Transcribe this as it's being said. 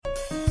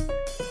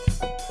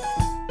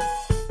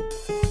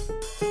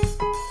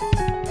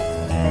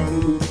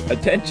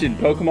Attention,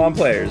 Pokemon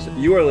players.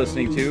 You are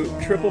listening to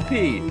Triple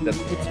P, the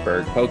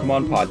Pittsburgh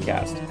Pokemon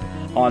Podcast.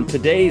 On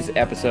today's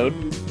episode,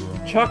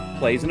 Chuck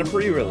plays in a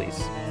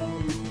pre-release.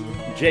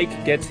 Jake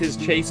gets his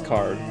chase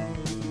card,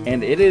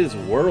 and it is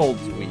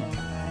Worlds Week.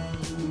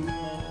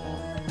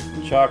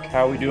 Chuck,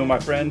 how we doing, my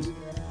friend?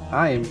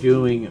 I am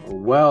doing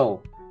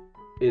well.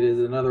 It is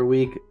another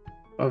week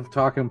of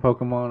talking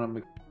Pokemon.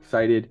 I'm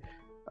excited.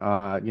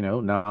 Now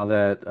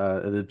that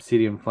the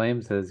Obsidian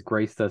Flames has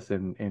graced us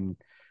in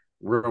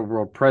real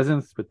world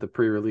presence with the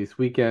pre-release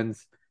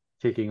weekends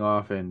kicking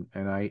off, and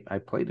I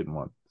played in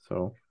one.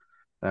 So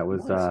that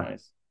was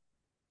Nice.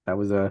 that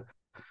was a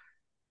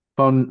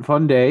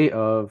fun day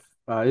of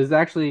it is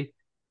actually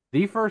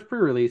the first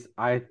pre-release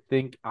I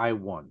think I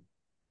won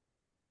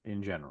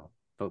in general.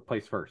 So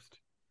place first.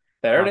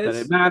 There Not it that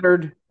is. it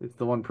mattered. It's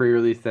the one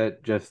pre-release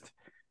that just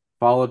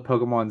followed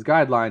Pokemon's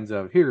guidelines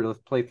of here, let's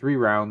play 3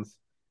 rounds.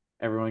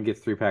 Everyone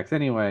gets 3 packs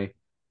anyway.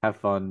 Have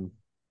fun.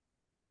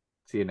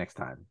 See you next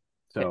time.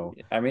 So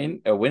I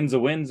mean, a win's a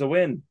win's a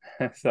win.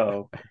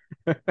 So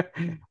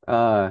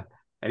uh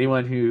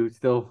anyone who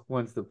still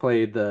wants to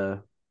play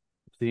the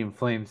Obsidian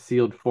Flame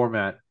sealed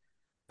format,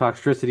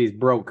 Toxtricity's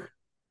broke.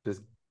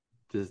 Just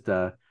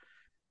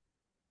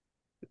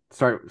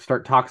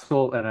start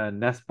Toxel and a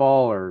Nest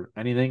Ball or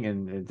anything,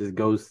 and it just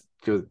goes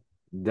to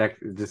deck.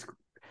 Just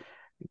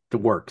it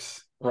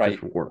works. right.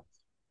 Just works.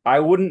 I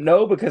wouldn't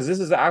know because this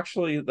is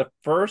actually the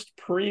first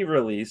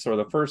pre-release or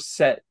the first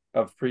set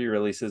of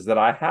pre-releases that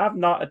I have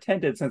not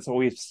attended since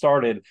we've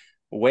started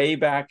way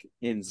back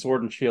in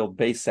Sword and Shield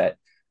base set.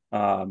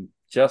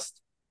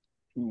 Just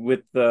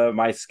with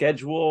my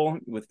schedule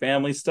with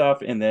family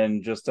stuff, and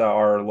then just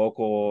our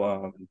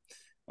local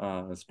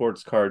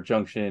sports card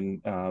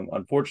junction.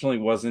 Unfortunately,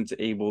 wasn't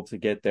able to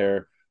get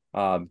their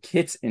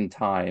kits in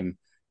time,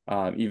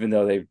 even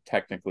though they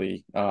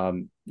technically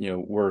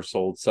were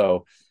sold.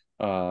 So.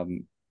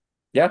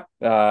 Yeah,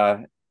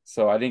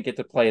 so I didn't get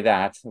to play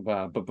that.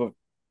 But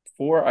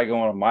before I go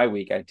on my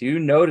week, I do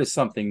notice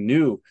something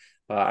new.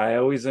 I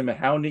always am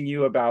hounding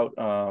you about,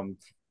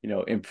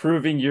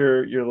 improving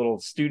your little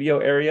studio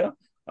area.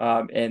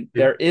 And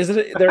Yeah.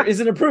 there is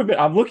an improvement.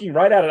 I'm looking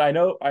right at it. I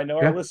know our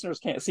Yeah. listeners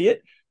can't see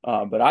it,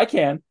 but I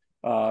can.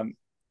 You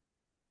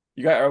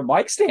got a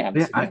mic stand.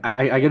 Yeah,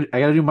 I got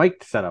a new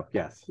mic setup.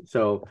 Yes,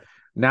 so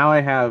now I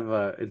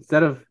have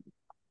instead of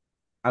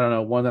I don't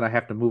know one that I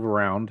have to move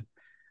around.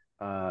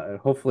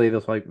 Hopefully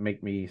this will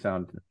make me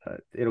sound.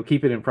 It'll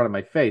keep it in front of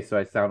my face so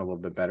I sound a little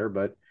bit better.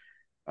 But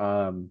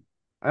I don't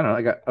know.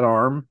 I got an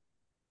arm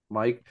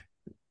mic,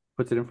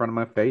 puts it in front of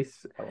my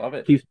face, I love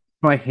it. keeps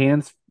my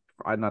hands.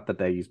 Not that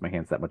I use my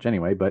hands that much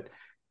anyway, but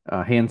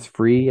hands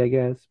free, I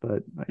guess.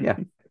 But yeah,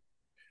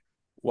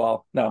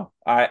 Well, no,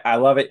 I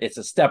love it. It's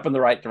a step in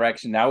the right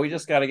direction. Now we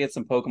just got to get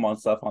some Pokemon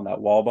stuff on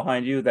that wall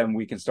behind you. Then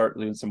we can start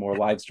doing some more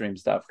live stream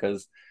stuff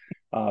because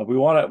we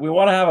want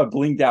to have a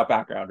blinged out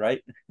background,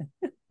 right?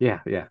 yeah.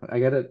 I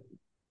got it.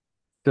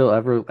 Still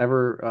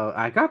ever.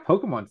 I got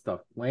Pokemon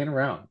stuff laying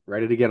around,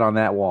 ready to get on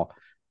that wall.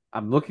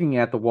 I'm looking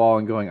at the wall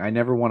and going, I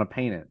never want to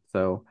paint it.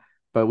 So,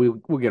 but we'll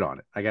get on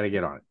it. I got to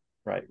get on it.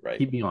 Right.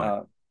 Keep me on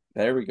it.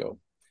 There we go.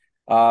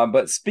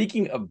 But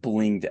speaking of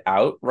blinged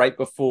out, right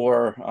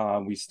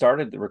before we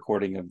started the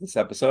recording of this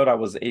episode, I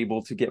was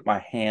able to get my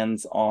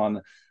hands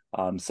on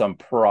some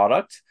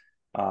product.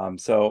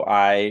 So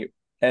I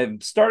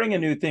am starting a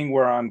new thing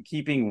where I'm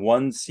keeping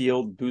one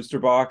sealed booster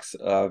box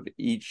of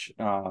each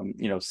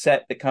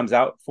set that comes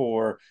out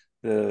for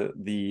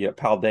the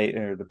Palday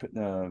or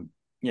the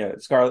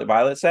Scarlet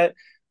Violet set.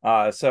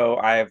 So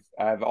I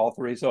have all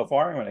three so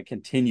far. I'm going to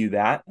continue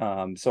that.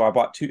 So I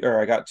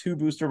got two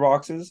booster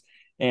boxes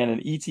and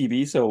an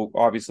ETB. So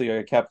obviously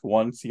I kept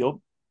one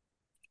sealed,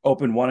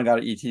 opened one and got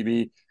an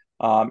ETB,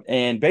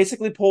 and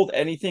basically pulled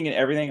anything and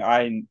everything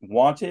I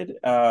wanted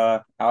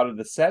out of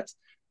the set.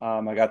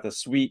 I got the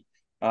sweet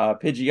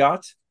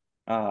Pidgeot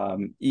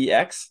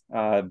EX,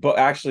 but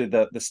actually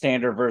the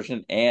standard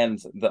version and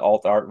the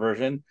alt art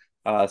version.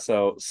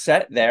 So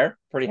set there,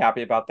 pretty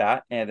happy about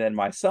that. And then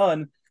my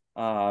son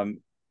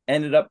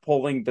ended up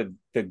pulling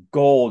the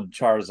gold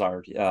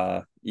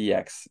Charizard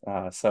EX.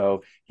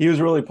 So he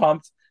was really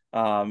pumped.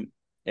 And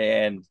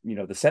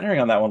the centering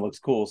on that one looks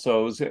cool.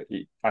 So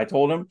I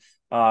told him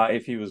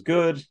if he was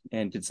good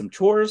and did some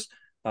chores,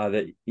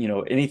 that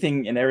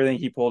anything and everything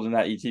he pulled in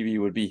that ETB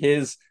would be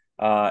his.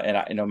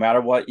 And no matter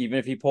what, even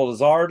if he pulled a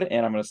Zard,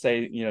 and I'm going to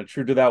stay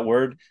true to that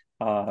word,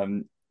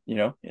 and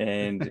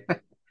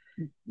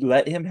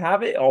let him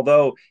have it.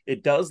 Although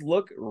it does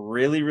look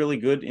really, really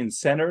good in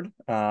centered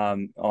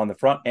on the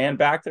front and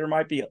back. There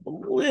might be a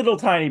little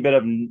tiny bit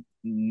of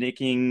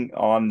nicking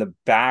on the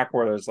back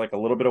where there's like a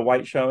little bit of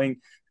white showing.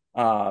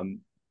 But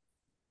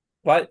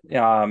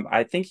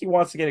I think he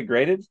wants to get it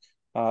graded.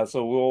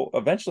 So we'll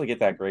eventually get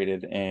that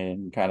graded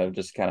and kind of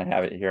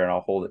have it here, and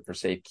I'll hold it for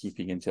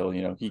safekeeping until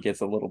he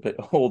gets a little bit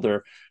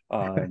older,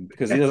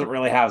 because he doesn't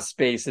really have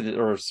space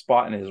or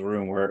spot in his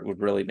room where it would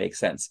really make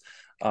sense.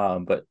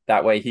 But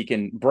that way he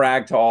can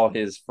brag to all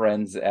his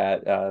friends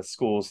at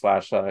school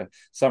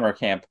 / summer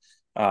camp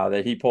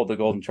that he pulled the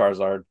golden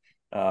Charizard.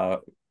 uh,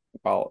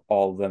 while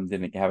all of them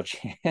didn't have a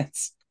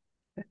chance.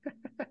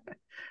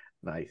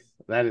 Nice.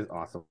 That is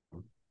awesome.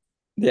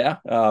 Yeah,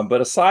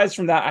 but aside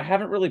from that, I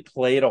haven't really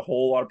played a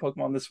whole lot of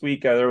Pokemon this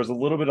week. There was a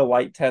little bit of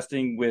light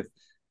testing with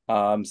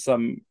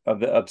some of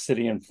the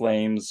Obsidian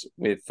Flames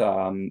with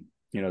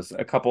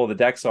a couple of the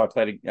decks. So I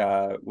played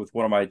with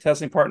one of my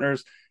testing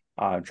partners,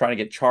 trying to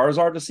get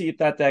Charizard to see if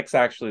that deck's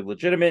actually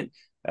legitimate,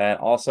 and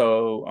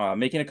also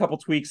making a couple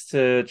tweaks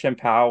to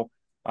Chien-Pao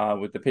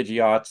with the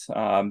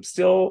Pidgeot.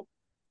 Still,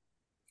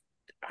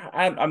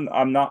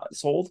 I'm not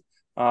sold.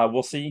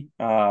 We'll see.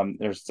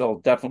 There's still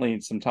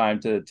definitely some time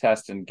to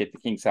test and get the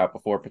kinks out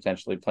before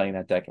potentially playing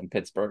that deck in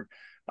Pittsburgh.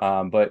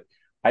 But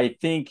I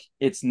think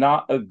it's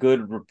not a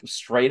good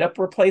straight up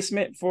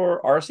replacement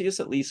for Arceus,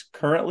 at least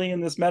currently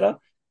in this meta.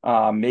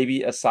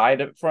 Maybe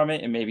aside from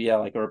it, and maybe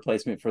like a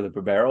replacement for the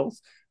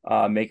Barrels,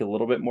 make a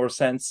little bit more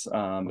sense.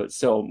 But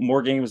still,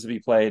 more games to be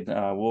played.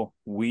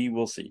 We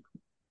will see.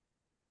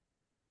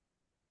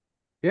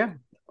 Yeah.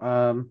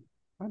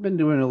 I've been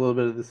doing a little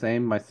bit of the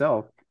same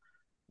myself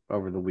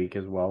over the week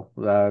as well.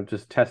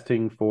 Just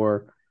testing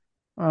for,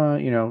 uh,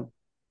 you know,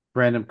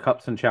 random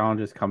cups and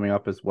challenges coming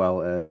up as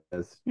well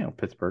as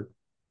Pittsburgh.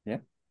 Yeah.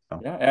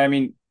 So Yeah. I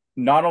mean,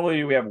 not only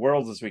do we have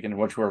Worlds this weekend,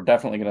 which we're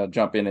definitely going to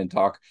jump in and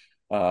talk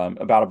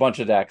about a bunch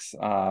of decks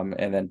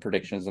and then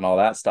predictions and all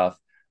that stuff.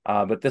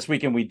 But this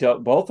weekend,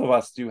 both of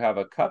us do have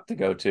a cup to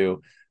go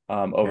to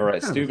yeah, over it's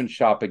at kind of Steuben's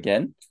shop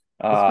again.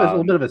 a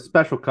special bit Um, of a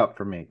special cup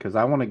for me because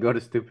I want to go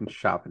to Stupid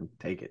Shop and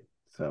take it.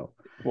 So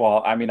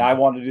Well, I mean, I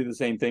want to do the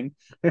same thing.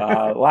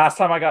 Last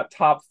time I got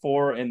top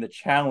four in the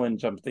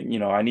challenge, I'm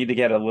thinking, I need to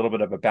get a little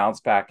bit of a bounce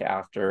back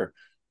after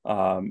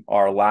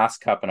our last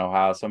cup in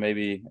Ohio. So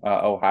maybe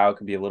Ohio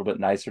could be a little bit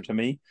nicer to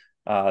me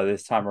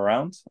this time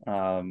around.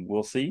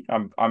 We'll see.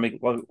 I'm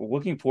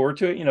looking forward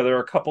to it. There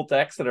are a couple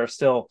decks that are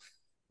still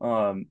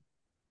um,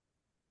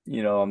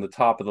 on the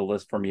top of the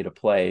list for me to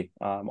play.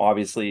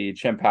 Obviously,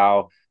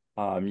 Chien-Pao,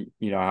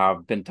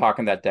 I've been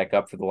talking that deck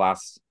up for the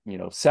last,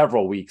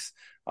 several weeks.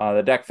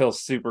 The deck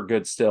feels super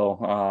good still.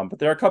 But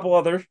there are a couple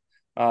other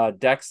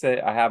decks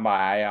that I have my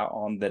eye out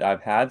on that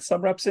I've had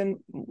some reps in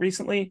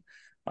recently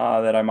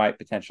that I might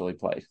potentially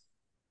play.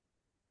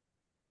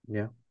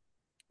 yeah,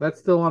 that's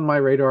still on my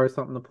radar as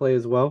something to play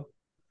as well.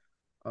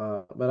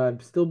 But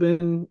I've still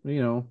been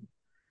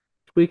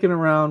tweaking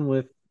around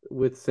with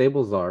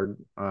Sablezard.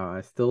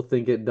 I still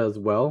think it does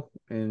well,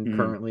 and Mm-hmm.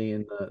 currently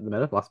in the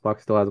meta, Lost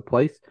Box still has a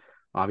place,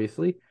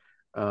 obviously.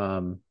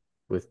 Um,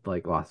 with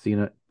like Lost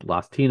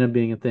Tina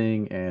being a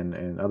thing,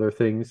 and other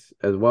things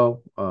as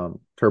well.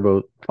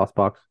 Turbo Lost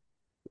Box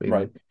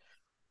Right.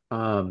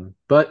 mainly.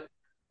 But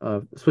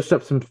switched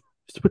up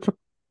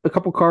a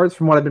couple cards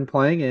from what I've been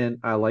playing, and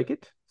I like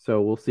it.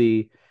 So we'll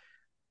see.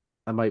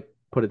 I might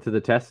put it to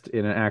the test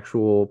in an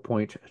actual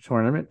point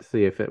tournament to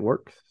see if it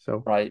works.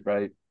 So Right,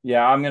 right.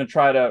 Yeah, I'm gonna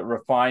try to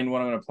refine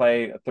what I'm gonna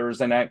play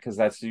Thursday night because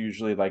that's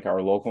usually like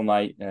our local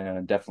night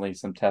and definitely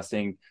some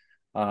testing.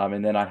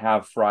 And then I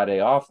have Friday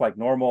off like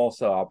normal,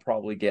 so I'll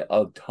probably get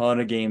a ton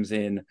of games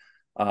in,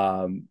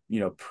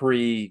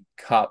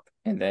 pre-cup,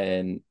 and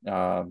then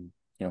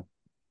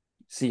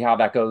see how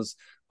that goes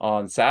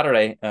on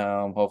Saturday.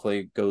 Hopefully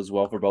it goes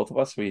well for both of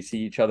us. We see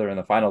each other in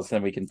the finals,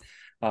 then we can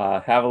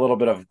have a little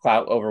bit of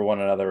clout over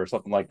one another or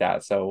something like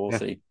that. So we'll yeah,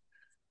 see.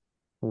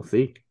 we'll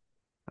see.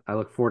 I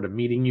look forward to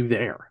meeting you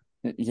there.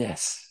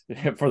 Yes,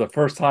 for the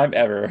first time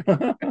ever.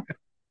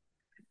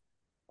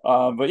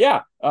 But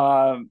yeah,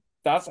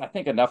 that's I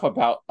think enough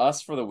about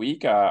us for the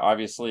week.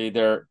 Obviously,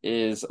 there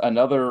is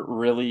another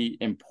really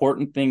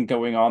important thing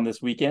going on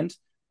this weekend,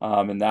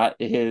 and that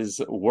is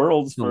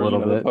Worlds A for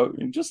little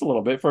bit. just a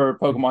little bit for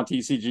Pokemon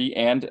TCG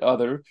and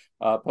other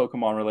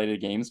Pokemon related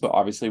games. But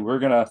obviously, we're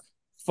gonna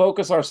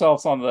focus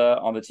ourselves on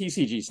the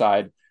TCG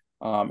side.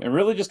 And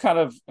really just kind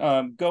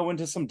of go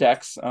into some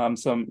decks,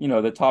 some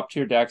the top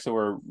tier decks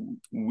where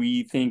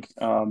we think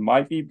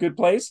might be good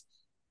plays,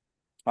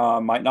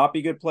 might not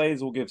be good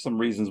plays. We'll give some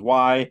reasons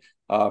why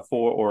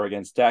for or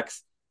against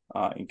decks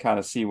and kind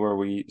of see where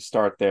we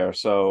start there.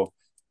 So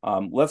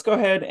let's go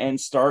ahead and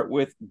start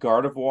with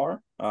Gardevoir.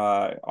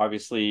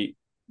 Obviously,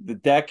 the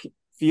deck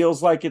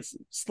feels like it's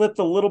slipped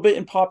a little bit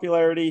in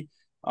popularity,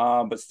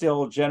 but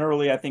still,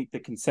 generally, I think the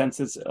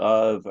consensus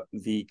of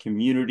the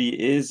community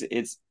is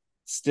it's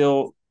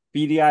still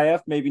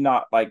BDIF, maybe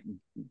not like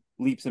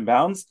leaps and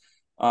bounds.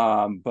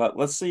 But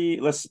let's see.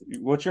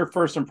 What's your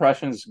first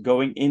impressions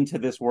going into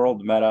this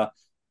world meta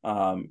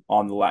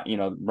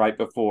on right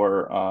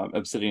before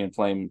Obsidian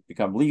Flame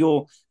become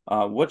legal?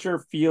 What's your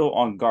feel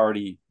on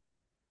Guardy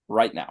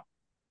right now?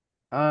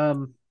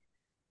 Um,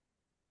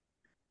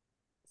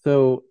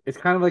 so it's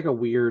kind of like a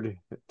weird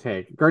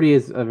take. Guardy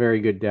is a very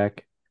good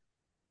deck,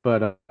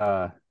 but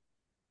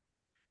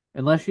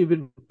unless you've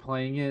been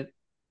playing it,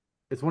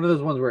 it's one of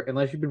those ones where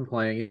unless you've been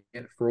playing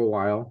it for a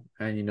while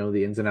and you know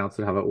the ins and outs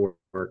of how it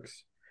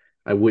works,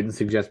 I wouldn't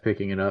suggest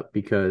picking it up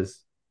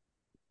because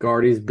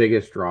Guardy's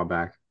biggest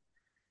drawback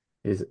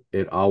is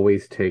it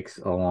always takes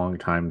a long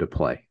time to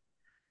play.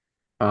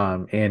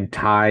 And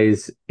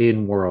ties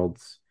in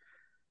worlds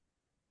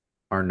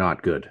are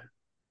not good.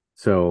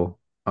 So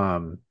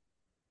um,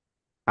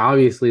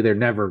 obviously they're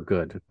never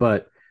good,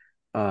 but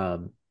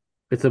um,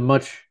 it's a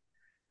much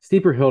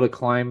steeper hill to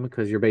climb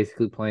because you're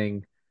basically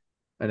playing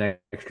an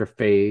extra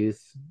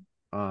phase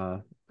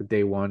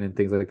day one and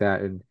things like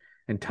that, and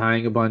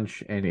tying a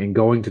bunch and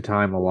going to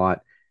time a lot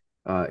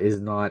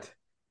is not,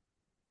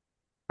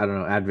 I don't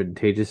know,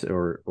 advantageous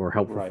or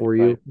helpful Right, for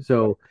right, you.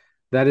 So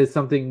that is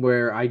something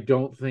where I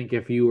don't think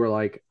if you were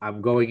like,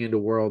 I'm going into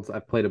Worlds,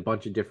 I've played a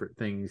bunch of different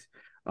things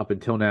up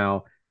until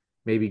now,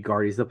 maybe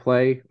Guardi's the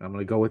play. I'm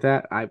gonna go with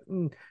that.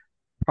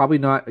 Probably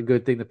not a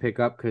good thing to pick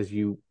up because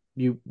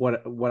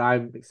what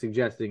I'm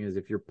suggesting is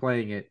if you're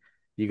playing it,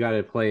 you got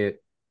to play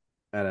it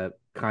at a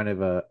kind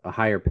of a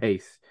higher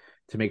pace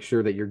to make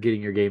sure that you're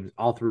getting your games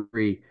all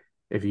three.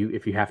 If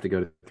you have to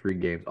go to three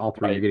games, all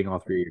three, you're right. getting all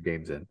three of your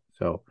games in.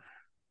 So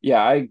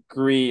Yeah, I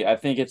agree. I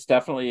think it's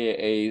definitely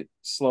a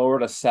slower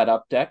to set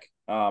up deck.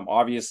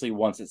 Obviously,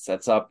 once it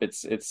sets up,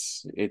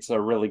 it's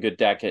a really good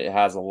deck. It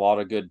has a lot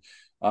of good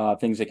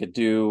things it could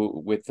do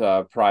with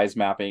prize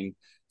mapping.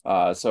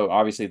 So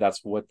obviously,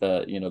 that's what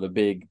the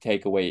big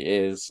takeaway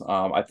is.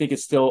 I think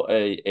it's still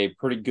a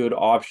pretty good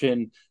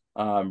option.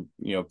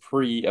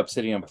 Pre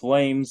Obsidian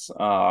Flames,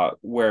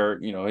 where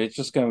it's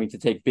just going to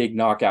take big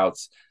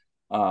knockouts.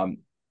 Um,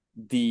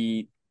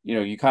 the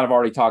you kind of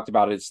already talked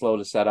about it. It's slow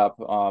to set up.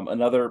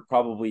 Another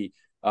probably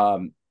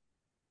knock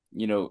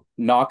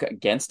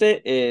against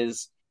it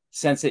is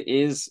since it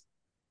is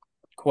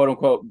quote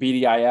unquote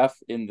BDIF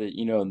in the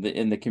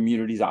in the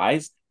community's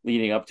eyes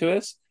leading up to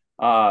this.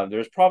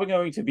 There's probably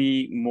going to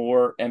be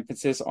more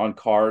emphasis on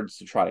cards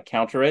to try to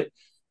counter it.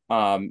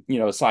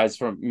 Aside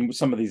from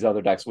some of these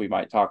other decks we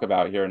might talk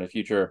about here in the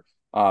future,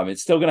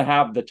 it's still going to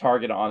have the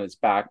target on its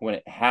back when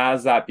it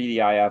has that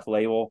BDIF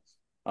label.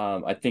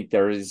 I think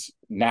there is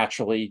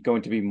naturally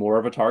going to be more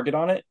of a target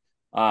on it.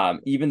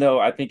 Even though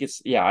I think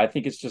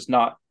it's just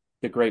not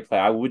the great play.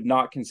 I would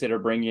not consider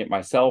bringing it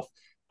myself.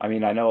 I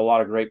mean, I know a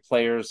lot of great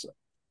players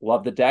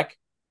love the deck,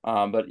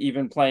 but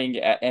even playing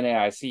at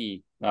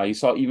NAIC, you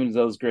saw even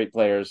those great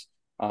players.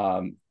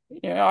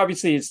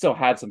 Obviously, it still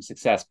had some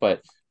success,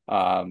 but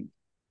there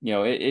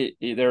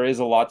is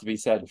a lot to be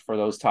said for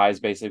those ties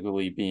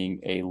basically being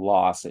a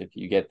loss if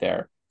you get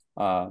there.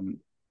 Um,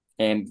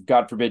 and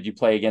God forbid you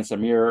play against a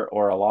mirror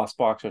or a lost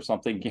box or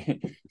something,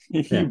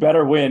 you yeah,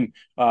 better win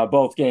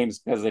both games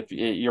because if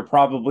you're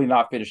probably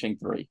not finishing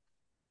three,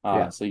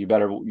 yeah, so you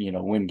better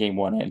win game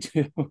one and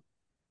two.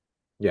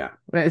 yeah.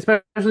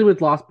 Especially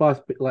with Lost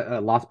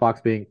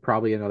Box being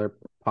probably another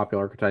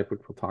popular archetype,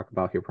 which we'll talk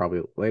about here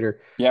probably later.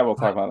 Yeah, we'll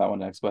talk But about that one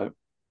next, but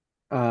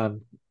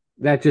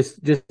that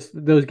just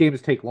those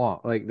games take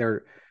long. Like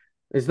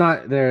it's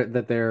not there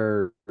that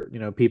they're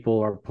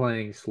people are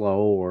playing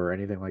slow or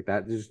anything like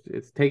that. Just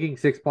it's taking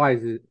six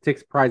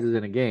prizes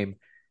in a game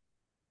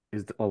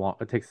is a long.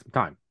 It takes some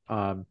time.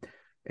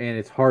 And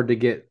it's hard to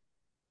get.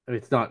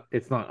 It's not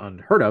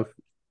unheard of,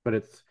 but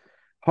it's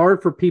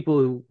hard for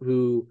people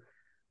who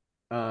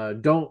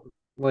don't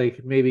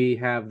like maybe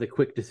have the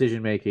quick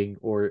decision making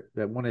or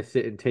that want to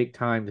sit and take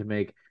time to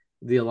make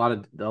a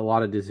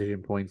lot of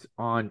decision points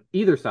on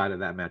either side of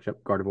that matchup,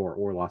 Gardevoir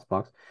or Lost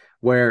Box,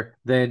 where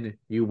then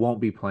you won't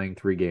be playing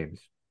three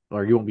games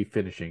or you won't be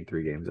finishing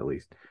three games at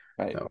least.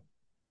 right. So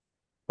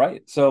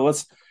Right. So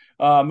let's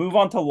move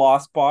on to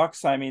Lost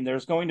Box. I mean,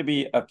 there's going to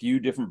be a few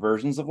different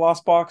versions of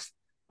Lost Box.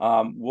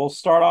 We'll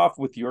start off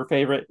with your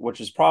favorite,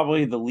 which is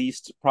probably the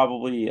least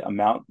probably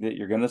amount that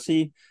you're going to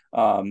see,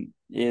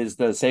 is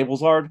the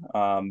Sablezard.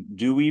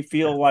 Do we yeah.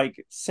 feel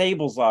like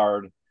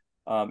Sablezard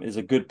is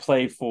a good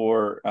play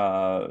for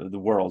the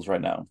Worlds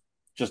right now,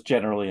 just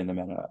generally in the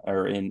meta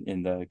or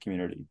in the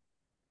community?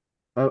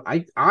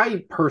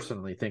 I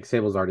personally think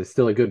Sablezard is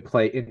still a good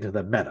play into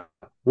the meta.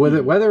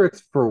 Whether Mhm. whether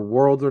it's for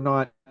Worlds or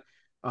not,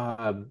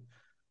 um,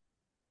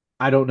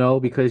 I don't know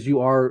because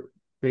you are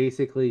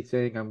basically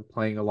saying I'm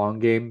playing a long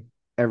game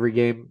every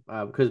game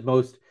because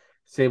most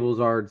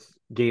Sablezard's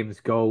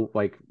games go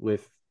like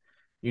with,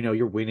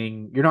 you're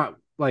winning. You're not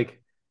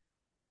like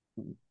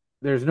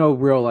there's no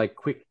real like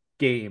quick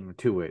game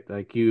to it.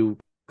 Like you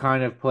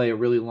kind of play a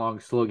really long,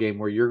 slow game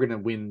where you're gonna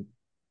win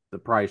the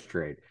prize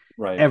trade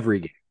Right. every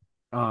game.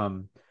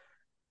 Um,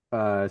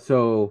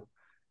 so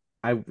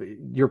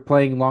you're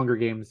playing longer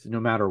games no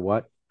matter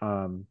what.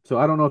 So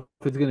I don't know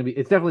if it's gonna be.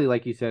 It's definitely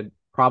like you said,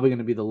 probably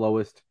gonna be the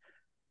lowest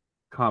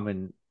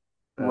common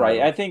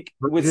Right. I think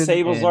with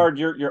version. And Sablezard,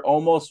 you're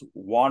almost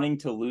wanting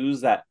to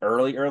lose that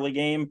early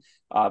game,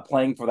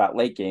 playing for that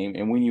late game.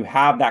 And when you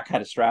have that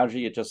kind of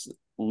strategy, it just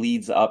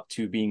leads up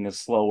to being a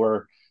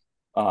slower,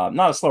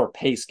 not a slower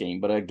pace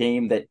game, but a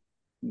game that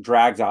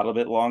drags out a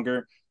bit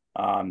longer.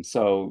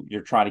 So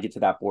you're trying to get to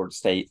that board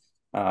state.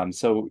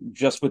 So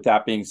just with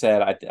that being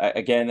said,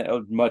 again,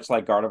 much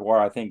like Gardevoir,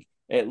 I think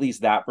at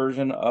least that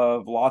version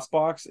of Lost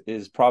Box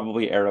is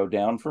probably arrowed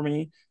down for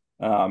me.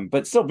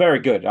 But still very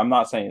good. I'm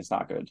not saying it's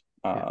not good.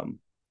 yeah,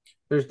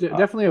 there's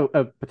definitely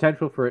a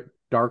potential for it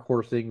dark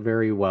horsing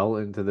very well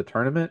into the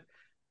tournament,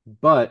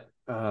 but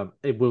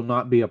it will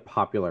not be a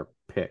popular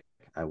pick.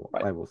 I will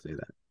Right. I will say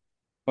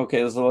that.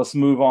 Okay, so let's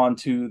move on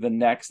to the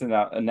next and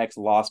next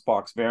Lost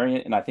Box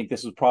variant, and I think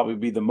this would probably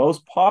be the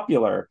most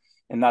popular,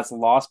 and that's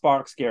Lost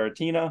Box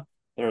Garatina.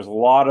 There's a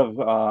lot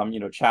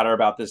of chatter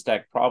about this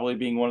deck probably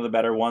being one of the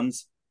better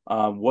ones.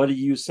 What do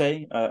you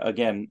say?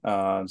 Again,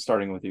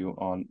 starting with you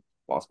on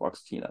Lost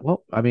Box Tina.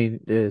 Well, I mean,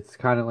 it's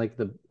kind of like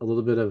the a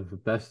little bit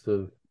of best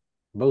of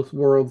both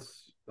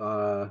worlds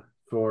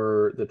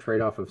for the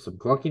trade-off of some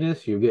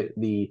clunkiness. You get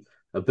the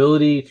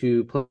ability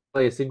to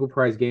play a single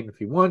prize game if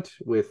you want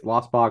with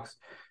Lost Box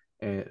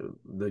and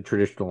the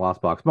traditional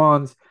Lost Box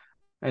bonds.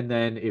 And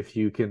then if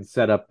you can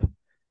set up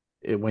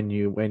when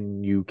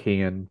you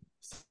can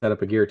set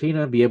up a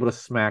Giratina, be able to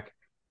smack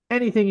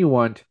anything you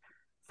want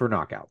for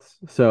knockouts.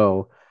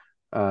 So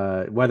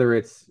whether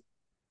it's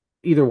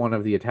either one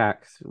of the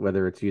attacks,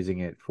 whether it's using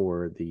it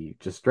for the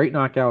just straight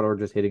knockout or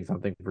just hitting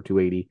something for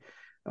 280,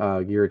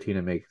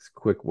 Giratina makes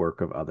quick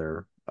work of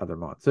other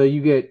mods. So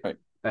you get Right.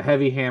 a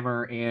heavy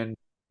hammer and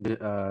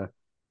uh,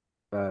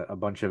 a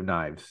bunch of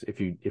knives if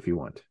you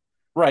want.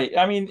 Right.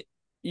 I mean,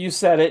 you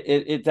said it.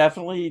 It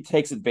definitely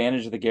takes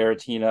advantage of the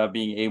Garatina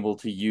being able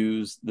to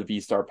use the V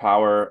Star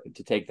power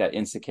to take that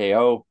insta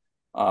KO.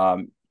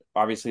 Um,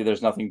 Obviously,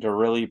 there's nothing to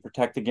really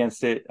protect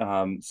against it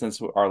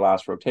since our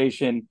last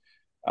rotation.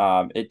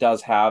 It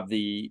does have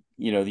the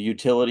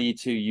utility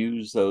to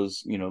use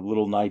those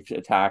little knife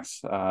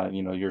attacks.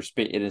 Your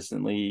spit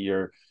instantly,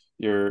 your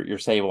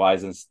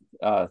stabilize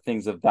and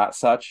things of that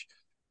such.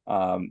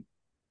 Um,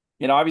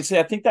 Obviously,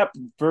 I think that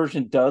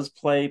version does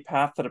play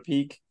Path to the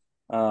Peak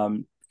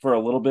for a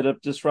little bit of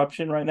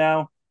disruption right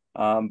now.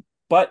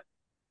 But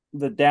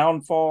the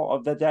downfall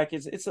of the deck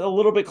is it's a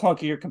little bit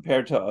clunkier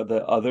compared to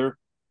the other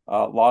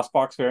Lost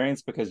Box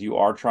variants because you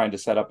are trying to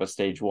set up a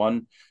stage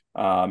one.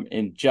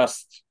 And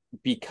just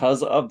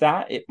because of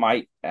that, it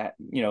might, at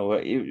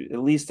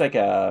least like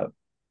a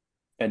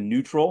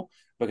neutral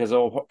because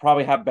it'll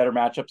probably have better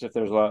matchups if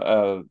there's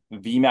a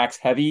VMAX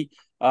heavy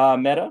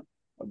meta.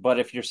 But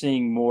if you're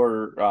seeing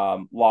more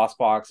Lost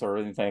Box or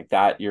anything like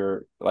that,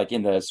 you're like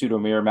in the pseudo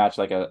mirror match,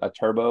 like a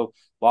turbo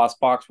Lost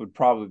Box would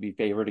probably be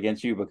favored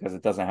against you because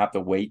it doesn't have to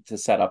wait to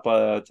set up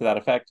to that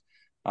effect.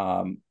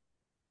 Um,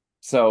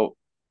 so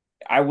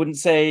I wouldn't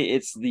say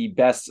it's the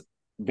best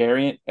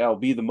variant. It'll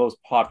be the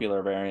most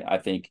popular variant, I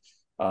think,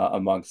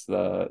 amongst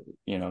the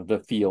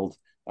field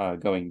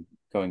going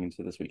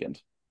into this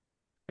weekend.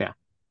 Yeah,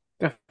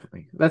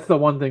 definitely. That's the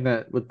one thing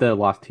that with the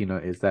Lost Tina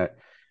is that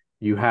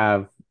you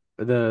have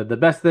the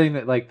best thing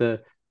that like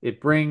the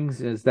it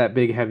brings is that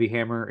big heavy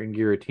hammer and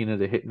Giratina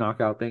to hit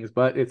knockout things,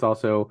 but it's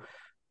also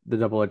the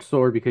double-edged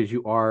sword because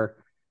you are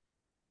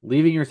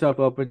leaving yourself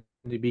open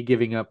to be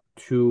giving up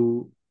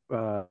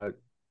uh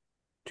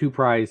two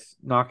prize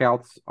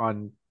knockouts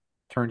on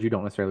turns you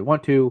don't necessarily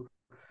want to,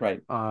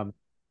 Right, um,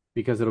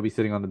 because it'll be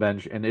sitting on the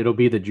bench and it'll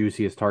be the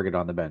juiciest target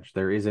on the bench.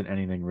 There isn't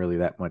anything really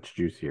that much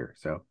juicier.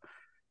 So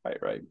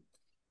right.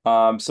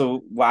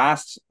 So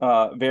last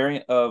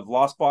variant of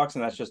Lost Box,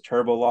 and that's just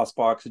Turbo Lost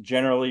Box.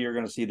 Generally, you're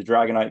going to see the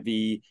Dragonite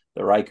V,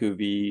 the Raikou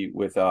V,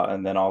 with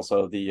and then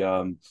also the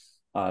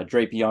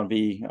Drapion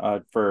V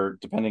for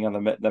depending on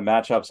the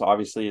matchups.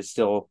 Obviously, it's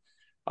still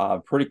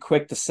pretty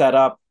quick to set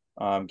up.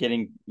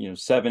 Getting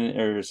seven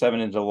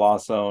into the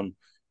Lost Zone,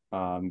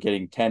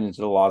 getting 10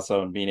 into the Lost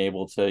Zone, being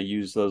able to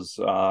use those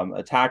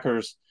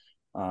attackers.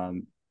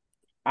 Um,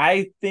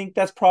 I think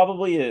that's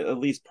probably, at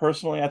least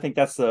personally, I think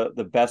that's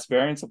the best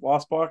variance of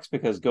Lost Box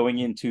because going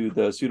into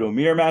the pseudo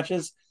mirror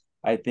matches,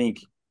 I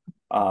think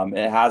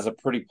it has a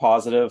pretty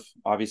positive.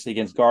 Obviously,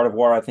 against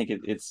Gardevoir, I think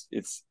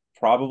it's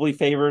probably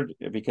favored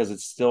because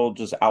it still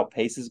just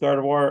outpaces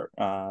Gardevoir,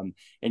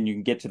 and you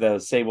can get to the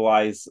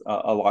stabilize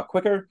a lot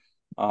quicker.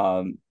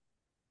 Um,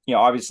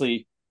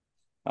 Obviously,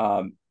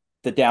 um,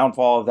 the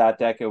downfall of that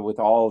deck with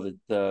all of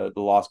the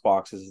Lost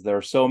Boxes, there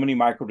are so many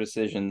micro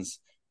decisions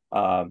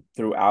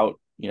throughout,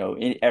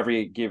 in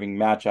every giving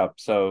matchup.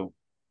 So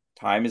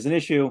time is an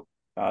issue,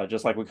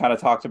 just like we kind of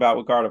talked about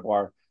with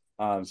Gardevoir.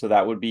 So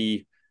that would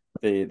be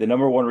the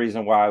number one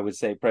reason why I would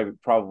say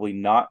probably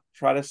not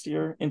try to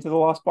steer into the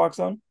Lost Box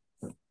zone.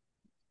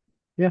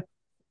 yeah,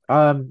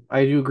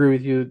 I do agree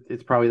with you.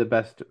 It's probably the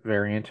best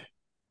variant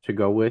to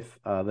go with.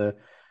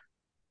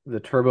 The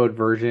turboed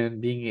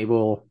version, being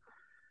able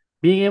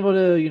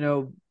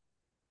to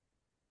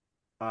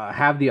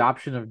have the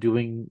option of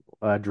doing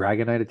a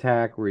Dragonite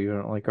attack or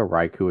even like a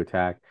Raikou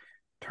attack,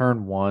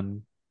 turn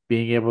one,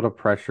 being able to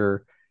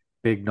pressure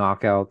big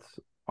knockouts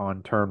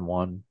on turn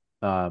one.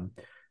 Um,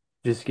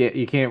 just get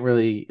you can't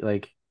really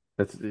like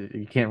that's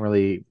you can't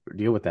really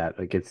deal with that.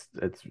 Like it's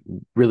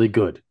really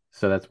good.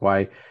 So that's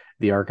why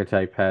the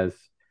archetype has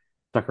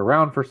stuck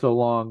around for so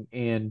long,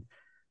 and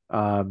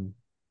um,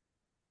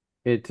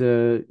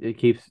 it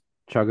keeps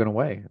chugging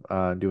away,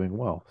 doing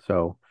well.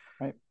 So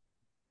Right.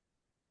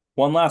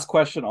 One last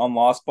question on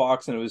Lost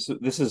Box, and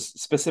this is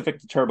specific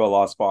to Turbo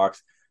Lost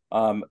Box.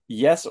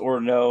 Yes or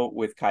no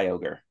with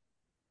Kyogre?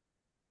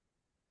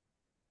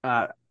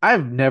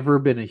 I've never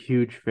been a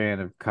huge fan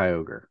of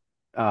Kyogre,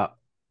 uh,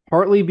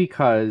 partly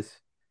because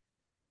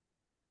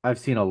I've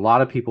seen a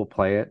lot of people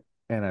play it,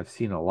 and I've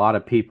seen a lot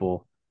of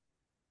people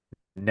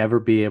never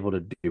be able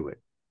to do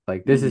it.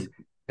 Like this is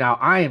Hmm. now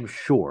I am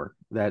sure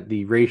that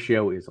the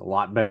ratio is a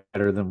lot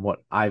better than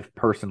what I've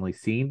personally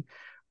seen,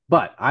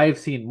 but I've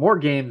seen more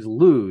games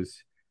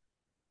lose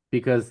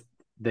because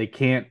they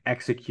can't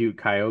execute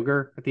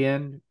Kyogre at the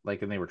end,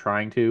 like and they were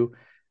trying to,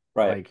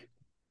 Right. like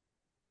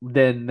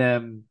than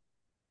them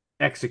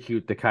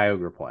execute the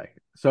Kyogre play.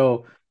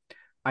 So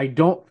I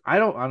don't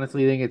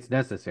honestly think it's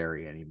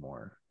necessary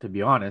anymore, to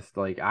be honest.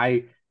 Like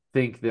I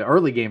think the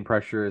early game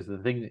pressure is the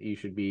thing that you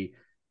should be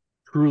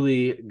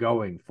truly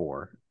going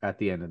for at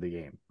the end of the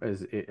game,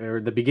 or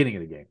the beginning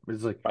of the game.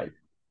 It's like Right.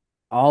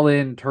 all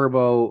in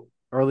turbo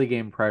early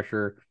game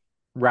pressure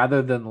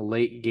rather than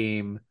late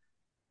game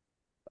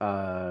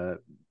uh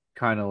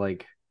kind of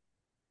like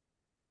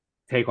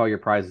take all your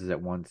prizes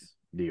at once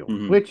deal.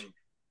 Hmm. Which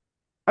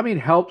I mean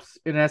helps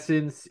in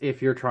essence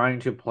if you're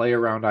trying to play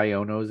around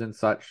Ionos and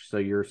such, so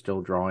you're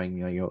still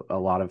drawing a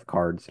lot of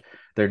cards.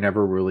 They're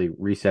never really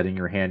resetting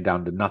your hand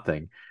down to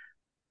nothing.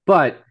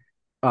 But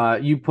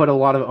you put a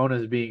lot of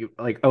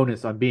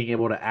onus on being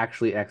able to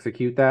actually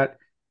execute that.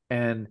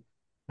 And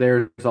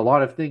there's a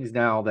lot of things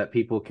now that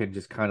people can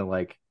just kind of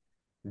like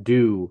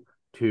do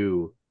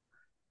to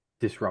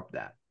disrupt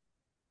that.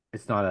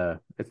 It's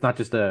not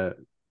just a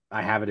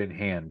I have it in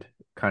hand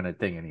kind of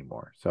thing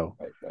anymore. So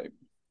Right. Right.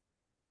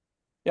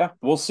 Yeah,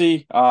 we'll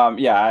see.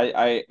 Yeah,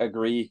 I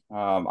agree.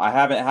 I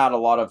haven't had a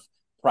lot of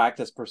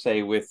practice per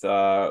se with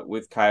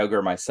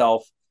Kyogre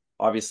myself.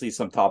 Obviously,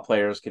 some top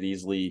players could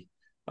easily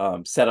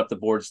set up the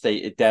board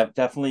state. It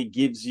definitely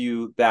gives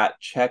you that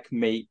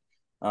checkmate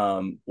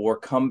or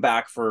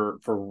comeback for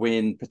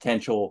win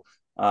potential.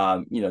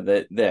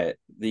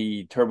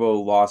 The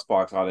turbo loss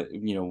box on it.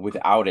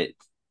 Without it,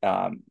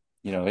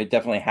 it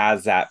definitely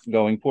has that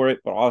going for it.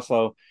 But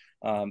also,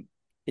 um,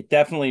 it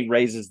definitely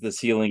raises the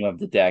ceiling of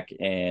the deck,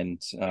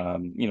 and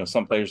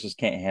some players just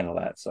can't handle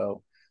that.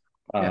 So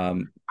yeah,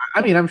 um,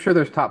 I mean I'm sure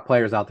there's top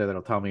players out there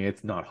that'll tell me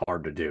it's not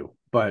hard to do,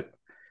 but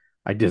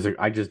I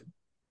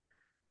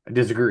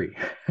disagree.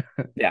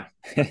 yeah,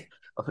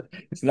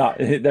 it's not.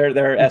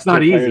 They're It's S tier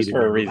not easy players to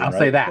for a do. reason, I'll say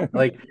right? that.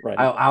 Like Right,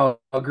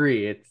 I'll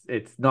agree.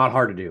 It's not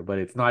hard to do, but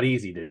it's not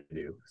easy to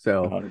do.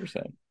 So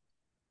 100%.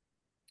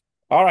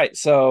 All right.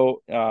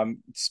 So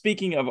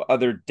speaking of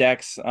other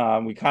decks,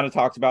 we kind of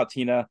talked about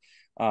Tina.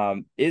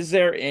 Is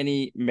there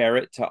any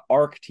merit to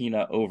Arc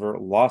Tina over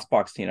Lost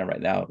Box Tina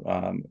right now?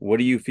 What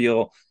do you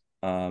feel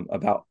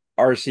about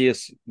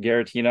Arceus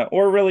Garatina,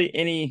 or really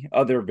any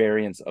other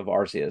variants of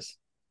Arceus?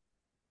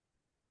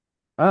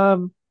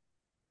 um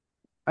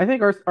I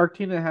think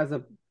Arctina has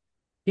a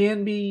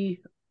can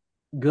be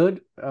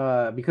good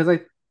because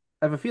I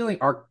have a feeling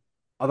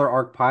other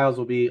arc piles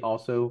will be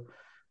also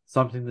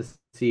something to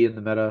see in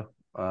the meta,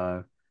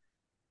 uh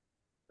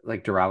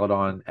like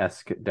Duraludon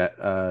esque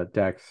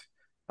decks.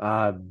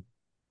 Um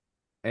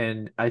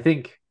and I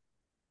think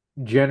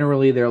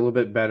generally they're a little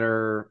bit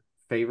better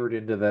favored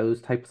into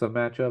those types of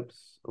matchups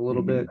a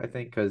little bit, Hmm. I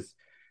think, because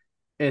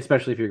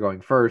especially if you're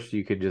going first,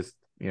 you can just,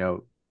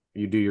 you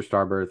do your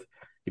Starbirth,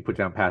 you put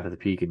down Path of the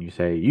Peak, and you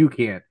say, you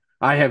can't,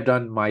 I have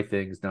done my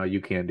things, now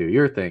you can do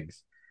your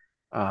things,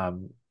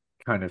 um,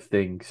 kind of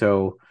thing.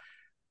 So,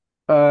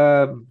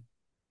 um,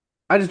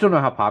 I just don't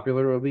know how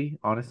popular it will be,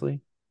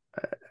 honestly.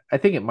 I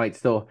think it might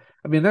still,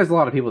 I mean, there's a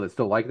lot of people that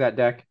still like that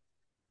deck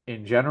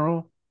in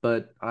general,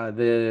 but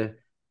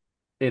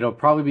it'll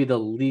probably be the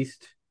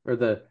least or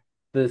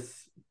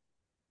this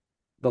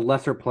the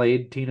lesser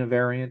played Tina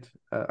variant.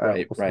 I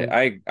Right, will right.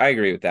 say, I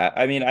agree with that.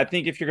 I mean, I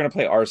think if you're going to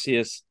play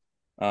Arceus,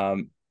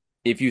 um,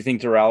 if you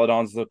think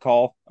Duraludon's the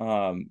call,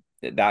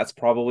 that's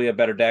probably a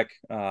better deck.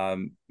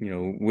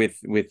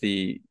 With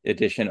the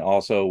addition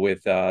also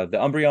with the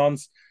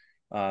Umbreons,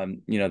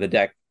 the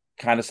deck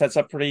kind of sets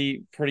up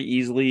pretty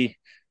easily,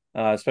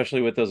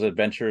 especially with those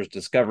adventures,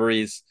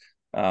 discoveries,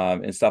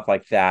 and stuff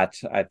like that.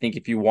 I think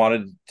if you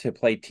wanted to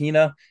play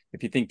Tina,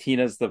 if you think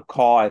Tina's the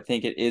call, I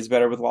think it is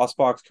better with Lost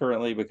Box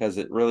currently because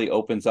it really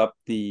opens up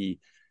the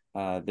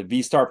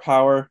V Star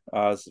power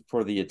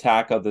for the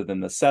attack other than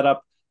the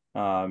setup.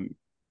 Um,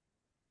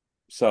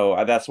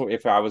 so that's what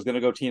if I was going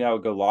to go Tina, I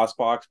would go Lost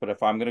Box. But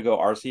if I'm going to go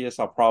Arceus,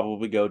 I'll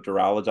probably go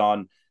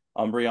Duraludon,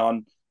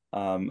 Umbreon.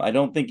 I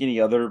don't think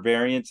any other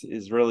variant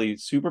is really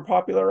super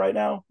popular right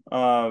now.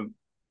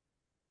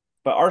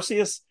 But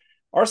Arceus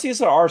are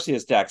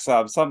Arceus decks.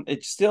 Some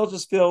it still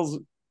just feels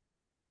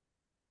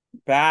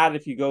bad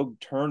if you go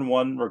turn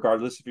one,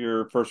 regardless if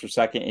you're first or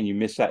second, and you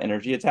miss that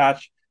energy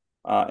attach,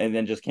 and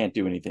then just can't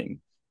do anything.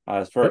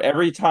 For yep,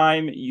 every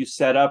time you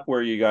set up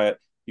where you get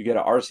an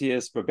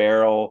Arceus, a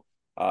barrel,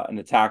 an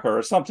attacker,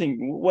 or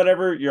something,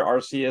 whatever your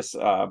Arceus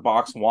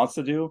box wants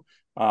to do,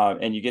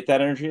 and you get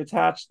that energy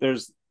attached,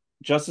 there's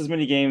just as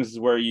many games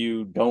where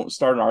you don't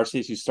start an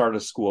Arceus, you start a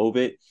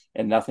Squobit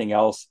and nothing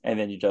else, and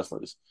then you just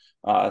lose.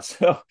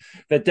 So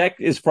the deck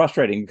is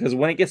frustrating because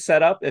when it gets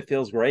set up, it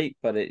feels great,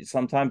 but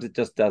sometimes it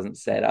just doesn't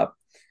set up.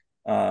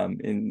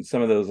 In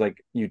some of those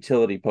like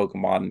utility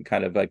Pokemon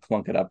kind of like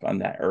clunk it up on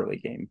that early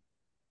game.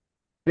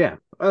 yeah.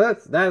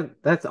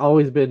 That's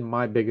always been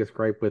my biggest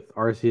gripe with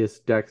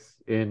Arceus decks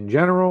in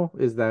general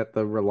is that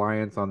the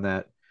reliance on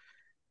that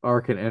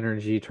arc and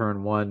energy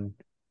turn one,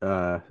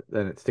 then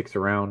it sticks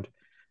around.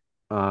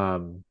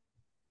 Um,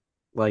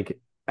 like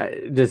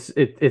just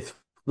it's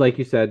like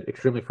you said,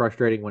 extremely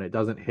frustrating when it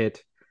doesn't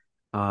hit.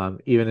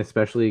 Even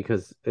especially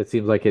because it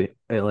seems like it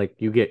like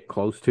you get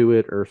close to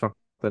it or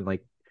something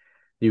like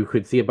you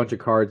could see a bunch of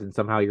cards and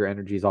somehow your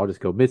energies all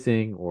just go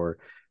missing or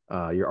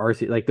your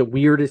RC like the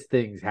weirdest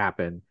things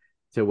happen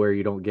to where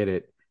you don't get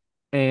it.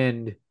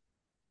 And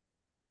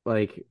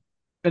like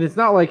and it's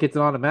not like it's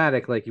an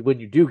automatic like when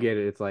you do get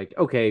it it's like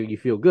okay, you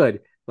feel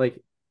good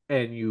like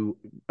and you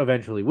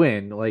eventually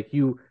win. Like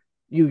you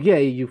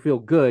feel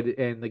good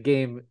and the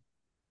game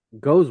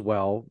goes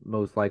well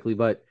most likely,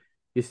 but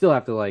you still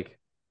have to like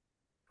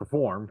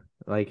perform.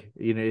 Like,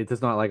 it's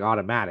just not like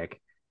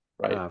automatic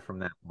Right. from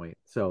that point.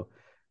 So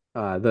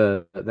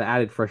the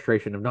added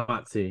frustration of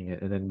not seeing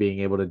it and then being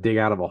able to dig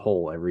out of a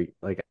hole every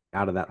like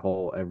out of that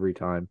hole every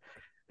time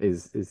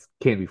is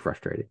can be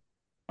frustrating.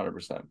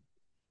 100%.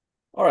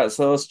 All right,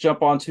 so let's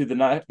jump on to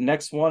the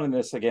next one. And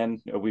this,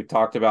 again, we've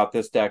talked about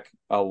this deck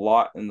a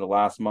lot in the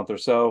last month or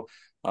so.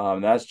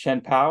 That's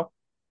Chen Pao.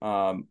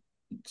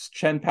 It's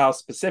Chen Pao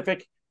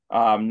specific,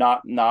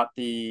 not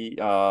the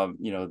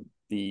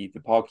the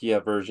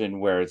Palkia version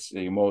where it's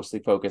mostly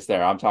focused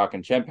there. I'm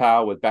talking Chen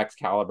Pao with Bex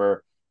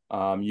Caliber.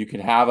 You can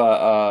have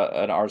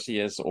an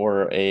Arceus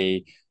or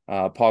a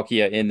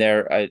Palkia in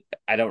there.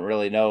 I don't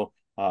really know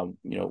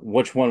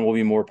which one will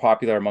be more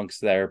popular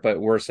amongst there, but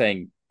we're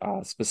saying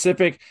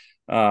specific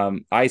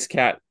Ice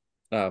Cat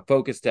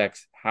focus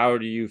decks. How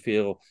do you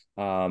feel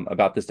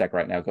about this deck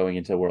right now going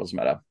into World's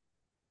meta?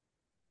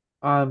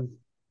 Um,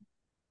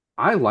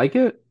 I like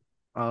it.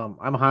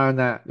 I'm high on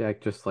that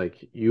deck just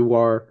like you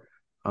are.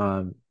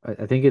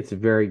 I think it's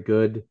very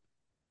good.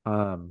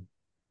 Um,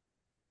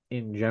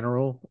 in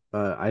general,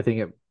 I think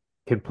it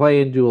can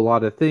play and do a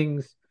lot of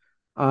things.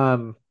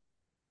 Um,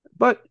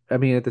 but I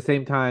mean, at the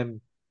same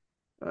time,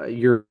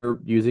 you're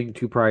using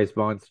two prize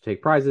bonds to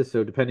take prizes.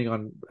 So depending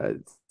on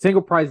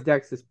single prize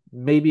decks, is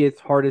maybe its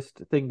hardest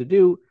thing to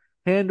do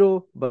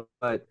handle, but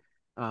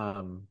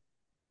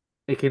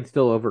it can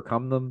still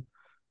overcome them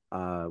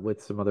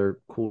with some other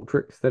cool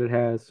tricks that it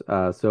has.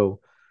 So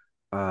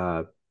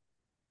uh,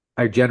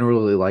 I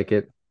generally like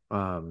it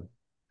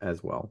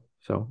as well.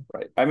 So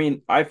Right. I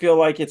mean, I feel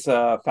like it's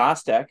a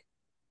fast deck.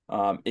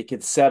 It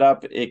could set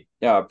up it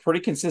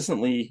pretty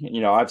consistently.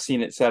 I've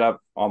seen it set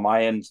up on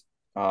my end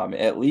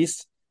at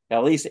least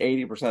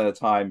 80% of the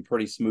time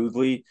pretty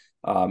smoothly,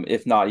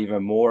 if not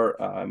even more.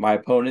 My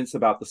opponent's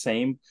about the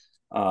same.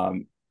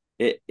 Um,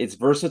 it's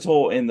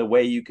versatile in the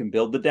way you can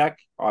build the deck.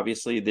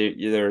 Obviously,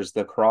 there's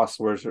the cross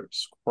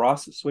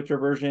switcher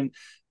version.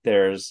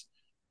 There's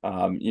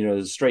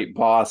the straight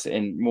boss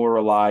and more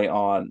rely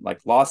on like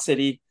Lost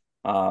City.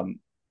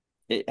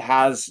 It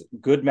has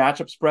good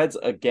matchup spreads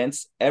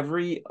against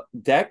every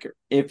deck.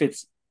 If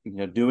it's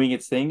doing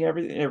its thing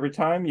every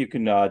time, you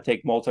can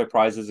take multi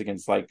prizes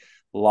against like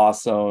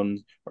Lost Zone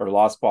or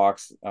Lost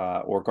Box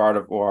or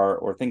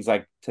Gardevoir or things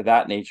like to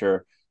that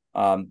nature.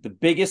 The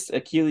biggest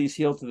Achilles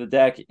heel to the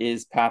deck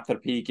is Path to the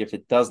Peak. If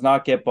it does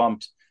not get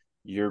bumped,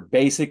 you're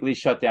basically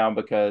shut down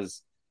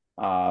because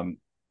I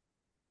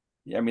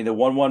mean the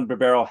 1/1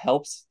 barrel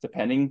helps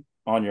depending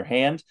on your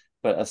hand,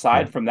 but yeah,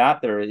 aside from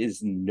that, there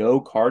is no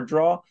card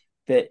draw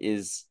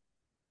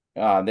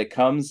that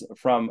comes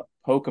from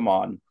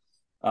Pokemon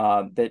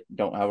that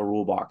don't have a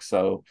rule box.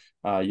 So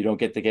you don't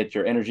get to get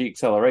your energy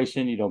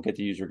acceleration. You don't get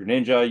to use your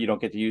Greninja. You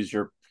don't get to use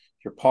your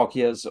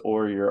Palkias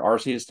or your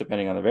Arceus,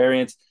 depending on the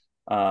variants.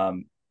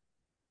 Um,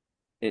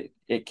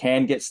 it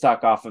can get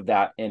stuck off of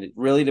that, and it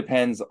really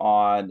depends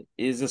on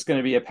is this going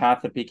to be a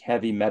Path to Peak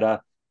heavy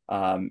meta?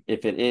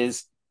 If it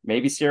is,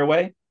 maybe steer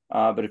away.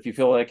 But if you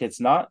feel like it's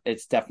not,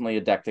 it's definitely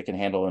a deck that can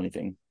handle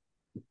anything.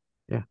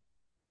 yeah,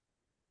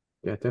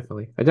 yeah,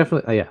 definitely. I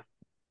definitely, yeah,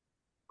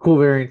 cool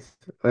variants.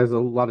 There's a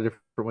lot of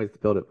different ways to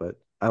build it, but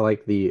I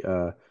like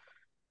the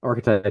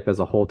archetype as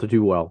a whole to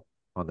do well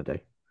on the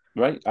day.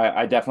 Right.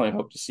 I definitely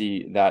hope to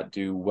see that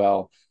do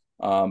well.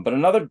 But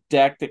another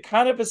deck that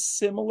kind of is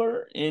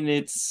similar in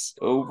its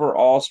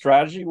overall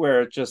strategy,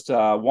 where it just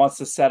wants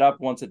to set up.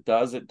 Once it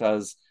does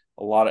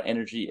a lot of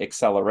energy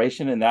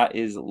acceleration, and that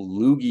is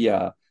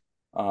Lugia.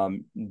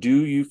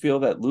 Do you feel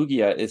that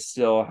Lugia is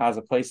still has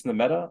a place in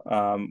the meta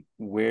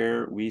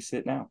where we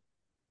sit now?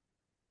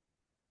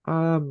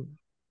 Um,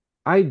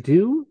 I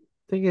do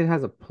think it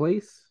has a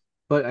place,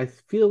 but I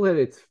feel that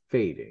it's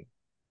fading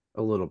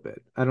a little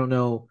bit. I don't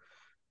know.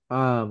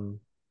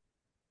 Um,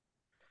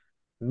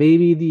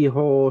 Maybe the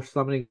whole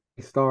summoning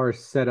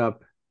stars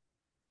setup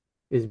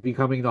is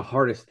becoming the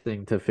hardest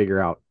thing to figure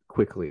out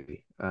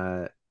quickly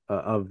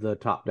of the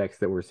top decks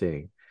that we're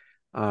seeing.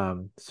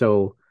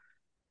 So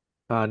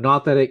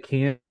not that it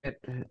can't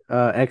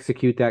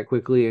execute that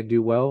quickly and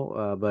do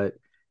well, but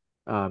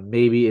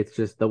maybe it's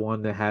just the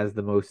one that has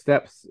the most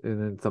steps, and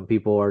then some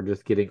people are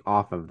just getting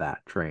off of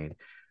that train.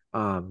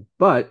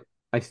 But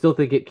I still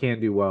think it can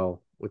do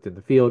well within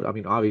the field. I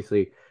mean,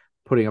 obviously,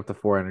 putting up the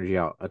four energy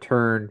out a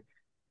turn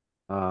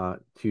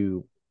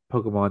to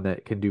Pokemon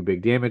that can do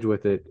big damage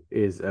with it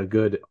is a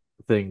good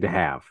thing to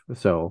have.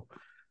 So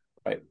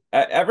Right.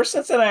 Ever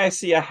since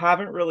NIC, I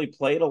haven't really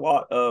played a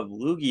lot of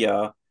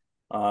Lugia.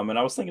 And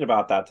I was thinking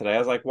about that today. I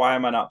was like, why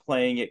am I not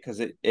playing it?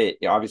 Because it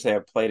obviously I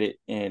played it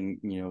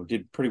and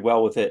did pretty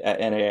well with it at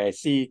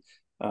NAIC.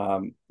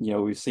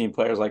 We've seen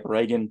players like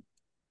Reagan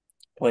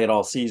play it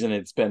all season.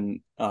 It's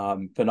been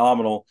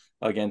phenomenal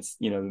against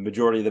the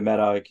majority of the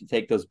meta. It can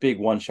take those big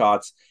one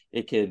shots.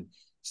 It could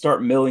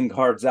start milling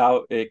cards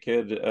out. It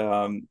could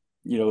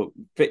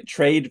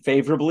trade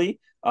favorably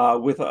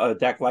with a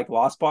deck like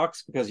Lost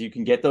Box because you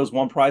can get those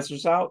one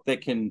prizers out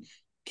that can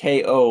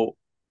KO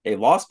a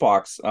Lost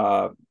Box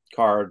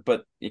card,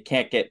 but it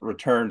can't get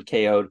returned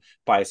KO'd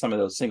by some of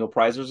those single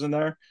prizers in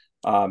there.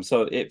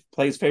 So it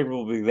plays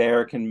favorably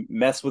there. Can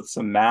mess with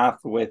some math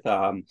with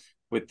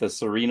the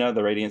Serena,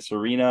 the Radiant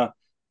Serena,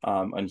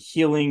 on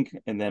healing,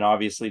 and then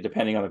obviously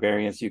depending on the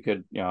variants, you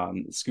could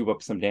scoop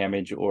up some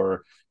damage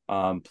or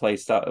play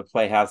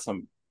has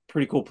some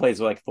pretty cool plays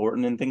like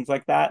Thornton and things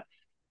like that.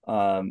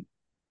 Um,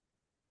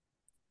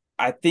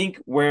 I think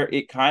where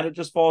it kind of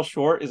just falls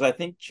short is I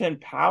think Chen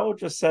Pao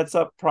just sets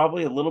up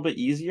probably a little bit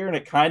easier and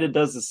it kind of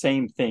does the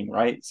same thing,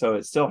 right? So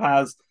it still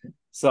has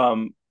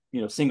some,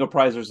 single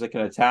prizers that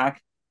can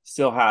attack,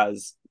 still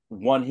has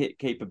one hit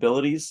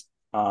capabilities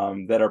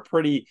that are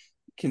pretty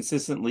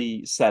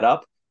consistently set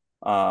up.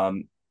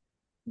 Um,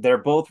 they're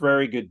both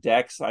very good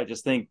decks. I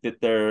just think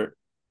that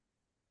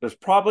it's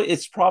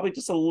probably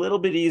just a little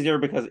bit easier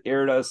because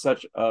Irida is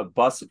such a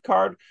busted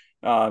card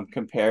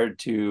compared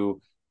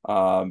to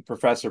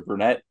Professor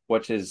Burnett,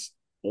 which is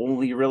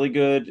only really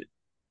good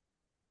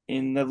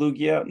in the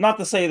Lugia. Not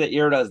to say that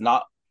Irida is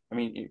not. I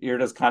mean,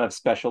 Irida's kind of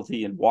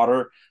specialty in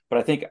water, but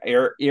I think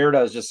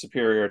Irida is just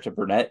superior to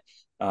Burnett.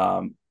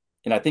 And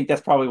I think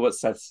that's probably what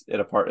sets it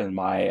apart in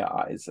my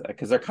eyes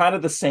because they're kind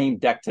of the same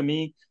deck to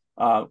me.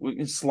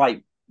 With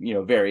slight,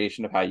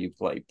 variation of how you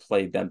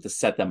played them to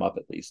set them up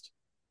at least.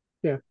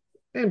 Yeah.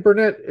 And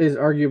Burnett is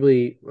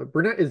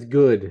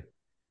good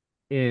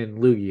in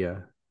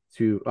Lugia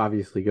to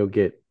obviously go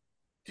get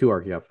two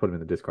Archeops, put them in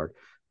the discard.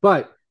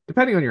 But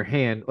depending on your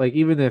hand, like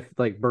even if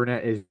like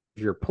Burnett is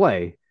your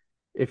play,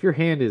 if your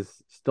hand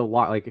is still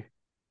locked, like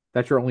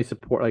that's your only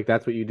support, like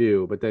that's what you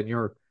do. But then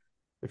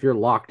if you're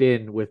locked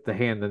in with the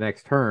hand the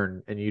next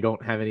turn and you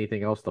don't have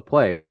anything else to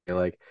play,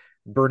 like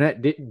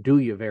Burnett didn't do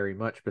you very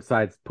much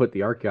besides put the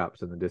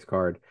Archeops in the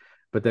discard,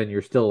 but then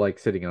you're still like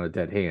sitting on a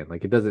dead hand.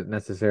 Like it doesn't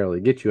necessarily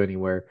get you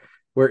anywhere.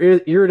 Where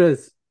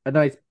Irida's a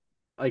nice,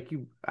 like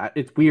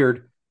it's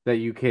weird that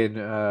you can,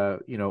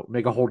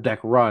 make a whole deck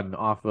run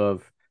off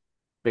of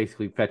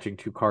basically fetching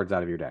two cards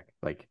out of your deck.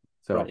 Like,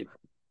 so Right.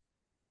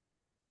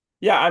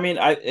 Yeah, I mean,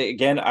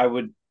 I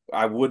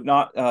would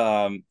not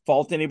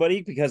fault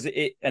anybody because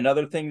it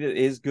another thing that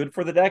is good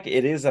for the deck.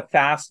 It is a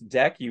fast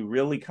deck. You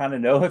really kind of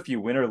know if you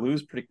win or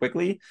lose pretty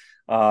quickly.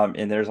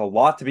 And there's a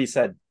lot to be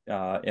said in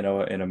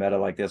a meta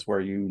like this where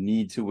you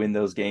need to win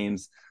those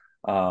games.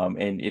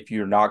 And if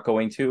you're not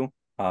going to,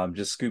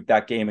 just scoop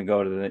that game and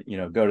go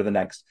to the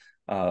next.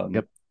 Um,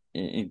 yep,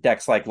 in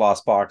decks like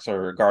Lost Box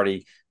or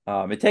Guardy,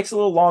 it takes a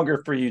little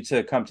longer for you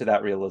to come to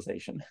that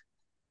realization.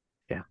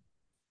 yeah,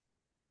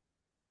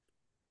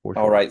 for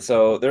All sure. right,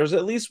 so there's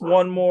at least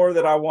one more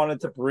that I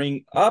wanted to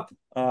bring up.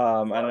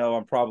 I know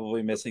I'm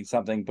probably missing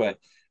something, but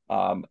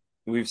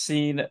we've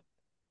seen,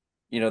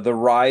 the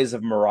rise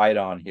of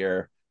Maridon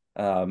here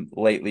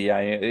lately.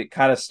 It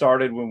kind of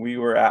started when we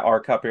were at our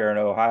Cup here in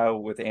Ohio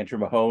with Andrew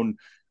Mahone,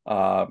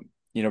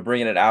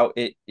 bringing it out.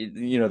 The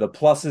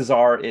pluses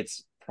are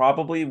it's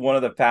probably one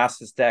of the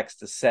fastest decks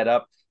to set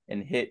up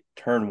and hit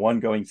turn one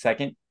going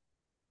second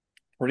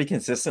pretty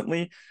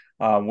consistently,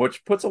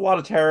 which puts a lot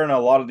of terror in a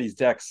lot of these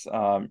decks,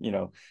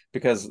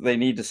 because they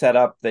need to set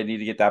up, they need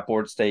to get that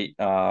board state.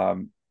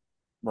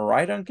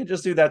 Maridon can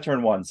just do that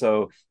turn one.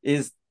 So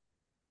is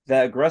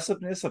the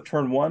aggressiveness of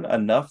turn one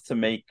enough to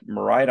make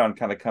Maridon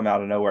kind of come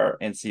out of nowhere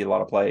and see a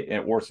lot of play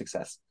or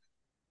success?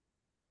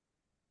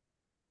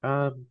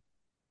 Um,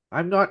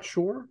 I'm not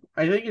sure.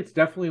 I think it's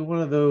definitely one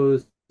of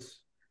those.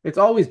 It's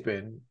always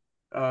been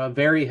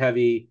very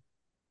heavy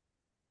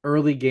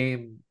early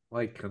game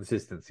like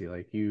consistency.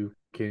 Like you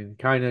can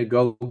kind of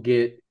go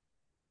get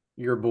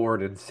your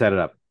board and set it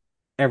up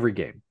every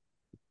game,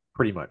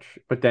 pretty much.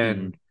 But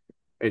Mm-hmm. then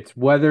it's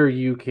whether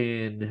you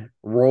can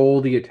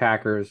roll the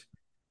attackers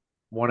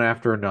one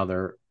after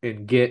another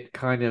and get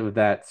kind of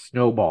that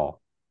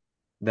snowball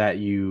that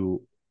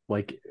you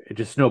like. It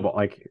just snowball,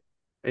 like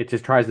it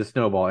just tries to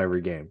snowball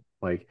every game.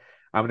 Like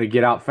I'm gonna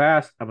get out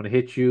fast, I'm gonna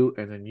hit you,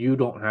 and then you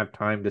don't have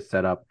time to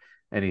set up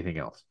anything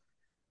else.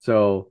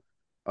 So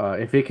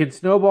if it can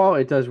snowball,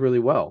 it does really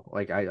well.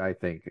 Like I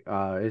think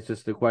it's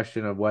just a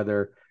question of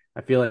whether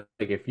I feel like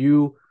if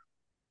you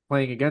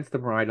playing against the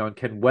Maridon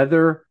can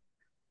weather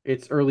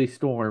its early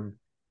storm,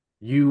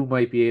 you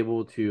might be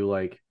able to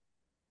like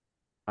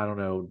I don't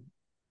know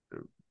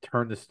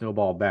turn the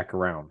snowball back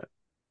around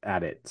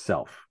at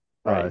itself.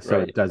 Right, So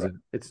right, it doesn't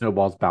it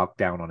snowballs back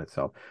down on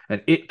itself,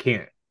 and it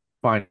can't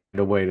find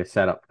a way to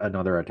set up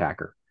another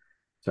attacker.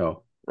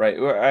 So right.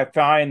 I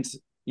find,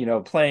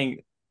 playing.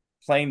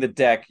 playing the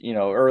deck,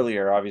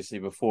 earlier, obviously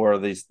before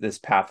this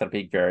Path of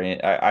Peak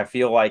variant, I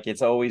feel like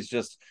it's always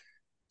just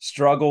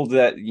struggled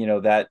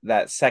that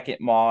that second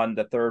mon,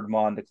 the third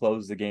mon to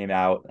close the game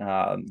out,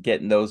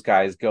 getting those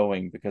guys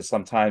going because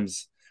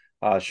sometimes,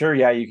 sure,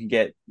 yeah, you can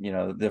get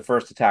the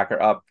first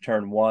attacker up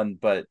turn one,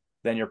 but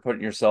then you're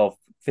putting yourself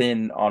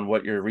thin on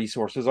what your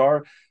resources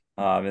are,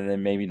 and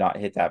then maybe not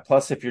hit that.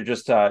 Plus, if you're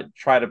just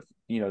try to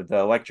the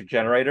electric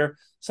generator,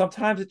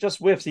 sometimes it just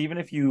whiffs, even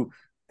if you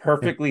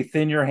Yeah. perfectly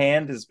thin your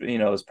hand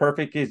as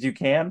perfect as you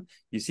can.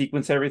 You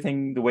sequence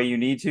everything the way you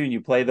need to, and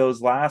you play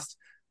those last,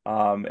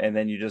 and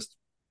then you just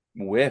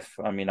whiff.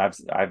 I mean,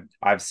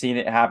 I've seen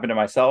it happen to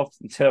myself,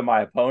 to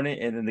my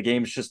opponent, and then the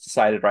game's just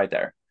decided right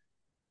there.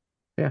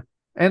 Yeah.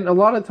 And a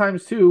lot of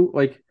times too,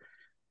 like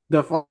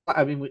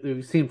I mean,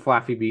 we've seen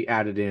Flaffy be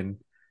added in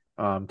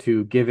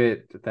to give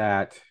it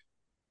that,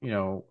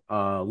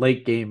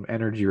 late game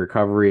energy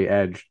recovery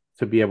edge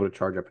to be able to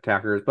charge up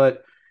attackers.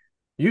 But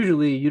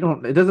usually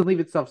it doesn't leave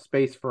itself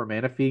space for a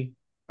mana fee,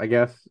 I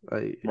guess.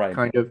 Right.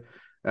 Kind of.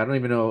 I don't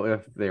even know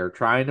if they're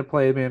trying to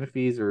play mana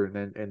fees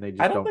and they I just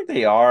don't don't. think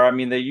they are. I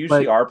mean, they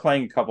usually But are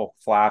playing a couple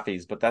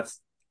flaffies, but that's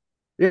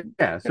yeah,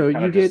 yeah. So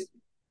kind you of get just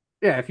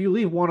yeah, if you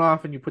leave one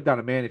off and you put down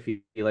a mana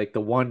fee, like the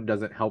one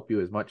doesn't help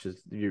you as much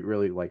as you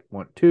really like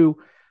want to.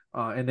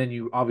 And then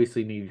you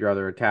obviously need your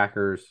other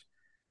attackers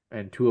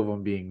and two of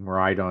them being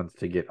Miraidons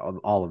to get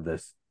all of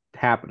this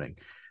happening.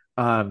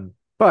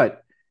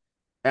 But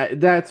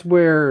that's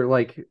where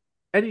like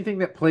anything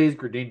that plays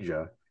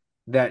Greninja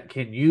that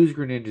can use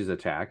Greninja's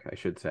attack, I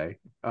should say,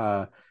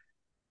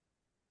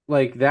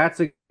 like that's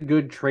a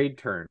good trade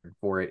turn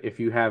for it if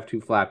you have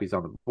two Flappies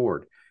on the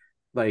board.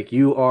 Like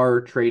you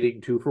are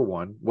trading two for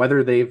one,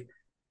 whether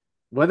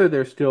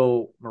they're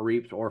still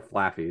Mareeps or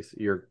Flaffies,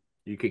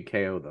 you can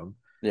KO them.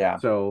 yeah.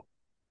 So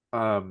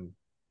um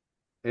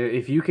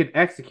if you can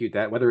execute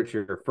that, whether it's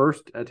your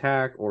first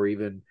attack or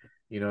even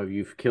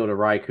you've killed a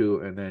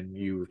Raikou and then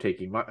you're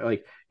taking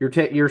like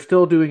you're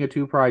still doing a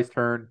two prize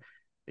turn,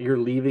 you're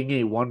leaving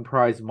a one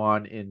prize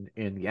mon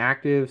in the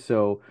active,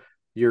 so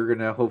you're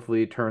gonna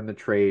hopefully turn the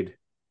trade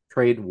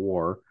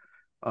war,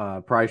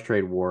 prize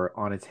trade war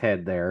on its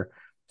head there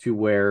to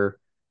where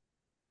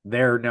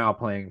they're now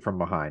playing from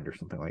behind or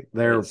something like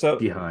Right. they're So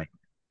behind,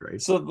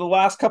 right? so the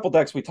last couple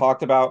decks we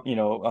talked about,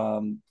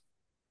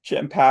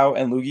 Chen Pao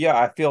and Lugia,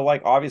 I feel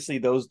like obviously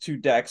those two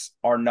decks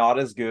are not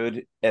as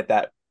good at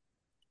that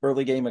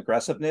early game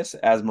aggressiveness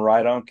as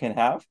Miraidon can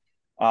have.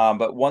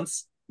 But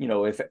once,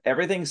 if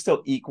everything's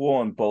still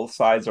equal and both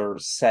sides are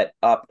set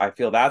up, I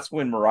feel that's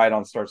when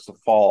Miraidon starts to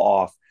fall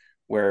off,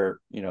 where,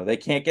 they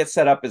can't get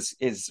set up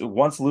is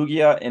once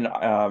Lugia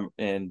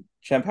and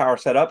Chen Pao are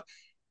set up,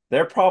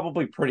 they're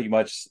probably pretty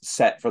much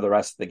set for the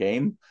rest of the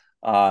game.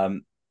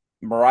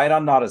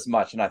 Miraidon not as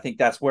much, and I think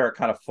that's where it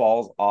kind of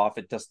falls off.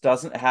 It just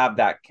doesn't have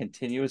that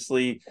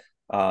continuously,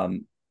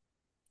 um,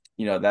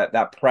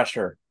 that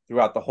pressure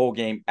throughout the whole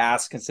game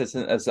as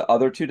consistent as the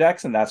other two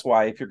decks, and that's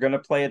why if you're going to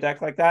play a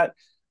deck like that,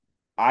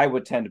 I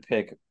would tend to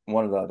pick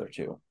one of the other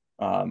two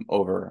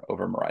over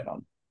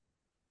Miraidon.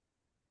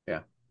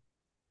 Yeah,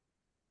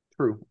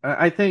 true.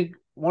 I think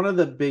one of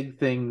the big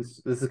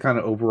things, this is kind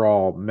of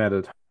overall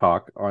meta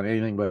talk on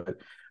anything, but I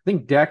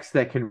think decks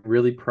that can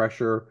really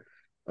pressure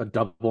a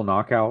double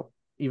knockout,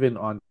 even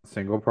on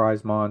single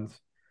prize mons,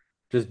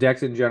 just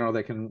decks in general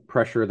that can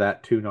pressure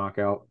that two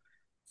knockout.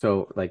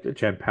 So like the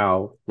Chen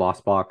Pao,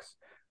 Lost Box,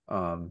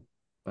 um,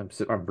 I'm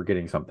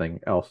forgetting something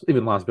else.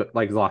 Even Lost, but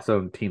like Lost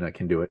Zone Tina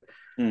can do it.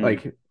 Mm,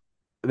 Like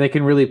they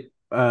can really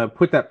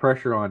put that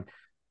pressure on.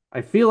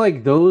 I feel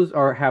like those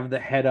are have the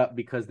head up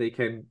because they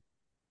can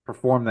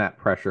perform that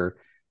pressure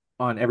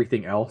on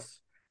everything else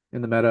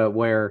in the meta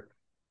where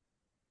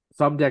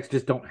some decks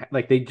just don't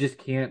like they just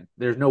can't.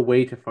 There's no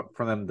way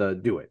for them to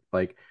do it.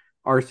 Like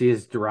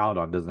Arceus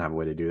Duraludon doesn't have a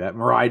way to do that.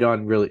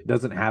 Miraidon really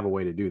doesn't have a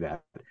way to do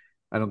that.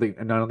 I don't think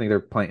they're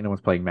playing. No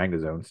one's playing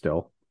Magnezone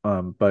still.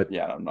 But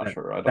yeah, I'm not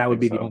sure. I don't that would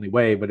think be the so. only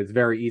way. But it's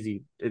very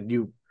easy.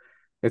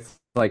 It's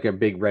like a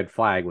big red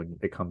flag when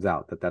it comes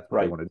out that that's what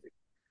they Right. want to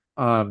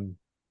do.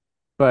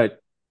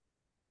 But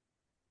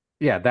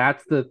yeah,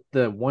 that's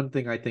the one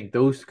thing I think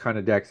those kind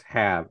of decks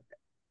have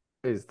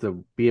is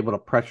to be able to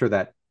pressure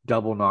that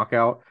double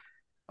knockout.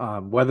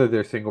 Whether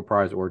they're single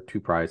prize or two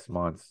prize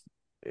mons,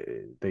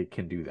 they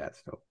can do that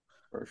still.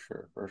 For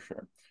sure, for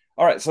sure.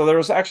 All right, so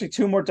there's actually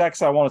two more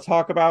decks I want to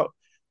talk about.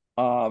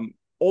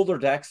 Older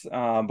decks,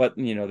 but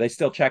they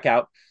still check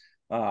out.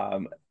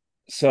 Um,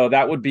 so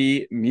that would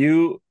be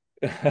Mew,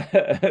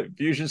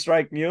 Fusion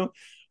Strike Mew.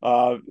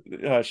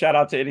 Shout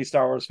out to any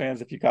Star Wars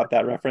fans if you caught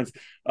that reference.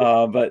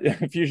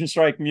 But Fusion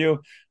Strike Mew.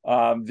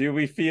 Do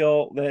we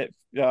feel that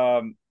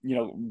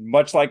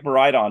much like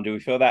Miraidon, do we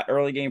feel that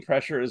early game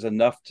pressure is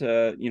enough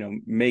to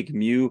make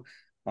Mew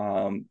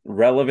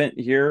relevant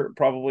here?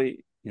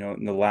 Probably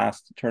in the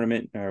last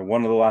tournament or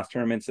one of the last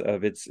tournaments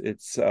of its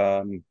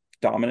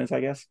dominance, I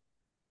guess.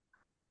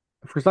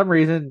 For some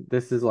reason,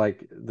 this is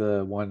like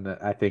the one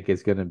that I think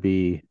is going to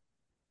be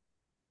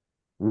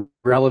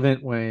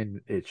relevant when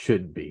it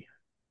shouldn't be.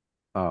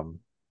 Um,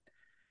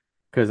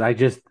 because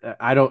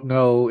I don't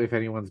know if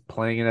anyone's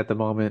playing it at the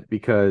moment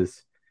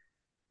because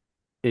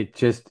it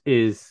just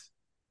is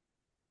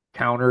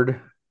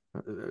countered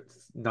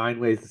nine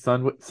ways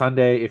to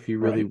Sunday if you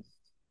Right. really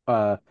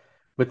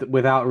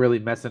without really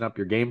messing up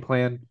your game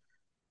plan.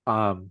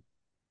 Um,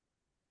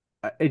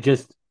 it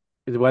just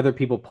is whether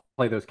people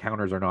play those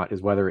counters or not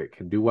is whether it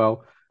can do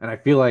well. And I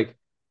feel like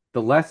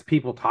the less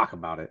people talk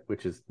about it,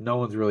 which is no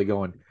one's really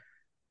going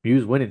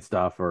Mew's winning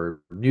stuff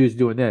or Mew's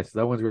doing this,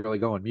 no one's really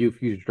going Mew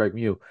Fusion Strike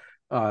Mew.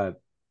 Uh,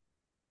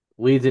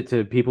 Leads it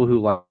to people who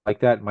like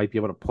that might be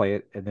able to play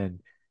it and then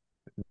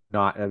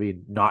not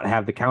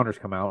have the counters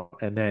come out,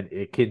 and then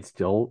it can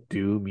still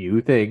do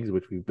Mew things,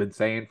 which we've been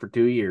saying for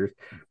 2 years.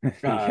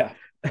 Uh,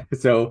 Yeah.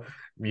 so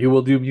Mew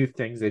will do Mew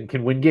things and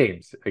can win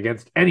games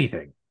against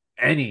anything.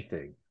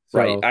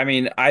 Right. So I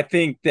mean, I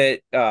think that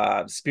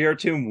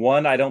Spiritomb,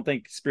 one, I don't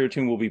think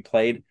Spiritomb will be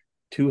played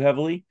too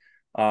heavily.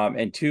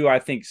 And two, I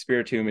think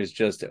Spiritomb is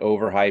just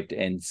overhyped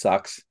and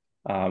sucks.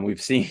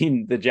 We've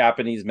seen the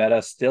Japanese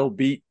meta still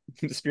beat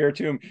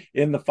Spiritomb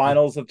in the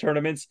finals of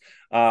tournaments.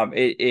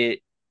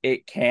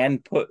 It can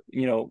put,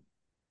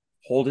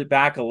 hold it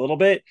back a little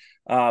bit.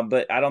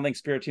 But I don't think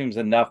Spiritomb's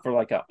enough for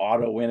like an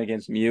auto win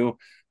against Mew.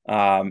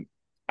 Um,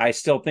 I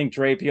still think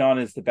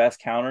Drapion is the best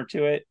counter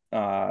to it.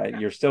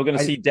 You're still going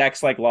to I see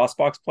decks like Lost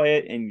Box play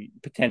it, and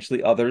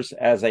potentially others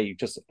as a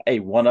just a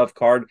one of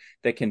card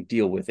that can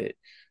deal with it.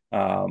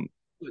 Um,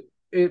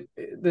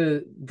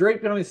 the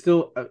Drapion is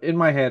still in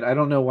my head. I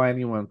don't know why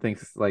anyone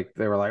thinks like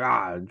they were like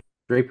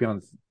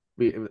Drapion's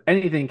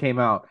anything came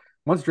out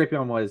once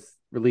Drapion was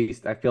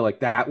released. I feel like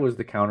that was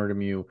the counter to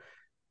Mew.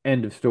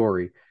 End of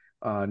story.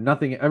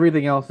 Nothing,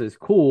 everything else is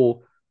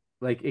cool.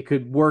 Like it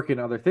could work in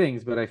other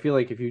things, but I feel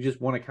like if you just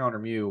want to counter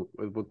Mew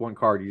with one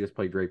card, you just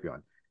play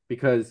Drapion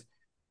because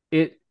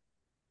it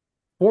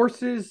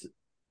forces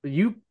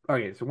you.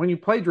 Okay, so when you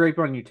play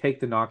Drapion, you take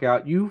the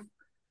knockout. You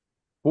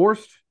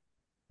forced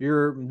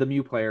the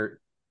Mew player.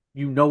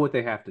 You know what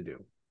they have to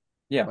do.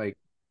 yeah, Like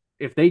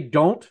if they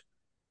don't,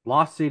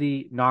 Lost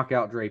City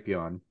knockout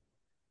Drapion,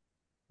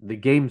 the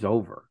game's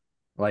over.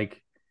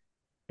 Like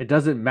it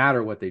doesn't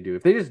matter what they do.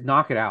 If they just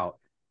knock it out,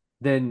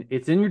 then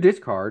it's in your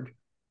discard.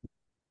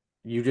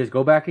 You just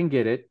go back and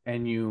get it,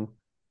 and you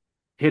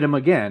hit them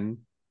again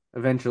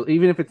eventually,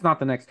 even if it's not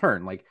the next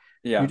turn. Like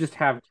you yeah. just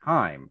have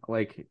time.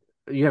 Like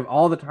you have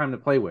all the time to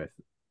play with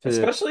to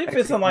Especially if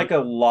it's in like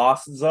execute. a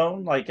lost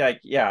zone,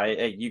 yeah,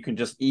 you can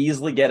just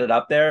easily get it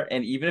up there.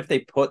 And even if they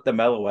put the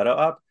Meloetta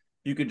up,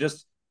 you could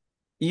just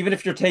even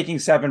if you're taking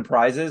seven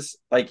prizes,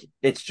 like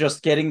it's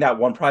just getting that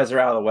one prizer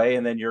out of the way,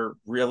 and then you're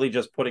really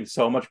just putting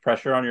so much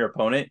pressure on your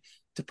opponent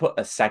to put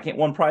a second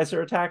one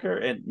prizer attacker.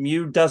 And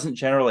Mew doesn't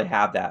generally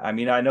have that. I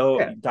mean, I know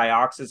Yeah,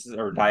 Dioxys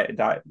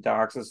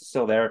is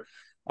still there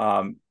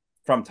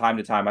from time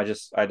to time.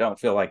 I don't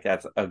feel like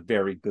that's a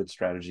very good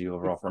strategy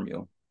overall for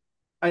Mew.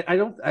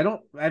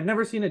 I've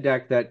never seen a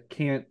deck that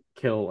can't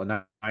kill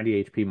a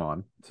 90 HP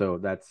mon. So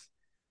that's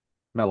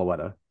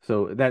Meloetta.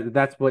 So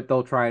that's what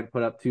they'll try and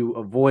put up to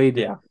avoid.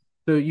 Yeah.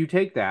 So you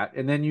take that,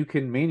 and then you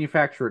can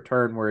manufacture a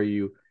turn where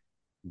you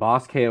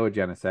boss KO a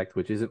Genesect,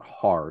 which isn't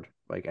hard.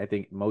 Like I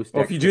think most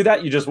Well, if decks you can. do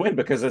that, you just win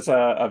because it's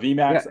a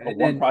Yeah, VMAX, a and one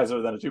then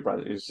prizer, then a two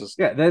prizer. It's just,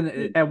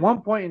 then at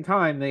one point in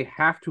time they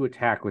have to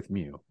attack with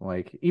Mew.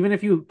 Like even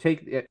if you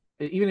take it,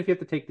 even if you have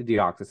to take the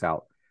Deoxys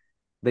out,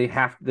 they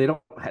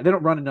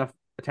don't run enough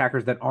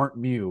attackers that aren't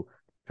Mew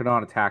to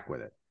not attack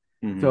with it.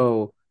 mhm.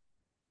 So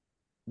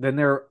then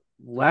they're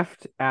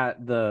left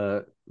at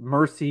the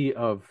mercy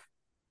of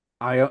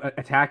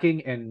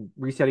attacking and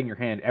resetting your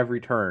hand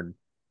every turn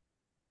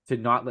to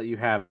not let you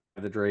have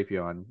the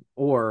Drapion,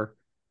 or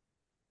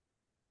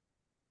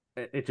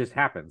it just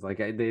happens. Like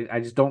I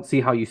just don't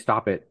see how you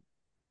stop it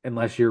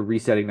unless you're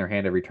resetting their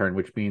hand every turn,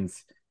 which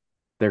means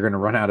they're going to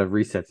run out of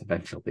resets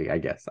eventually. I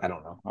guess I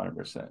don't know.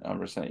 100%,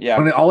 100%. Yeah,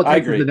 When all it I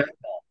takes is the agree.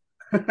 next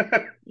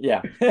ball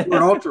Yeah. or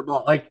an ultra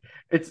ball. Like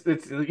it's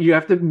you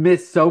have to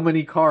miss so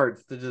many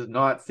cards to just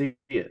not see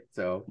it.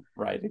 So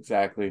Right,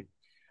 exactly.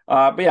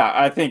 But yeah,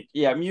 I think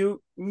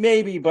Mew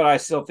maybe, but I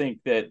still think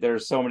that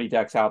there's so many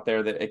decks out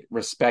there that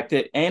respect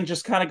it and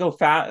just kind of go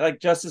fast, like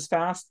just as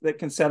fast that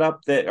can set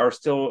up that are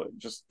still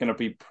just going to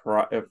be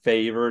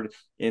favored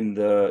in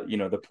the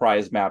the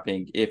prize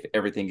mapping if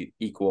everything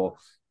equal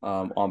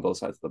on both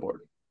sides of the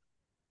board.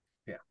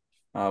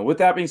 yeah. With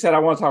that being said, I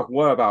want to talk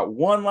about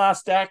one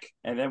last deck,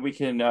 and then we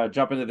can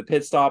jump into the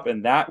pit stop,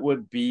 and that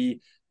would be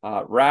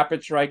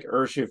Rapid Strike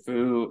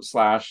Urshifu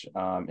slash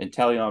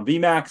Inteleon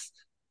VMAX.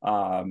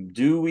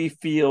 Do we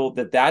feel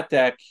that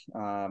deck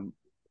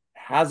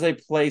has a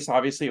place?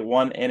 Obviously, it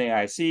won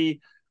NAIC.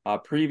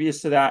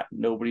 Previous to that,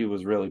 nobody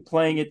was really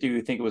playing it. Do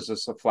you think it was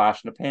just a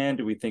flash in the pan?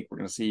 Do we think we're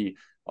going to see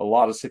a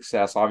lot of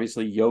success?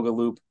 Obviously, Yoga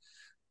Loop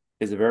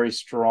is a very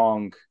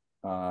strong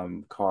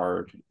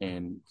card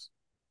in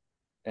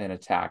an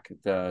attack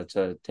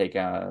to take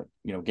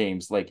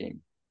games late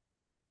game.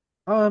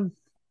 Um,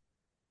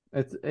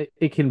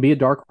 it can be a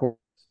dark horse.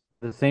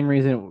 The same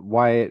reason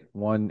why it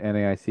won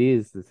NAIC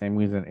is the same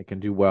reason it can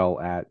do well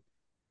at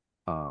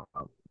uh,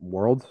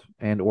 Worlds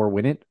and or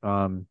win it.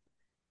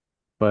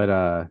 but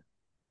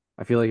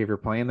I feel like if you're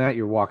playing that,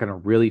 you're walking a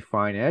really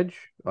fine edge,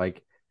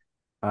 like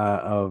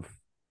of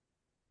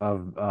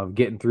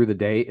getting through the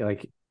day,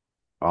 like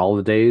all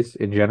the days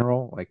in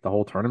general, like the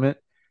whole tournament.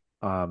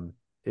 Um,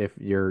 if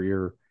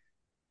you're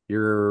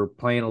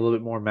playing a little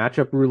bit more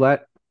matchup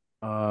roulette,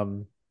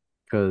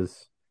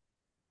 because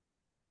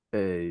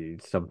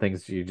some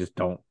things you just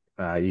don't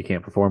you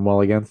can't perform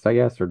well against, I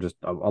guess, or just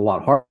a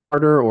lot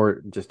harder,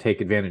 or just take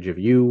advantage of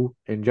you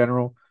in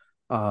general.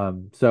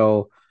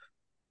 So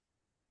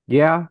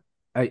yeah,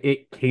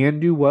 it can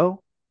do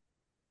well,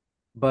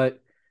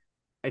 but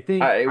I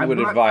think I I'm would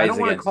not. I advise don't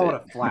want to against call it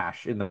it. a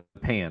flash in the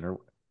pan, or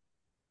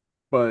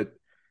but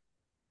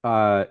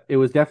it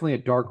was definitely a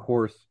dark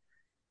horse,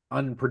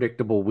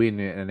 unpredictable win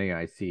in an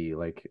AIC.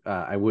 Like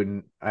I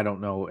wouldn't. I don't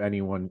know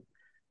anyone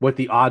what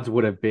the odds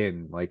would have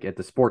been like at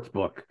the sports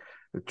book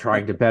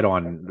trying to bet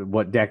on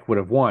what deck would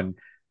have won,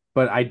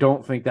 but I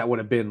don't think that would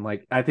have been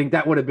like. I think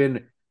that would have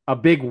been a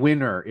big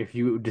winner if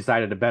you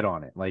decided to bet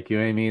on it. Like you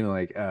know what I mean?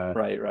 Like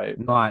Right, right.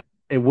 not.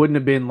 It wouldn't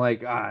have been like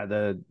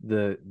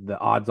the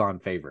odds on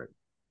favorite.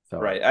 So.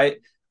 Right.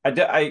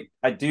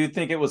 I do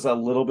think it was a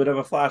little bit of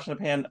a flash in the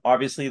pan.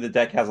 Obviously, the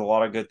deck has a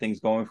lot of good things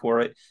going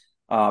for it,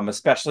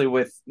 especially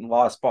with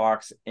Lost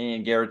Box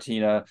and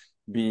Garatina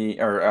being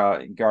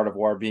or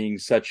Gardevoir being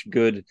such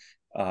good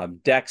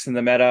decks in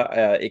the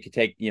meta. It could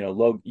take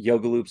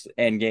Yoga Loops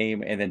end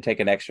game and then take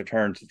an extra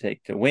turn to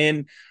take to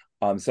win.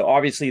 So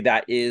obviously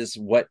that is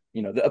what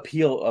the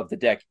appeal of the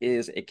deck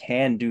is. It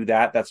can do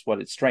that. That's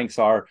what its strengths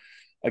are.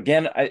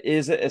 Again,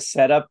 is it a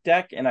setup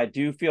deck? And I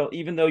do feel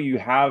even though you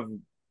have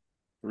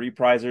three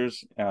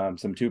prizers,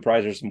 some two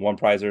prizers, some one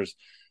prizers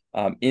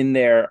in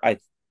there. I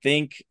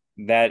think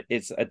that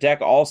it's a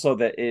deck also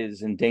that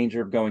is in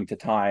danger of going to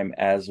time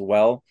as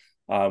well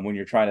when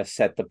you're trying to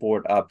set the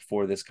board up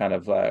for this kind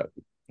of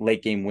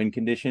late game win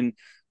condition.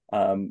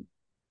 Um,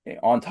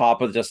 on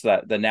top of just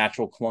the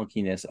natural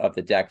clunkiness of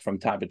the deck from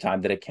time to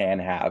time that it can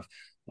have.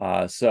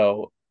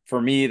 So for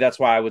me, that's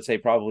why I would say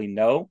probably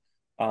no.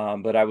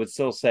 But I would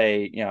still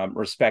say,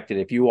 respect it.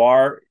 If you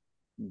are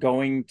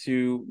going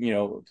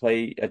to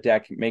play a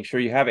deck, make sure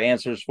you have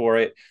answers for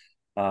it,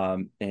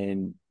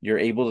 and you're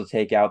able to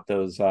take out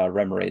those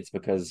Remoraids,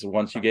 because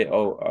once you get a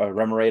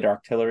Remoraid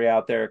artillery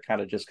out there, it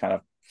kind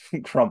of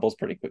crumbles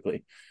pretty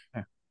quickly.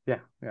 Yeah,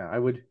 yeah. I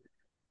would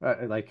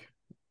like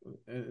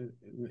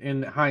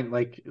in hind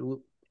like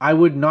I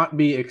would not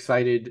be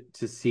excited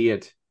to see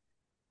it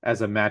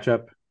as a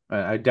matchup.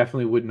 I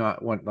definitely would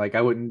not want like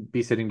I wouldn't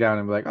be sitting down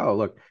and be like, oh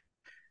look,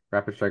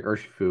 Rapid Strike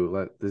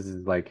Urshifu. This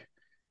is like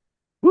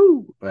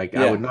woo. Like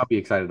I would Yeah, not be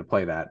excited to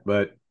play that,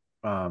 but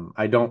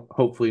I don't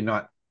hopefully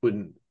not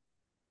wouldn't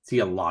see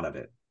a lot of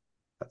it.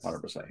 That's the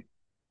 100%. thing.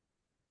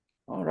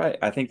 All right.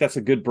 I think that's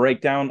a good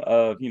breakdown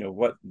of,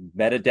 what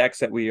meta decks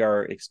that we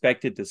are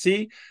expected to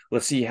see.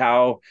 Let's see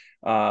how,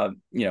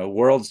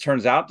 Worlds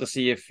turns out, to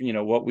see if,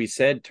 what we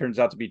said turns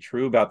out to be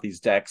true about these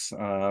decks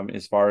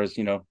as far as,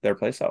 their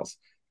playstyles.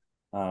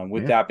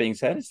 With Yeah. that being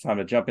said, it's time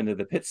to jump into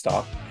the pit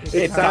stop. It's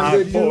It's time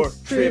to time do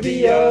for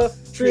trivia,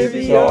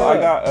 trivia. So I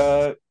trivia.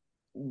 got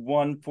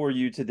one for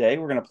you today.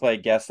 We're going to play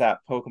Guess That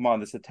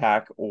Pokemon This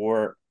Attack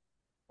or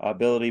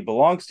Ability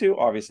Belongs to.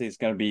 Obviously, it's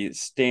going to be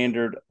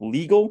standard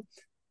legal.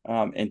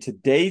 And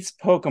today's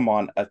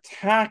Pokemon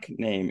attack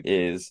name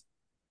is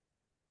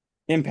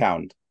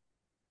Impound.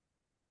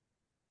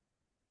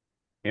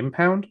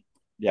 Impound?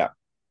 Yeah.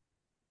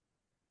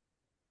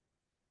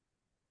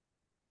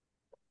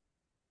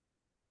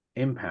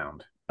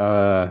 Impound.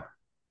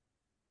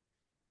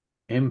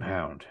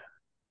 Impound.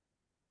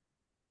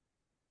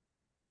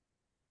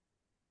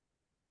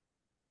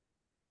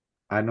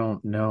 I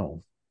don't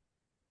know.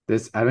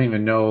 I don't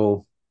even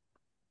know.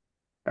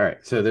 All right,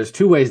 so there's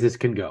two ways this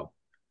can go.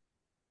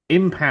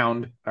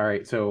 Impound. All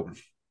right, so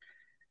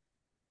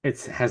it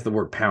has the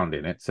word pound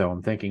in it, so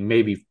I'm thinking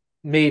maybe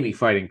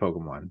fighting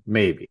Pokemon,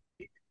 maybe.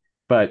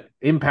 But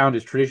impound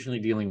is traditionally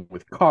dealing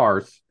with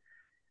cars.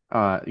 You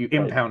Right.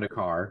 impound a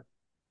car.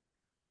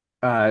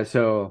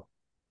 So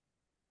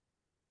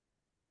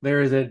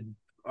there is a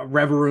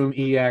Reverum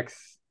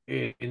EX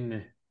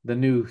in the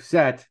new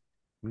set.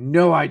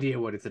 No idea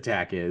what its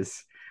attack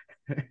is.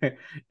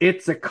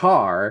 It's a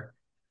car,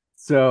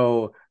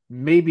 so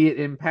maybe it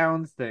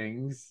impounds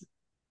things,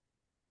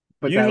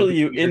 but that would Usually be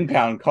you weird.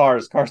 impound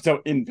cars. Cars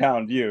don't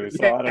impound you.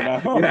 So Yeah, I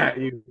don't know.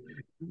 yeah.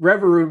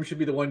 Reverum should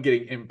be the one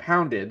getting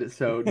impounded,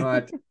 so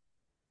not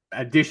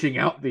dishing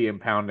out the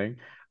impounding.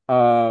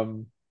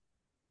 Um,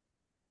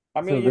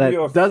 I'm going so to give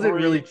you a that doesn't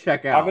really free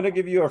check I'm going out. to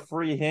give you a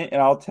free hint,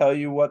 and I'll tell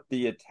you what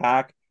the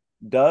attack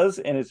does,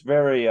 and it's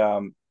very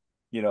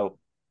you know,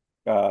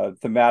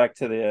 thematic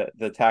to the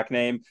attack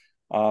name.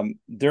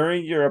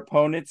 During your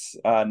opponent's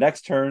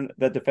next turn,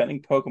 the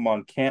defending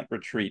Pokemon can't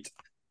retreat.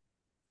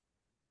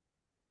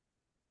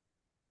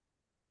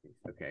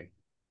 Okay,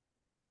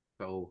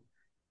 so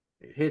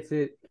it hits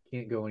it,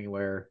 can't go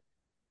anywhere.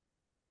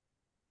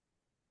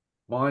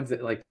 Mons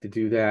that like to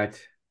do that.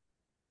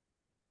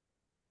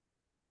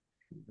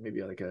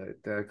 Maybe like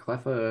the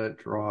Cleffa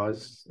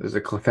draws. There's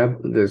a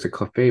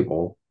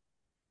Clefable.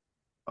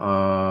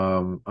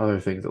 Other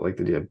things that like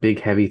to do big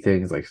heavy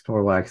things like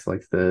Snorlax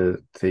likes to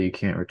say you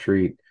can't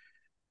retreat.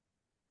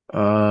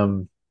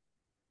 Um,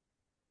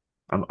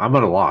 I'm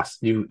at a loss.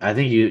 I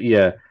think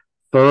you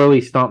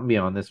thoroughly stumped me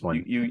on this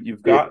one.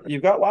 You've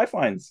got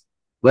lifelines.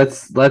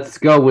 Let's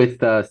go with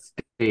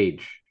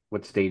stage.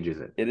 What stage is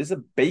it? It is a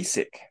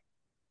basic.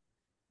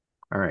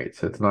 All right,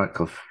 so it's not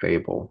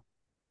Clefable.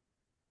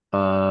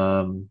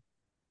 Um,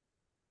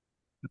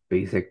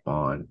 basic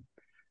bond.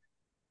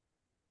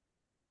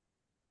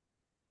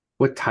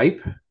 What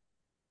type?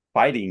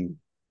 Fighting.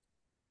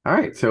 All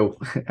right, so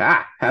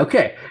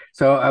okay.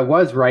 So I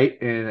was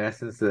right in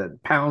essence that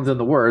pounds in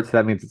the word, so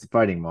that means it's a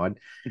fighting mod.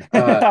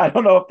 Uh I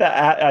don't know if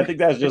that. I think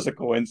that's just a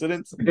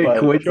coincidence, but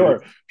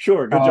coincidence.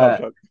 sure. Good job, Uh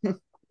Chuck.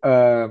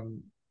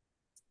 um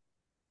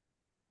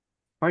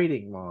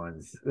Fighting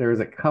mods. There's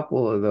a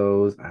couple of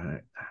those.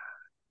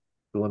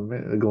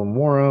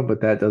 Glamora,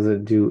 but that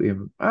doesn't do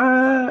him.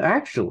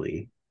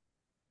 Actually,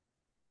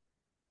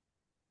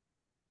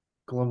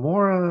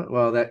 Glamora,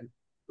 well, that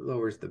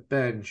lowers the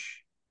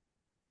bench.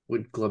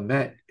 Would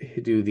Glamet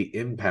do the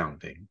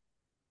impounding?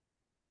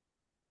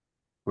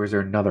 Or is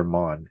there another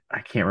mod?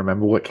 I can't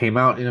remember what came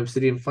out in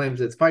Obsidian Flames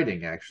that's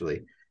fighting,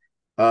 actually.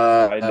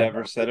 Uh, I uh,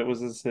 never said it was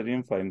the City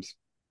in Flames.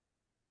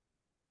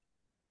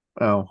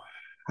 oh,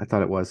 I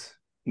thought it was.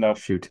 No.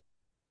 Shoot.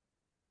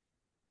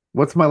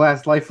 What's my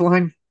last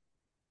lifeline?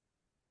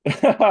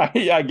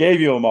 I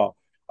gave you them all.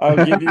 I'll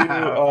give you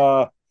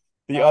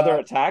the other uh,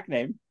 attack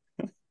name.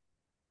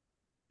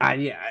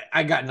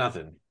 I got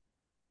nothing.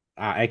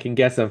 I can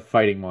guess a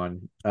fighting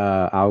one.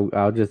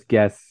 I'll just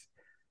guess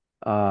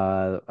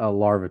a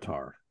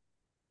Larvitar.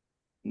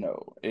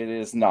 No, it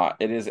is not.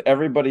 It is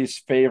everybody's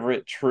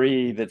favorite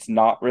tree that's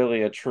not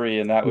really a tree,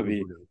 and that would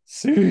be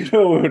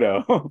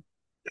Sudowoodo.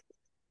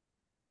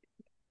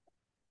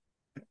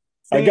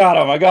 I See, got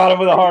him. I got him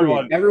with a hard agreed.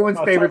 one. Everyone's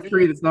Oh, tough favorite for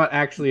tree you. that's not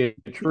actually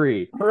a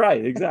tree.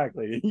 Right,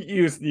 exactly.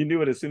 You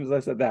knew it as soon as I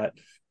said that.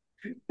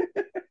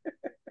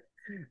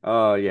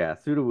 Oh yeah,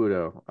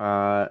 Sudowoodo.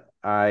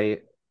 I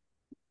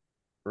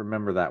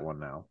remember that one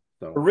now.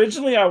 So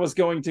Originally, I was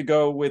going to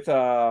go with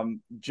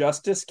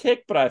Justice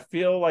Kick, but I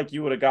feel like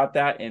you would have got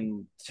that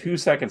in 2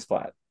 seconds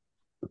flat.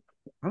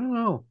 I don't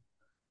know.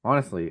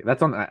 Honestly,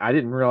 that's on. I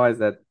didn't realize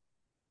that.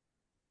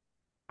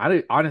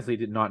 Honestly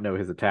did not know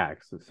his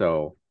attacks.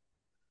 So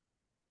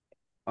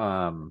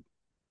um,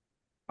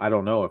 I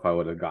don't know if I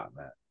would have gotten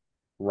that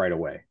right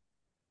away.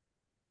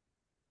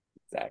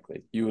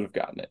 Exactly. You would have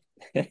gotten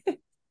it.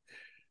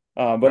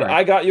 All But right.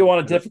 I got you on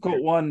a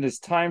difficult one. It's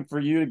time for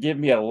you to give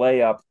me a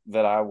layup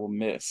that I will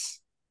miss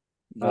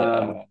that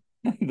Um,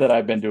 that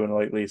I've been doing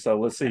lately. So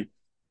let's see.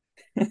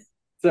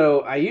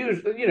 so I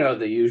usually,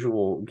 the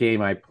usual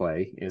game I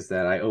play is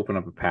that I open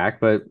up a pack,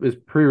 but it's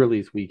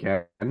pre-release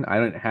weekend. I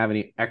didn't have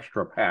any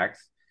extra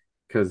packs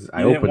because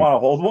I You didn't opened. want to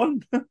hold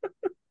one?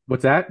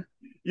 What's that?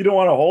 You don't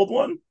want to hold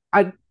one?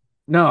 I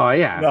no,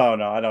 yeah. No,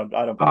 no, I don't Oh,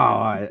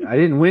 blame you. I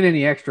didn't win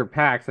any extra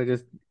packs. I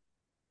just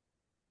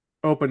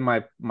opened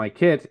my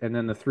kit and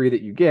then the three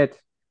that you get.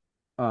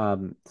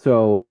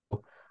 So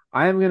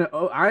I'm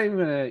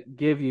gonna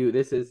give you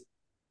this is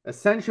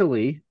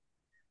essentially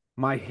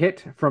my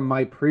hit from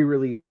my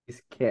pre-release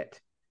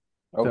kit.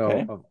 So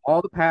Okay. of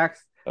all the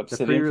packs, the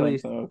Obsidian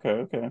Flames. pre-release, Okay,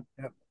 okay.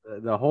 yep,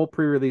 the whole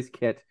pre-release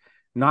kit,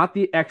 not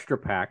the extra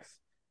packs.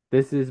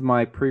 This is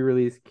my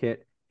pre-release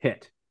kit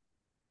hit.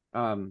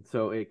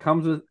 So it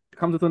comes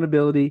with an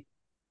ability.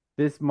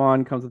 This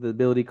mon comes with an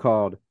ability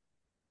called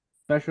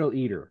Special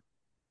Eater.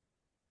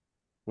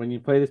 When you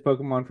play this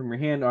Pokemon from your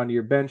hand onto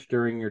your bench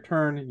during your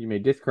turn, you may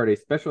discard a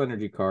special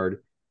energy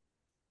card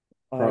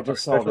I or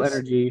just saw special this.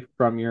 energy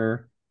from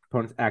your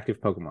opponent's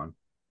active Pokemon.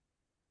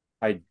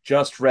 I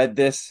just read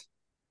this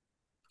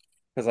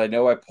because I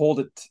know I pulled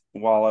it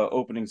while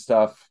opening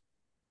stuff.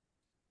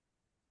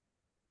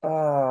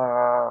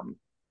 Um,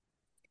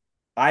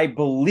 I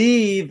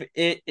believe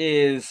it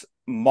is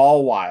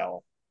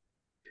Mawile.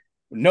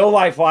 No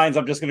lifelines.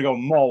 I'm just gonna go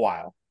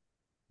Mawile.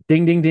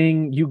 Ding ding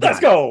ding, you Let's got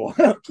it.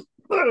 go.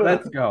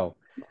 Let's go.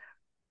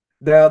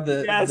 Now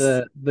Yes.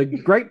 the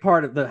great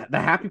part of the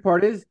happy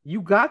part is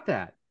you got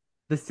that.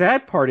 The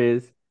sad part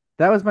is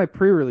that was my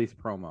pre-release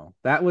promo.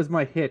 That was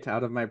my hit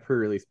out of my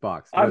pre-release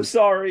box I'm was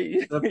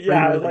sorry. the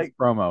Yeah, pre-release like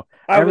promo.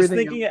 I was Everything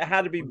thinking else it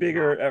had to be was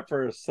bigger not. at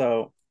first,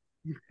 so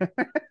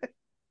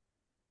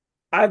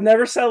I've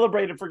never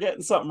celebrated for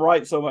getting something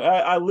right so much.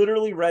 I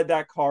literally read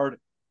that card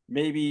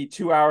maybe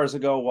 2 hours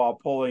ago while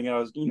pulling, and I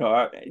was,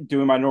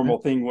 doing my normal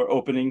thing. We're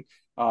opening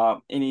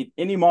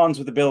any mons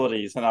with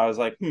abilities, and I was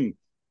like,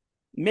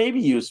 maybe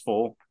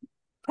useful,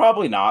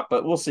 probably not,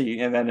 but we'll see.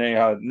 And then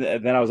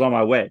I was on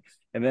my way,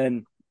 and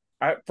then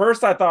at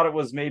first I thought it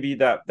was maybe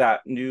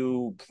that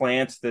new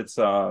plant that's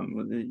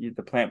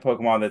the plant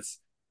Pokemon that's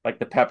like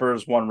the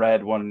peppers, one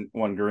red, one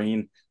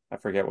green. I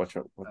forget what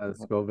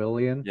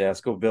Scovillian. yeah,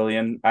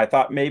 Scovillian. I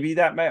thought maybe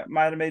that might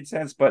have made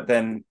sense, but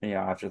then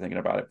after thinking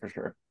about it for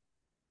sure.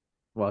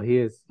 Well,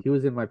 he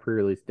was in my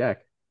pre-release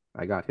deck.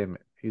 I got him.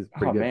 He's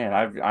pretty Oh good. man,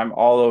 I'm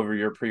all over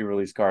your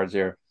pre-release cards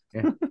here.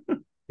 Yeah,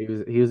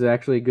 he was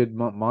actually a good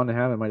mon to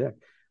have in my deck.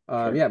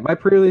 Sure. Yeah, my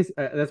pre-release.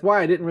 That's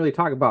why I didn't really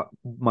talk about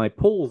my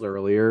pulls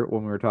earlier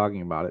when we were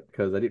talking about it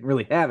because I didn't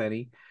really have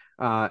any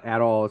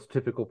at all. It's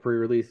typical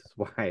pre-release.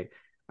 That's why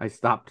I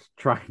stopped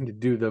trying to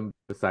do them.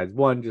 Besides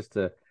one, just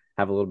to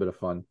have a little bit of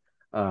fun.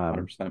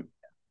 Um, 100%.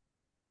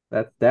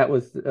 that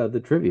was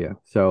the trivia.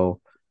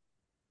 So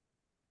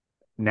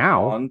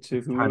now On to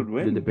it's who time would to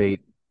win.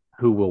 debate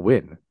who will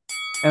win.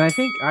 And I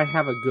think I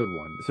have a good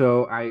one.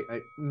 So I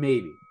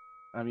maybe.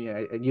 I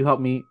mean, you help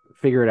me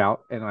figure it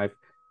out, and I've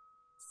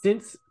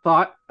since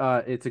thought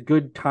it's a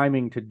good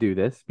timing to do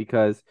this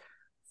because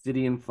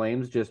City in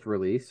Flames just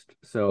released,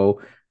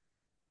 so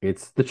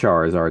it's the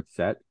Charizard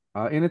set,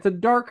 and it's a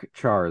dark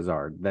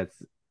Charizard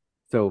that's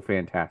so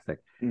fantastic.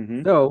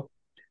 Hmm. So,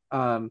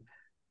 um,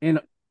 in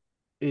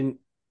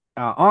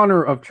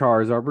honor of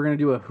Charizard, we're gonna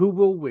do a who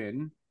will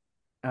win.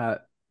 Uh,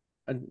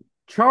 a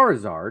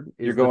Charizard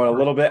You're is the going a first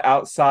little bit one,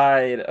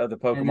 outside of the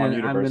and Pokemon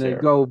then I'm universe gonna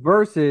here. go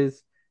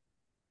versus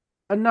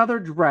another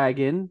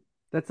dragon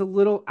that's a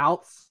little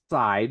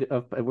outside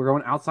of. We're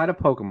going outside of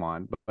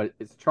Pokemon, but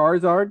it's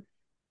Charizard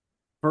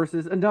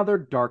versus another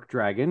dark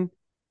dragon,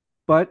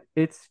 but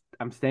it's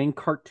I'm staying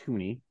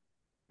cartoony.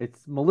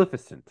 It's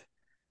Maleficent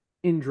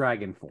in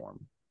dragon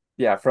form.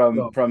 Yeah,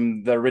 So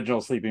from the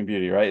original Sleeping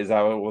Beauty, right? Is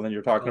that what one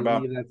you're I talking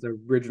about? believe that's the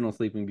original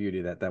Sleeping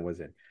Beauty that was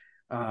in.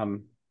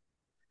 Um,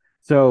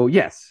 so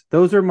yes,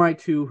 those are my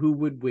two who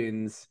would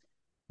wins: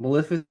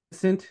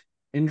 Maleficent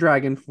in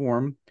dragon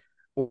form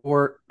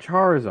or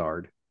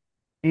Charizard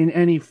in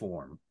any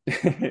form.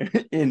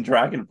 In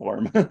dragon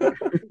form.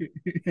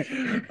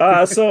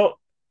 So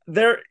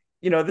there,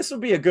 this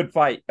would be a good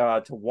fight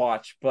to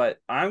watch, but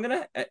I'm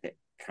gonna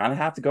kind of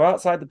have to go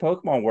outside the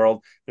Pokemon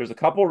world. There's a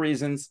couple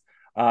reasons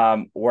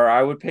where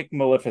I would pick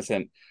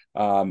Maleficent.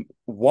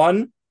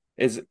 One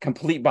is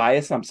complete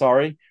bias. I'm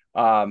sorry.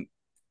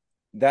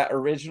 That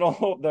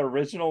original, the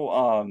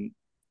original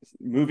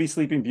movie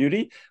Sleeping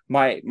Beauty,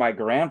 my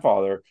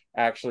grandfather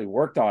actually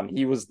worked on.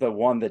 He was the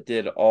one that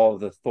did all of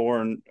the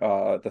thorn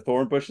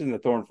bushes in the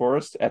thorn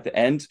forest at the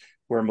end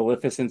where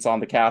Maleficent's on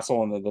the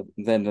castle and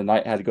then the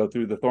knight had to go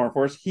through the thorn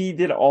forest. He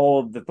did all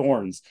of the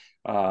thorns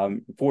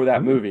for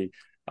that Ooh, movie.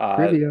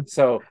 trivia.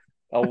 So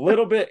a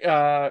little bit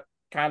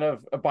kind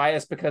of a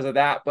bias because of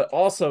that, but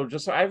also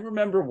just I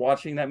remember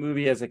watching that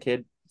movie as a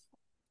kid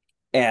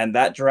and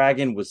that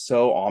dragon was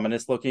so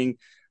ominous looking.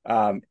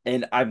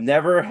 And I've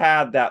never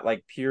had that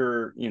like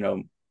pure,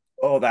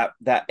 oh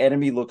that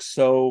enemy looks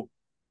so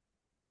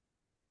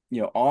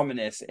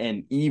ominous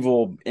and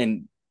evil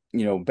and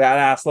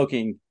badass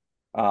looking.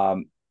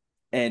 Um,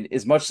 and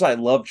as much as I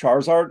love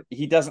Charizard,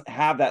 he doesn't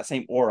have that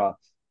same aura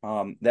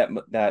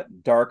that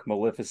dark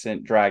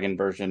Maleficent dragon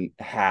version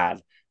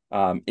had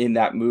in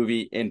that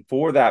movie. And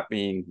for that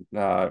being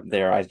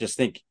there, I just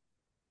think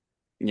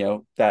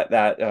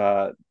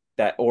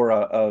that aura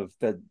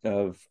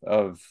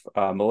of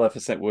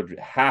Maleficent would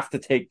have to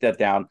take that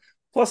down.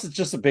 Plus, it's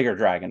just a bigger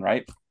dragon,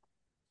 right?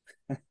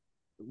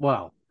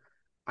 Well,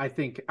 I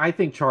think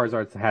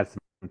Charizard has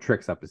some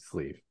tricks up his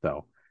sleeve,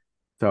 though.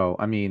 So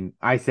I mean,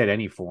 I said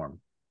any form.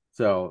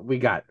 So we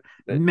got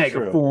Mega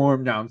True.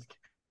 form. Now,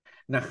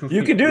 now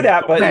You we can do can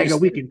that, go but Mega.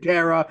 We can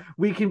Terra.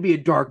 We can be a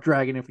Dark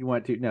Dragon if we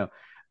want to. No,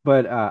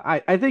 but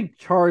I think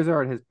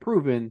Charizard has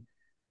proven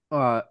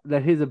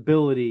that his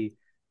ability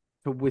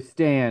to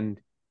withstand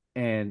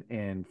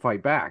and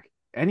fight back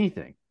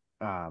anything.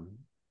 Um,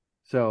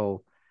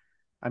 so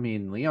I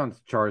mean,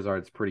 Leon's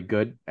Charizard's pretty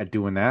good at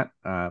doing that.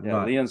 I'm yeah,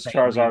 not Leon's saying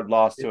Leon's Charizard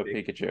lost to a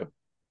specific. Pikachu.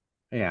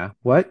 Yeah.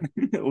 What?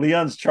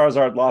 Leon's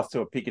Charizard lost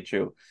to a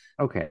Pikachu.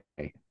 Okay.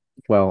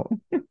 Well,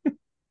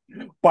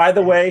 By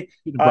the way,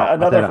 you brought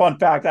another that up. fun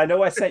fact. I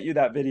know I sent you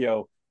that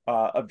video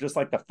of just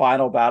like the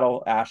final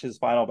battle, Ash's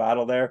final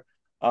battle there.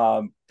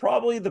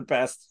 Probably the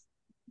best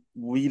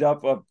lead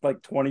up of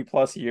like 20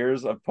 plus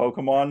years of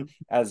Pokemon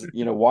as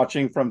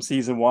watching from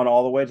season one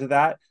all the way to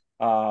that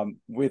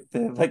with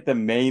the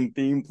main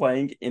theme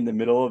playing in the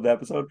middle of the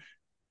episode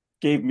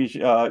gave me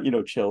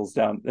chills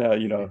down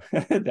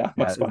down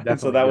my Yeah, it's spine.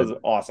 So definitely that was good.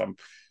 awesome.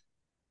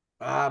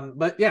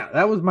 But yeah,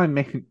 that was my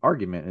main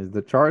argument is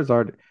the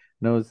Charizard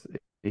knows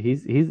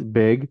he's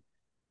big.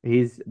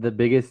 He's the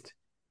biggest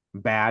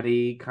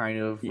baddie kind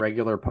of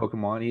regular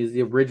Pokemon. He's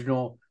the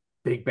original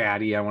big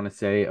baddie, I want to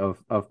say,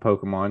 of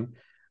Pokemon.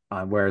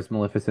 Whereas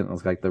Maleficent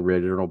was like the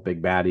original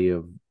big baddie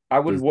of I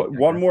would Disney, I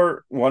guess.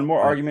 one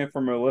more But argument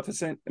for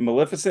Maleficent.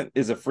 Maleficent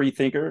is a free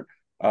thinker.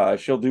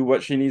 She'll do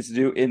what she needs to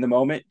do in the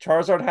moment.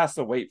 Charizard has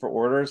to wait for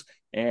orders,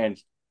 and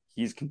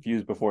he's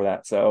confused before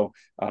that. So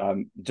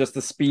just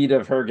the speed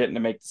of her getting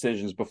to make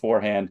decisions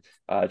beforehand,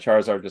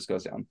 Charizard just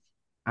goes down.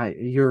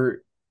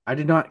 you're I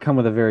did not come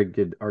with a very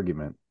good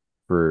argument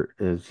for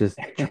it's just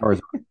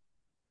Charizard.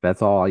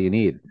 That's all you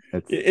need.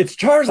 It's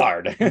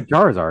Charizard, It's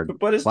Charizard.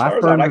 but it's Last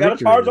Charizard. burn I of got a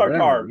victory, Charizard whatever.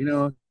 card.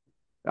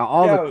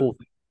 All the Yeah, cool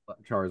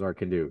things Charizard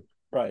can do.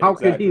 right, How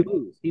could he exactly.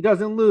 lose? He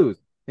doesn't lose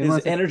His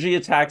unless it's energy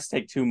attacks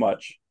take too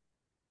much.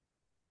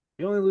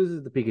 he only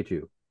loses the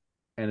Pikachu.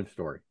 End of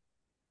story.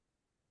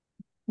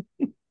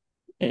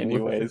 Melissa says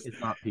Anyways,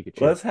 it's not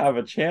Pikachu. let's have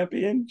a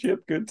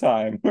championship good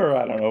time. Or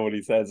I don't know what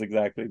he says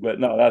exactly, but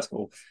no, that's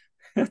cool.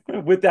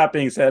 With that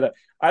being said,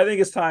 I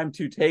think it's time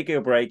to take a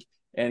break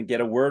and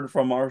get a word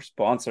from our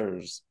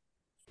sponsors.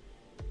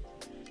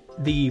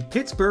 The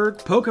Pittsburgh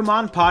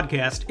Pokemon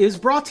Podcast is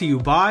brought to you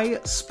by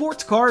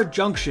Sports Card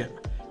Junction.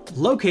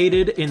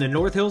 Located in the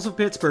North Hills of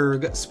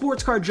Pittsburgh,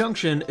 Sports Card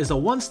Junction is a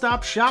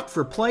one-stop shop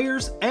for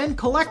players and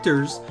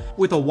collectors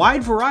with a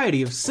wide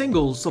variety of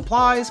singles,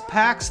 supplies,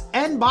 packs,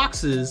 and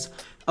boxes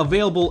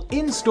available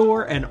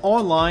in-store and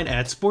online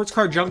at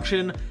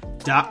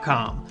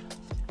sportscardjunction.com.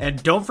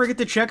 And don't forget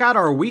to check out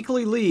our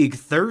weekly league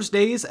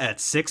Thursdays at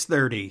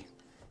 6:30.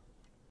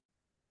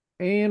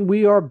 And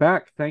we are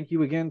back. Thank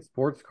you again,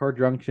 Sports Card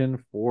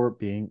Junction, for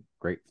being a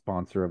great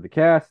sponsor of the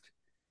cast.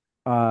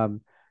 It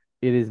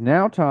is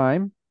now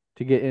time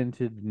to get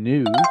into the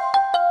news,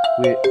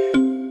 which,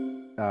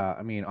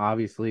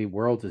 obviously,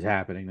 Worlds is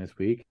happening this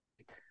week.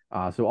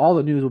 So all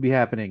the news will be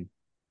happening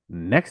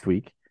next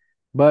week.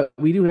 But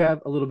we do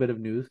have a little bit of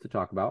news to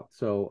talk about.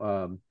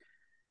 So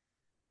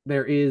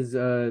there is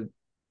an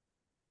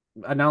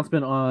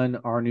announcement on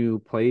our new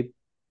play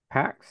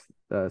packs.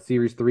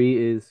 Series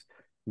 3 is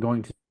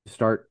going to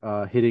start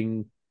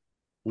hitting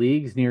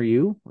leagues near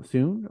you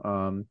soon.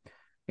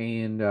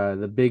 And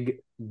the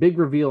big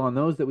reveal on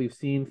those that we've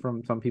seen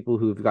from some people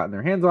who've gotten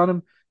their hands on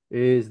them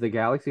is the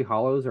Galaxy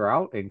Hollows are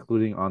out,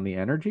 including on the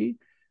Energy.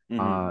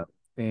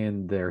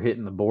 And they're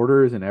hitting the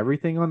borders and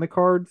everything on the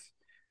cards.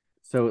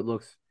 So it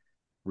looks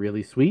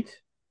really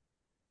sweet.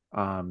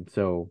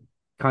 So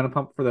kind of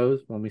pumped for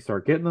those when we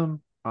start getting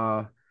them.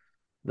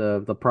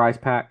 The prize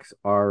packs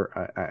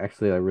are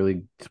actually a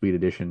really sweet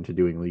addition to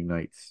doing league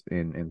nights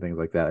and things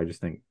like that. I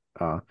just think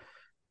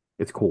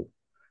it's cool.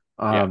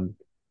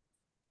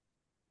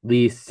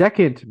 The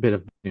second bit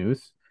of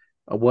news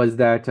was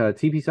that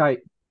TPCI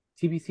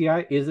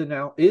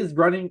is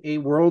running a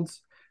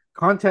Worlds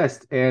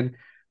contest, and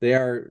they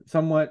are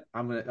somewhat.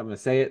 I'm gonna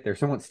say it. They're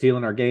somewhat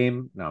stealing our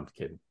game. No, I'm just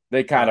kidding.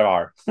 They kind of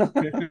are.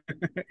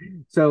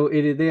 So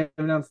they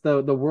announced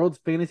the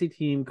World's Fantasy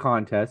Team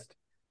contest,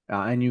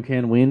 and you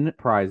can win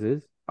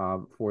prizes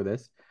for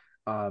this.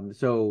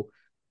 So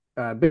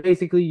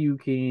basically, you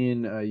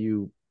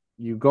can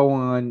you go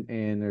on,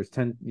 and there's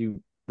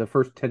the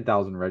first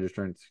 10,000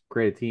 registrants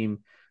create a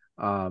team,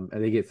 and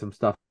they get some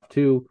stuff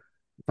too.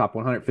 Top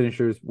 100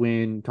 finishers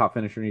win. Top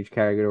finisher in each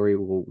category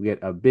will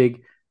get a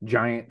big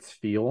giant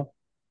spiel.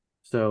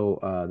 So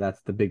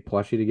that's the big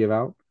plushie to give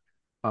out.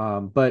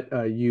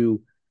 But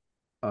you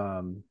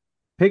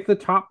pick the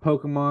top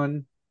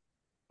Pokemon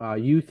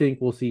you think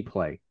we'll see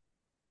play.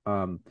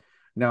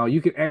 Now you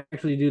can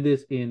actually do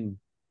this in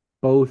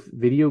both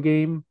video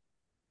game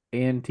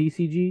and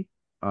TCG.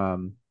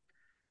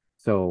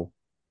 So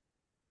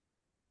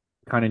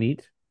kind of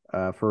neat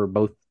for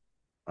both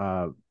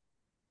genres.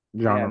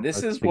 Man,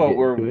 this is what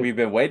we've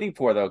been waiting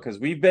for, though, because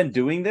we've been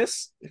doing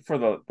this for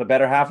the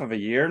better half of a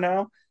year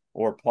now,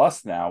 or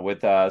plus now,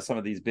 with some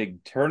of these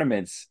big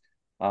tournaments.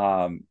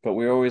 But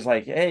we're always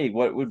like, hey,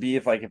 what would be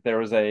if there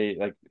was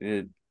a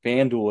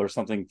FanDuel or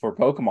something for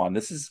Pokemon?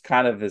 This is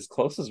kind of as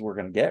close as we're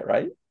gonna get,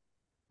 right?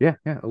 Yeah,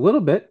 a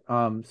little bit.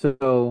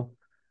 So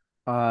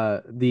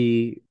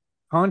the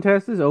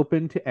contest is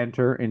open to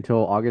enter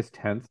until August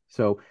 10th.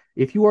 So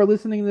if you are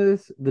listening to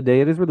this the day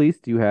it is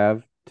released, you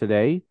have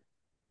today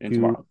and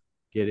tomorrow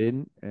get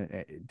in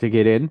to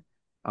get in.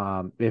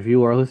 If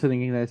you are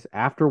listening to this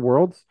after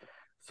Worlds,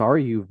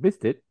 sorry you've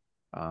missed it.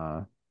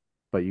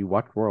 But you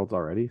watched Worlds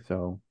already,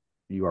 so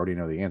you already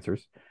know the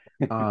answers.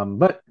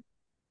 But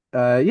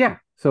yeah,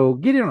 so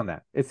get in on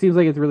that. It seems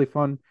like it's really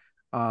fun.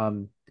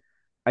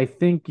 I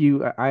think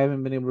I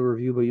haven't been able to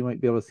review, but you might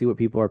be able to see what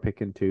people are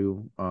picking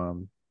too.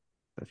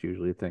 That's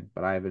usually a thing,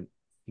 but I haven't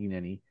seen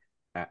any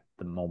at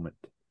the moment.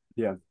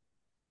 Yeah,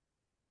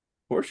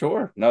 for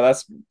sure. No,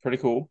 that's pretty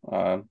cool.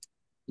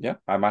 Yeah,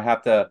 I might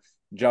have to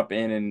jump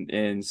in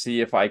and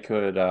see if I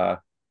could,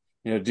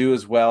 do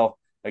as well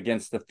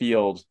against the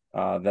field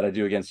that I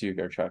do against you,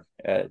 Gerchuck,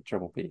 at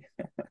Triple P.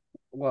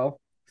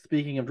 Well,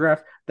 speaking of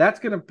drafts, that's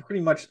going to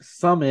pretty much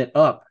sum it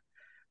up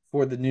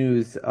for the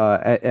news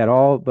at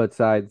all,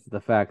 besides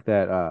the fact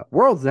that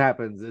Worlds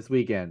happens this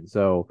weekend.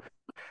 So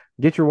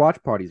get your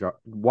watch parties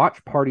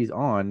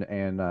on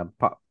and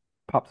pop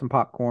some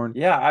popcorn.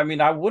 Yeah, I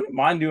mean, I wouldn't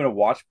mind doing a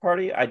watch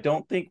party. I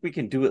don't think we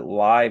can do it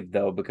live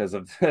though because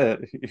of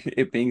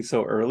it being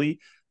so early.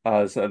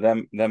 So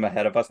them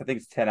ahead of us. I think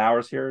it's 10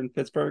 hours here in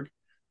Pittsburgh.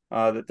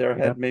 That they're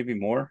ahead, maybe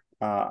more.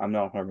 I'm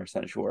not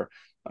 100% sure.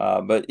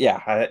 But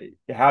yeah,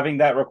 having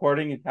that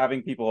recording and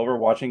having people over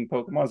watching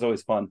Pokemon is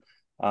always fun.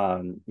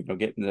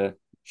 Getting to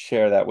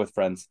share that with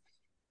friends.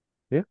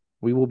 Yeah,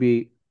 we will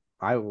be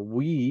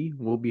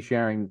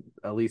sharing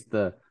at least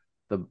the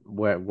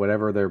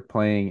whatever they're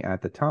playing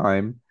at the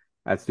time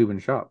at Steuben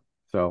Shop.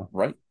 So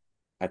right,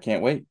 I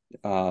can't wait.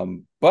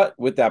 But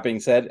with that being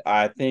said,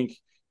 I think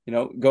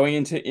going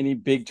into any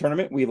big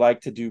tournament, we like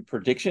to do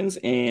predictions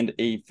and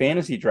a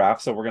fantasy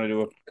draft. So we're going to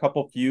do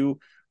a few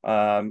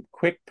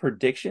quick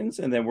predictions,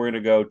 and then we're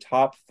going to go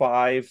top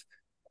 5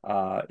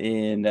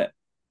 in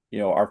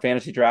our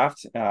fantasy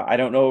draft. I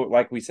don't know,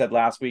 like we said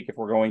last week, if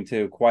we're going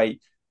to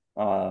quite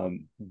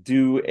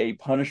do a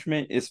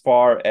punishment as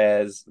far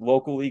as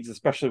local leagues,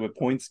 especially with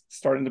points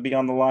starting to be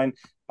on the line,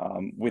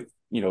 with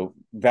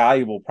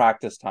valuable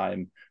practice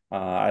time.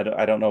 I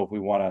don't know if we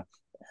want to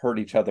hurt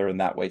each other in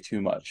that way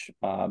too much.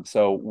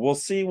 So we'll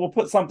see. We'll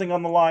put something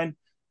on the line.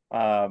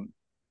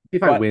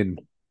 If I But win,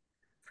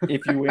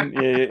 if you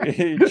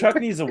win, Chuck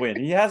needs a win.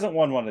 He hasn't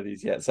won one of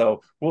these yet,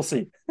 so we'll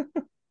see.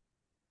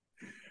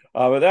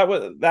 But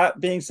that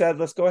being said,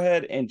 let's go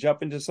ahead and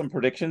jump into some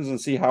predictions and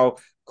see how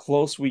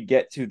close we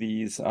get to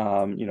these,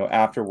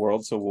 after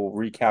Worlds. So we'll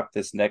recap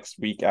this next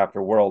week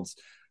after Worlds.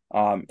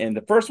 And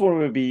the first one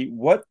would be,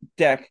 what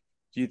deck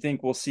do you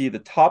think will see the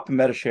top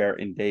meta share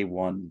in day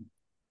one?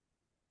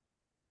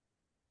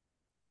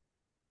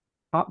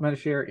 top meta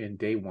share in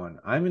day one.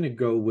 I'm going to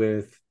go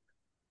with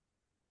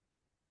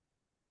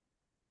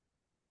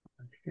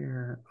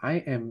here. I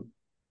am.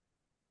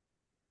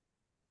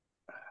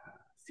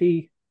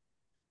 See,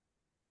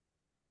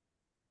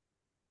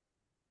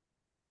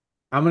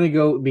 I'm going to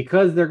go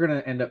because they're going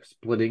to end up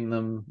splitting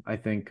them. I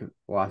think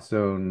Lost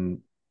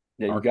Zone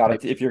Yeah, you got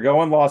archetype. it. If you're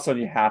going Lost Zone,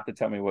 you have to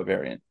tell me what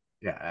variant.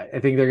 Yeah, I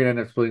think they're going to end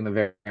up splitting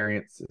the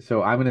variants.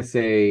 So I'm going to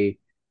say,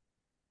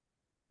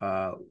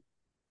 uh,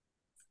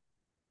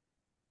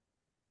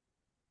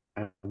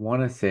 I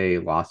want to say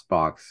Lost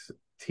Box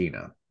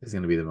Tina is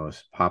going to be the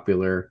most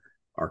popular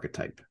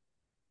archetype.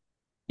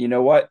 You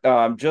know what?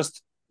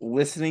 Just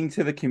listening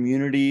to the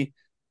community,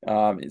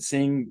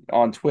 seeing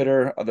on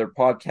Twitter, other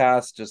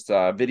podcasts, just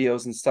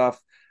videos and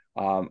stuff.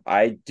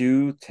 I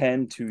do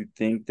tend to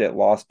think that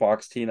Lost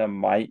Box Tina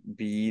might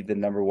be the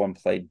number one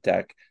played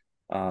deck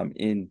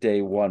in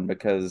day one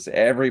because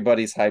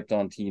everybody's hyped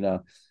on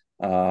Tina.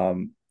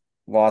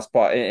 Lost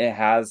Box, it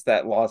has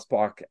that Lost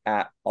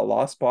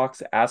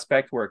Box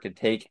aspect where it could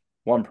take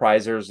one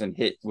prizers and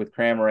hit with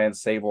Cramorant,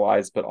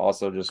 Sableye, but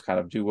also just kind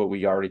of do what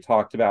we already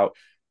talked about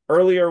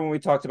earlier when we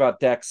talked about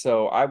decks.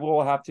 So I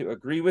will have to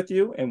agree with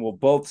you, and we'll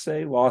both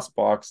say Lost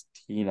Box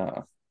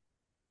Tina.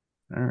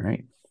 All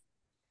right.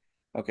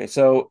 Okay,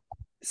 so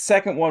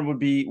second one would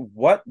be,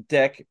 what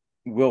deck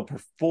will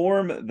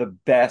perform the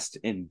best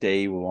in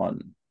day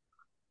one?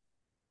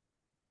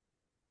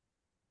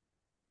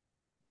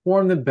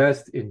 Form the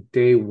best in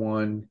day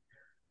one.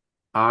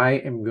 I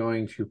am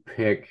going to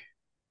pick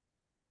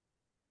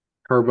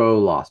Turbo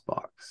Lost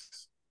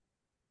Box.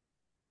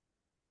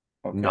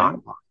 Okay.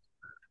 Not Lost.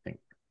 I think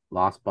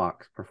Lost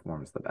Box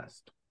performs the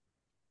best.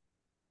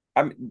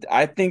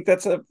 I think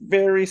that's a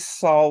very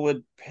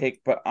solid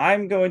pick, but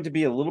I'm going to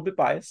be a little bit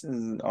biased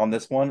on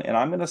this one, and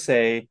I'm going to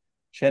say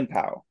Chen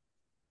Pao.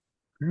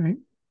 All right.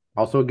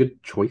 Also a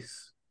good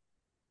choice.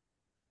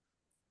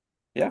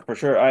 Yeah, for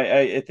sure.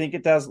 I think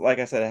it does. Like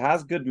I said, it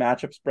has good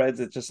matchup spreads.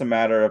 It's just a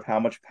matter of how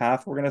much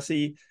path we're going to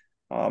see.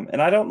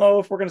 And I don't know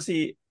if we're going to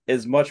see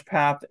as much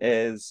path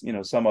as,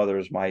 some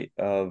others might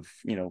have,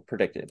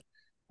 predicted.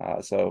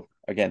 So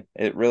again,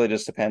 it really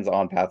just depends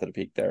on path of the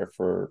peak there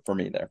for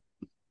me there.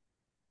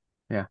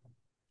 Yeah.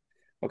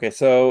 Okay,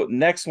 so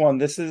next one.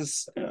 This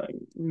is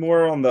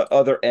more on the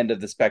other end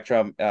of the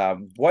spectrum.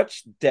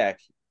 Which deck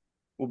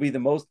will be the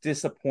most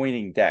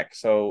disappointing deck?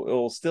 So it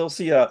will still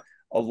see a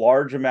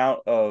large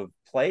amount of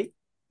play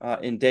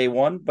in day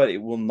one, but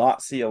it will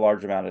not see a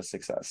large amount of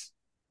success.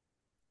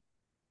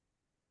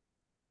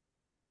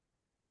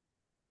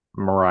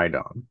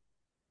 Maridon.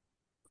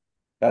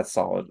 That's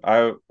solid.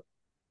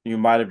 You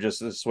might have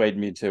just swayed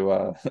me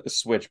to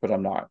switch, but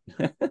I'm not.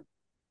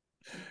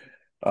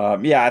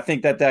 Yeah, I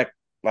think that deck,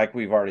 like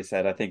we've already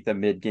said, I think the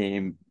mid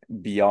game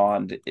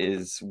beyond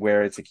is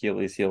where its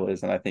Achilles heel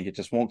is, and I think it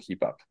just won't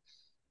keep up.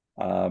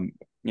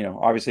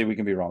 Obviously we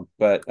can be wrong,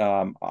 but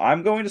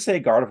I'm going to say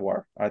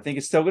Gardevoir. I think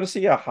it's still going to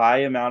see a high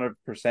amount of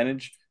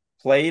percentage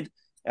played,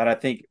 and I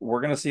think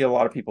we're going to see a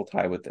lot of people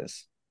tie with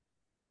this.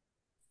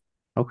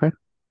 Okay.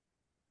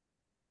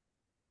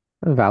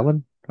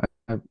 Valid.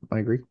 I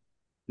agree.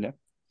 Yeah.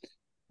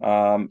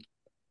 I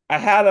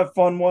had a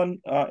fun one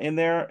in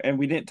there, and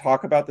we didn't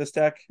talk about this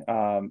deck.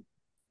 We'll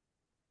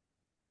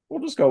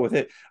just go with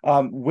it.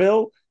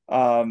 Will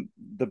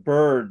the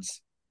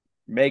Birds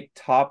make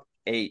top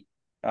 8?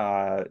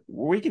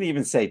 We can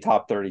even say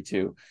top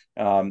 32.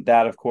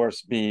 That, of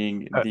course,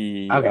 being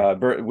the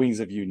Okay.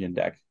 Wings of Union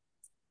deck.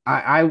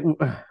 I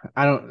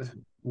don't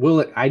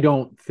will it. I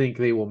don't think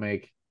they will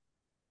make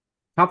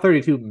top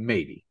 32,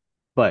 maybe,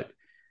 but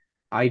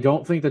I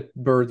don't think that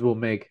Birds will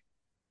make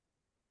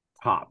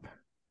top.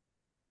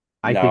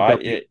 I No, think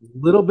they'll make a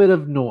little bit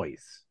of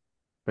noise,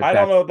 but I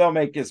don't that's know if they'll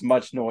make as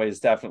much noise,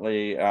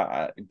 definitely,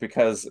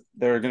 because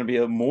there's going to be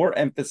a more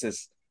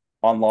emphasis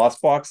on Lost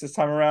Box this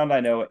time around. I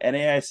know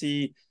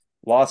NAIC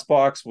Lost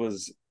Box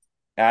was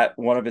at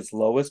one of its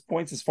lowest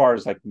points as far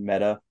as like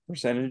meta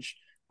percentage.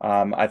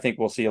 I think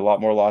we'll see a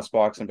lot more Lost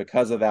Box, and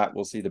because of that,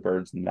 we'll see the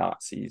Birds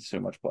not see so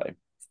much play,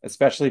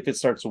 especially if it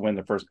starts to win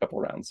the first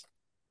couple rounds.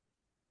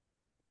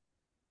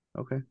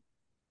 okay.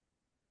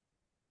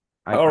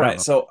 All I don't right,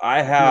 know. so I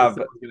I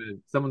feel like have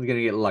someone's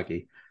gonna get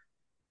lucky.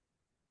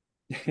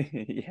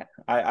 yeah,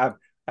 I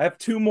have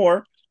two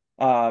more.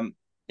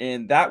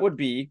 And that would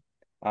be,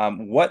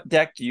 what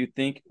deck do you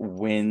think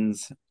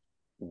wins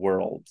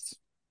Worlds?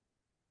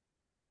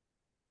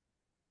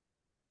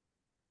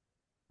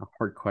 A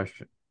hard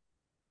question.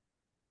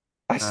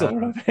 I still Uh,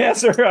 don't know the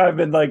answer. I've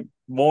been like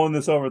mulling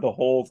this over the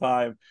whole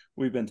time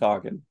we've been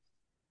talking.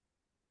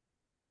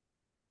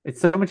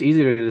 it's so much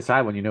easier to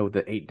decide when you know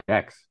the 8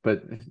 decks,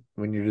 but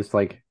when you're just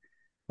like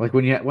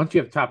when you once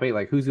you have top 8,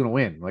 like who's gonna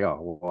win? Like,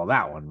 oh well,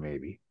 that one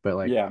maybe. But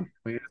like Yeah.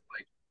 when you're just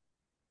like,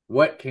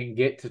 what can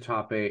get to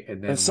top 8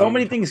 and And then so win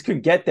many top? things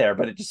could get there,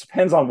 but it just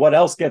depends on what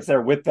else gets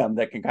there with them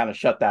that can kind of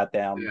shut that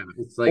down Yeah,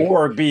 it's like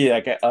or be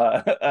like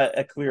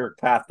a clear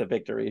path to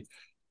victory.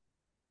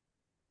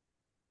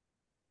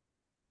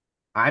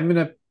 I'm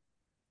gonna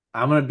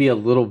I'm gonna be a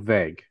little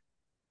vague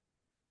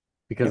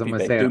because Can't I'm be gonna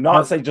vague. say Do an not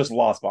arc. say just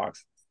Lost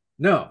Box.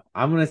 No,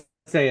 I'm gonna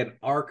say an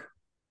arc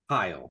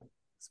pile,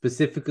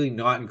 specifically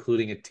not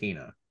including a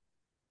Tina.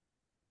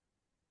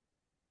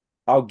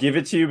 I'll give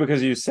it to you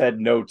because you said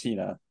no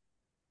Tina.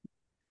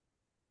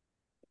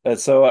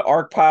 So an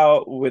arc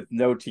pile with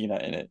no Tina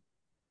in it.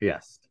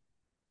 Yes.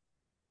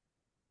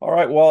 All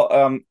right.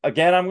 Well,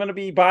 again, I'm going to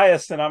be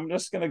biased, and I'm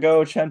just going to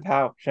go Chen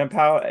Pao. Chen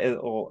Pao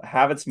will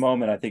have its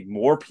moment. I think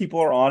more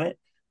people are on it.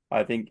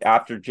 I think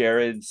after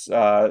Jared's,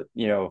 big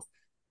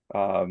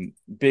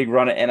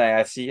run at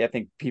NIIC, I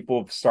think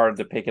people have started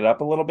to pick it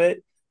up a little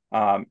bit.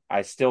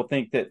 I still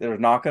think that they're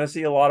not going to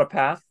see a lot of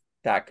path.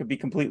 That could be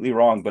completely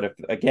wrong. But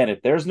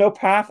if there's no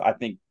path, I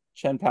think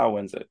Chen Pao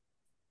wins it.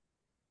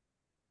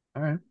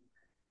 All right.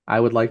 I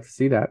would like to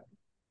see that.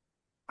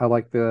 I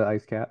like the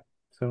ice cat,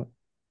 so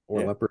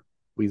or Yeah, leopard,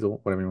 weasel,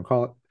 whatever you want to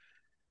call it.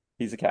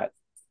 he's a cat.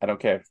 I don't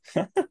care.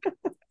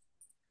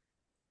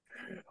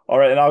 All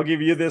right, and I'll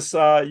give you this.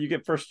 You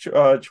get first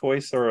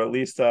choice, or at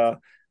least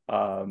you'll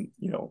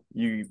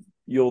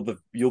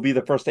be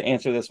the first to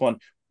answer this one.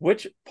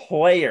 Which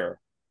player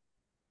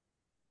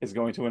is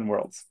going to win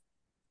Worlds?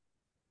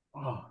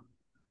 Oh.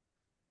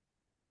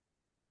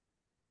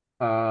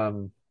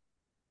 Um,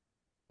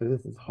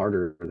 this is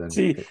harder than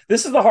See, it.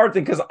 this is the hard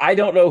thing because I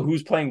don't know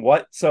who's playing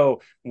what.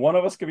 So one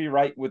of us could be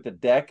right with the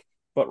deck,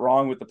 but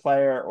wrong with the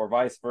player, or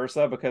vice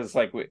versa. Because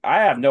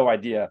I have no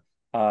idea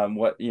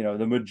what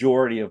the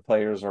majority of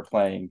players are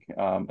playing,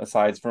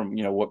 aside from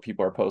what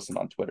people are posting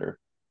on Twitter.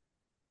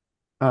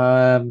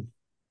 Um,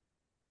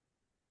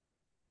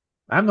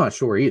 I'm not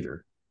sure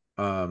either.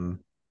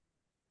 Um,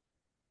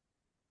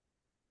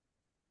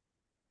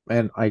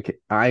 and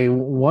I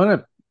want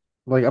to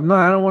like I'm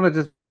not I don't want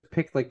to just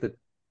pick like the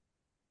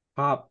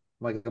top.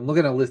 Like I'm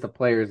looking at a list of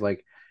players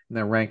like in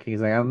their rankings.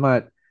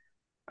 Like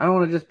I don't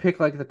want to just pick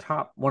like the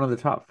top one of the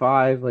top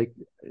five. Like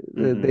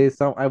Hmm.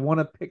 I want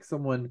to pick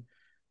someone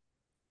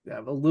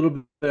a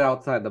little bit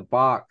outside the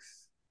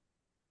box.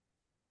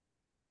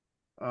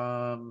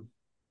 Um,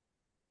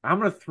 I'm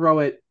gonna throw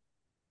it.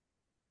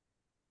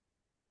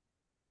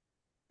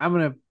 I'm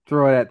gonna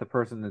throw it at the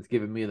person that's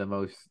given me the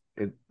most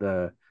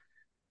the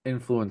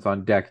influence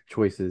on deck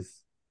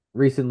choices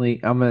recently.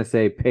 I'm gonna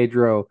say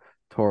Pedro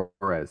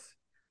Torres,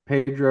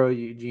 Pedro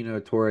Eugenio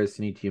Torres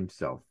Sanichi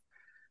himself.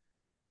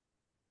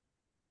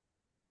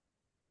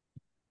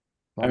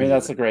 As I long mean, as he's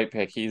that's a great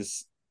pick.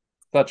 He's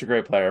such a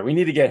great player. We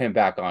need to get him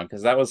back on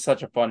because that was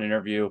such a fun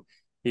interview.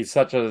 He's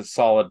such a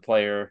solid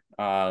player.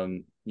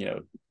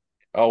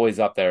 Always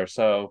up there.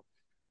 So,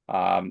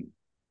 um,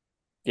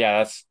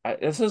 yeah,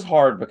 this is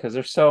hard because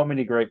there's so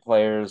many great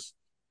players.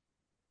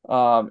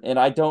 And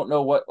I don't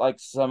know what like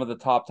some of the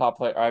top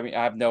player. I mean,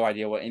 I have no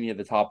idea what any of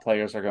the top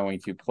players are going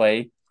to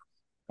play.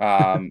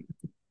 Um,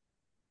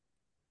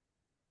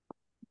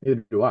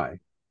 neither do I.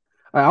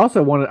 I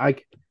also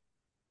wanted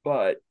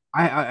but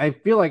I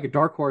feel like a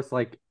dark horse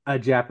like a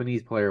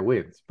Japanese player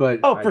wins, but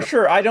oh, I for don't.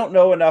 sure, I don't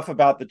know enough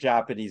about the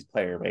Japanese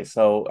player base.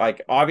 So,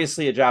 like,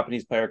 obviously, a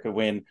Japanese player could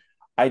win.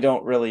 I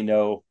don't really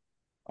know,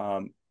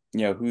 um,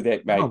 who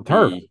that Home might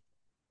turf, be.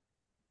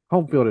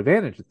 home field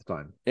advantage at the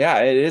time. Yeah,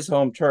 it is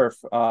home turf.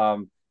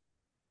 I'm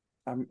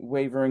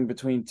wavering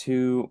between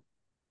two.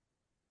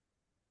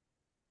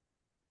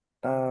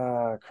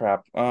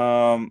 Crap.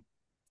 I'm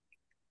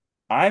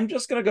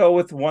just gonna go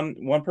with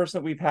one person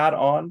that we've had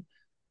on.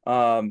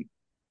 Um,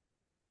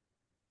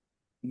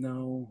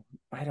 no,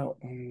 I don't.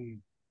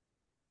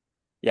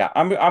 Yeah,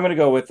 I'm gonna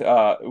go with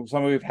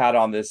someone we've had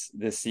on this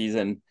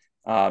season,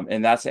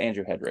 and that's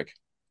Andrew Hedrick.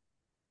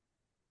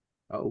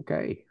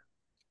 Okay,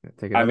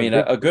 take I another mean, big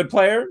a good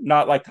player,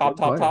 not like top, good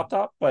top, player. top,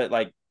 top, but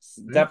like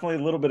Yeah, definitely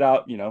a little bit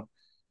out.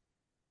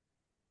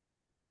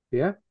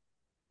 yeah.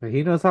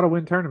 He knows how to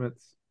win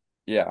tournaments.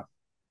 Yeah,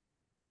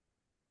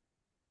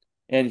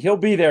 and he'll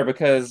be there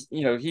because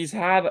he's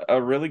had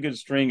a really good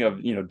string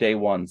of day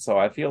one. So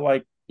I feel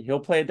like he'll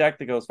play a deck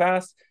that goes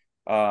fast,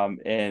 and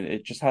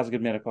it just has a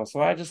good mana cost.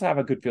 So I just have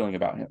a good feeling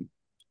about him.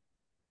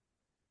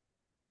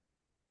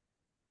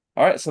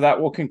 All right, so that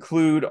will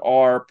conclude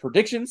our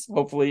predictions.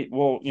 Hopefully,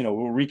 we'll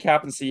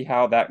recap and see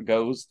how that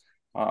goes.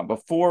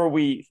 Before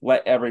we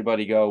let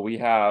everybody go, we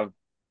have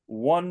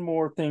one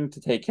more thing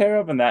to take care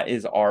of, and that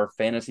is our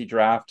fantasy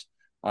draft.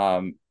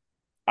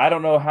 I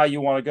don't know how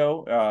you want to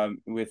go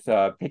with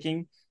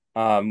picking.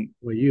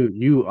 Well,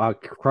 you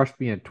crushed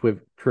me in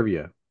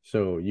trivia,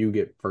 so you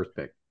get first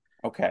pick.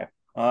 Okay.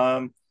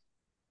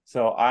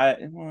 So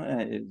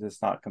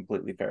it's not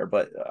completely fair,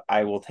 but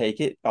I will take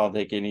it. I'll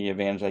take any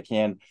advantage I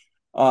can.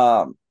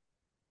 Um,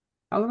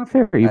 How's that not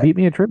fair? You I, beat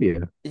me in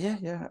trivia. yeah,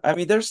 yeah. I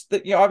mean, there's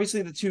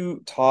obviously the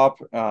two top,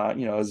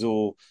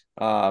 Azul,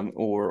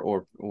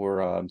 or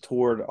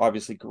Tord,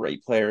 obviously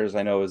great players.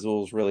 I know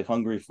Azul's really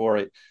hungry for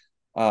it.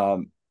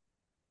 Um,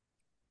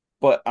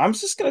 but I'm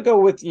just gonna go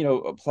with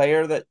a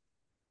player that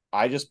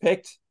I just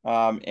picked,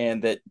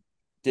 and that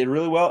did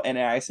really well in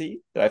AIC.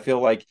 That I feel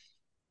like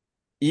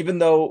even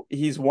though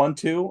he's won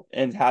two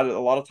and had a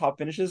lot of top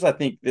finishes, I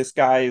think this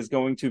guy is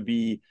going to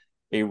be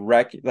a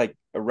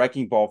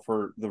wrecking ball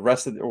for the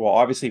rest of well,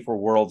 obviously for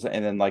Worlds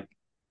and then like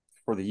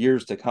for the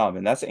years to come.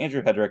 And that's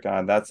Andrew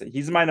Hedrick.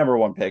 He's my number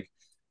one pick,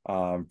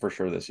 for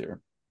sure this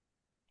year.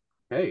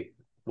 Hey,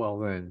 well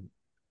then,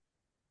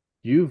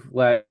 you've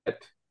let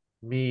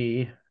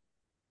me.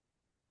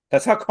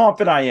 That's how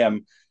confident I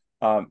am,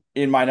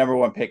 in my number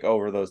one pick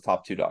over those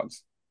top two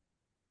dogs.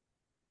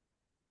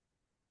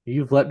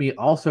 You've let me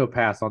also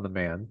pass on the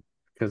man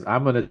because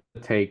I'm gonna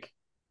take.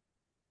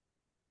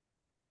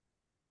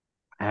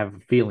 I have a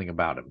feeling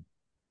about him.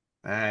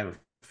 I have a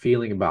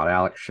feeling about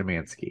Alex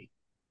Szymanski.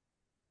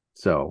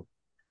 So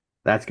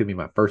that's gonna be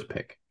my first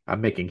pick.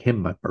 I'm making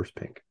him my first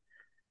pick.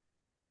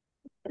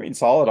 I mean,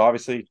 solid,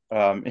 obviously.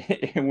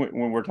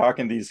 When we're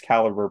talking these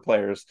caliber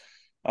players,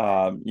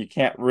 you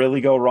can't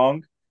really go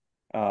wrong.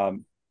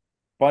 Um,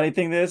 Funny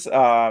thing is,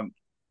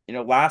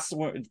 last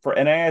one for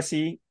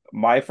NAIC,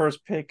 my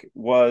first pick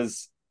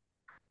was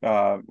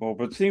well,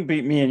 between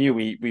me and you,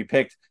 we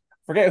picked.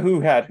 Forget who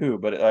had who,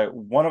 but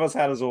one of us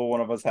had Azul, one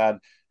of us had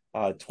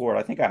Tord.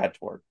 I think I had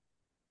Tord.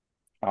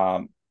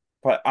 Um,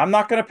 but I'm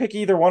not gonna pick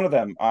either one of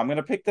them. I'm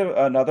gonna pick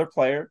another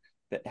player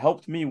that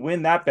helped me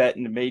win that bet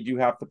and made you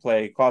have to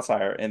play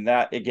Clossire. And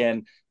that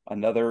again,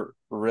 another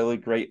really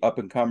great up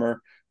and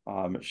comer.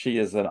 She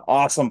is an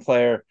awesome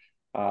player.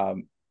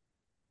 Um,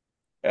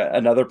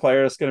 Another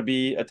player is going to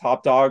be a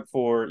top dog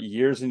for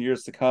years and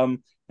years to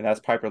come, and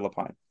that's Piper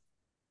Lapine.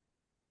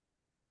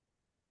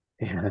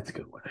 Yeah, that's a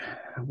good one.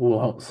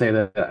 We'll say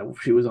that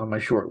she was on my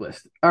short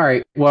list. All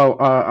right. Well,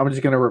 I'm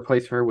just gonna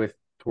replace her with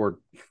Tord.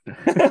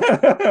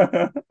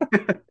 I'm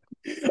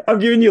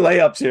giving you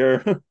layups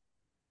here.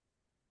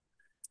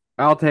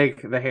 I'll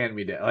take the hand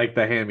me down, like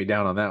the hand me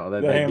down on that one.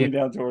 The hand me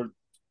down toward.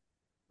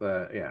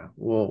 Yeah.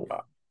 Well,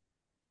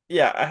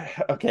 Yeah.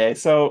 Okay.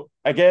 So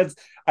again,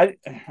 I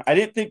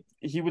didn't think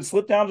he would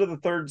slip down to the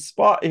third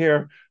spot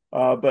here,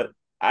 but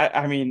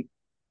I mean,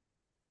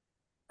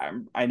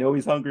 I know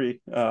he's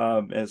hungry,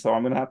 and so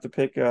I'm gonna have to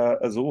pick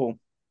Azul.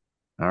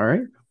 all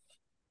right.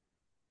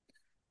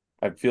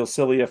 I feel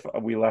silly if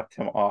we left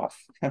him off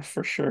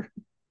for sure.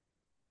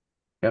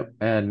 Yep.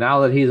 And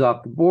now that he's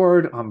off the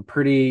board, I'm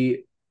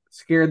pretty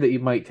scared that you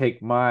might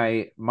take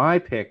my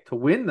pick to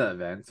win the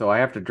event. So I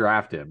have to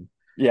draft him.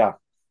 Yeah,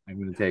 I'm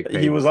going to take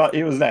he was Faber. on.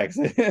 He was next.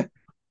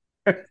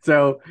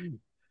 So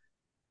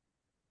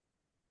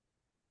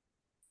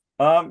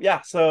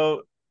Yeah.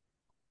 So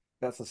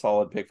that's a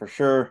solid pick for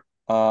sure.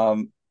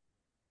 Hmm.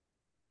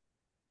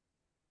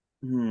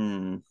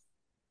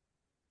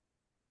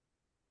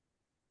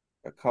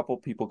 A couple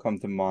people come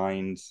to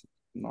mind.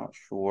 I'm not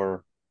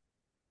sure.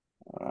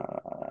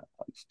 Uh,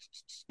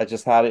 I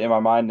just had it in my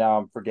mind. Now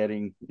I'm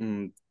forgetting.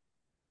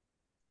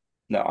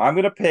 No, I'm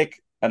gonna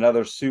pick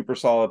another super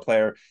solid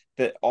player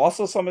that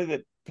also somebody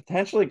that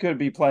potentially could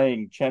be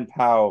playing Chen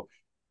Pao,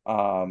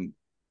 um,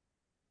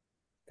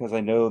 because I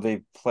know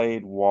they've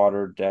played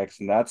water decks,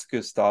 and that's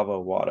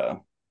Gustavo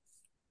Wada.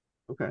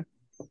 okay.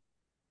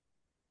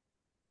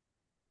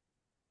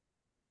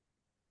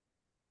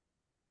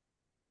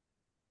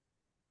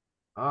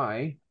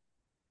 I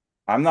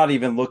I'm not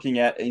even looking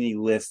at any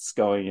lists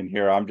going in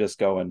here. I'm just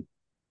going.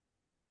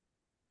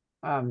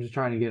 I'm just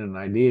trying to get an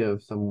idea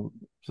of some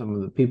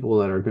of the people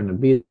that are going to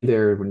be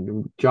there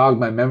and jog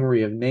my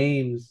memory of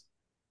names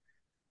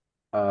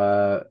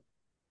uh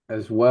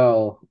as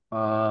well.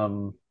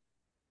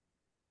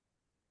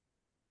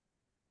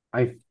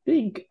 I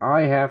think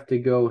I have to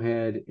go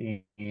ahead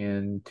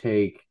and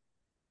take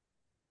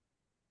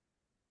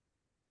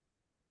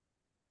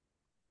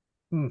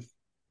I'm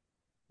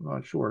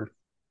not sure.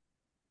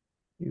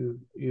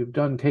 You've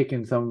done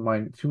taken some of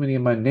my too many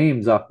of my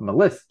names off my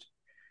list.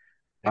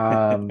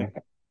 Um,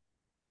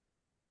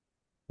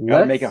 Got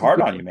to make it let's hard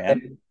go on you, man.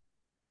 ahead.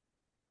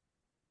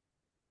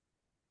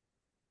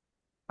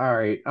 All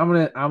right,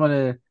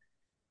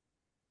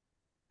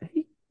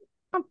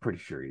 I'm pretty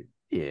sure.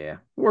 Yeah,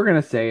 we're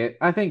gonna say it.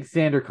 I think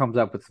Sander comes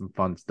up with some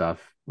fun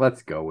stuff.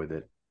 Let's go with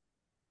it.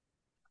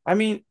 I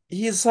mean,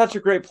 he's such a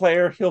great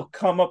player. He'll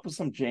come up with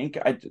some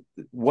jank.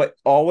 What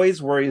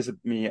always worries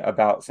me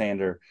about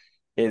Sander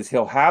is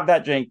he'll have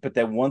that jank, but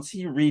then once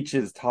he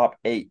reaches top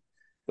eight,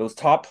 those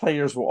top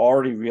players will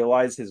already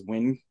realize his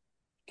win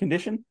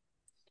condition,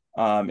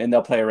 and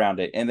they'll play around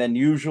it. And then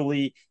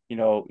usually,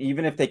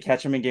 even if they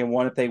catch him in game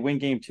one, if they win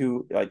game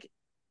two, like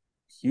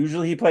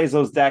usually he plays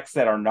those decks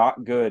that are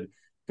not good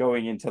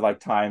going into like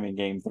time in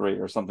game 3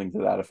 or something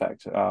to that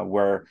effect,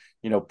 where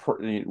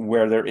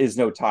where there is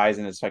no ties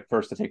and it's like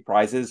first to take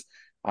prizes.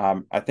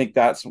 I think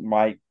that's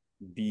might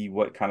be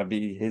what kind of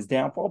be his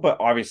downfall, but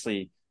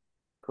obviously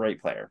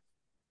great player.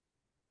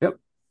 Yep.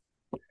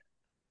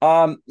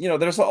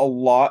 There's a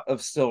lot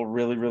of still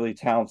really, really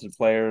talented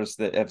players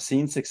that have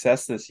seen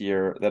success this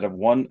year that have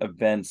won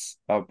events,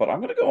 but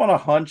I'm going to go on a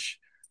hunch.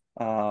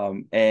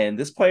 And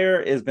this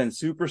player has been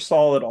super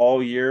solid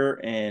all year,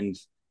 and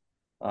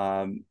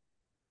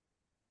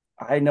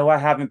I know I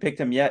haven't picked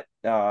him yet.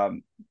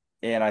 And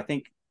I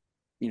think,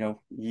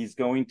 he's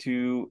going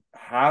to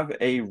have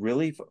a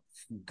really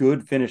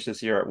good finish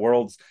this year at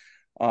Worlds.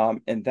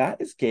 And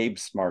that is Gabe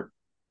Smart.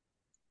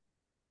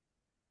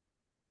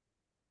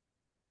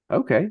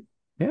 Okay.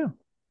 Yeah.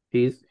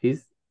 He's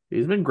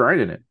been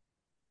grinding it.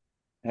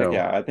 Heck So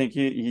yeah, I think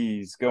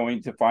he's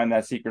going to find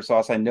that secret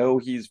sauce. I know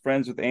he's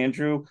friends with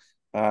Andrew.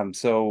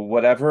 So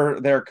whatever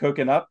they're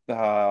cooking up,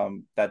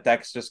 that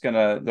deck's just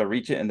gonna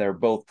reach it, and they're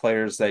both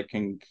players that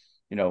can,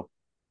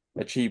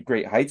 achieve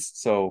great heights.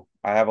 So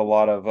I have a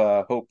lot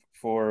of hope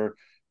for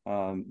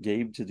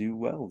Gabe to do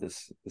well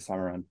this time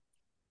around.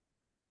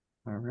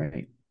 all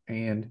right.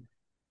 And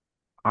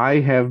I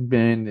have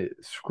been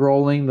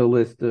scrolling the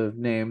list of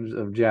names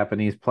of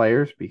Japanese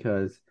players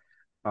because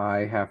I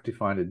have to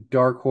find a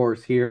dark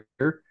horse here.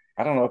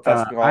 I don't know if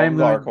that's I called am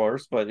dark going.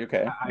 horse, but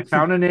okay. I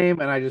found a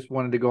name, and I just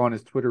wanted to go on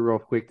his Twitter real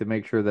quick to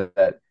make sure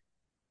that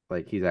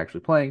like he's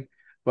actually playing.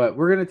 But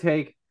we're gonna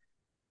take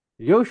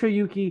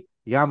Yoshiyuki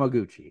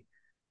Yamaguchi.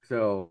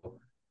 So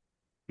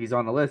he's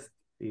on the list.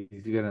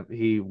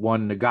 He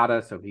won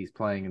Nagata, so he's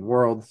playing in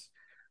Worlds.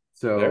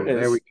 There So it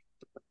there we is.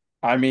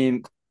 I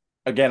mean,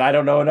 again, I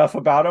don't know enough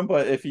about him,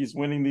 but if he's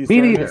winning these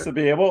me tournaments to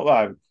neither. be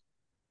able,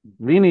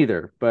 Me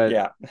neither. But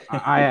yeah.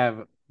 I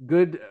have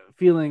good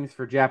feelings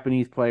for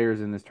Japanese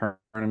players in this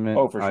tournament.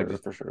 Oh, for sure,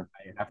 for sure.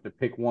 I have to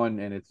pick one,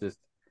 and it's just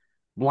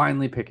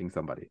blindly picking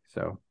somebody.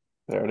 So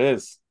There it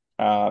is.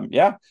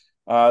 Yeah.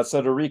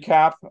 So to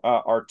recap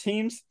our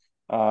teams,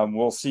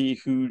 we'll see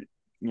who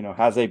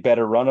has a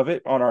better run of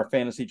it on our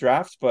fantasy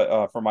drafts.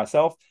 But for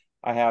myself,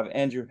 I have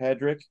Andrew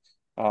Hedrick,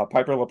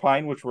 Piper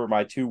Lapine, which were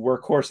my two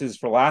workhorses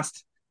for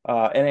last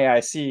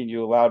NAIC, and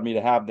you allowed me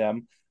to have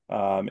them.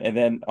 And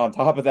then on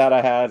top of that,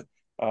 I had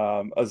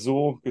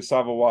Azul,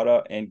 Gustavo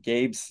Wada, and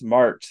Gabe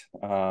Smart.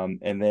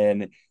 And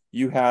then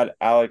you had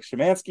Alex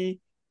Shemansky,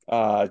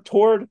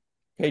 Tord,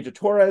 Pedro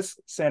Torres,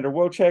 Sander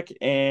Wojcik,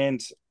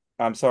 and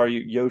I'm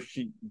sorry,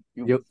 Yoshiyuki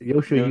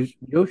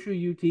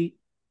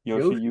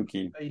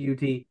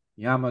Yoshiyuki.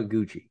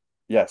 Yamaguchi.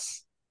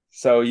 Yes.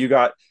 So you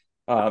got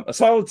a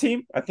solid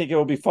team. I think it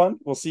will be fun.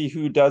 We'll see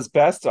who does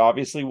best.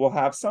 Obviously, we'll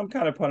have some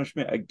kind of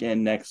punishment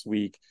again next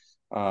week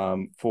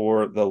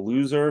for the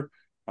loser.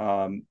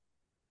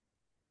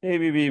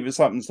 Maybe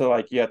something so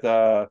like you have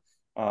to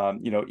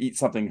eat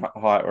something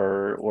hot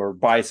or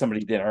buy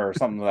somebody dinner or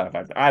something like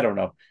that. I don't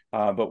know.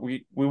 But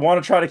we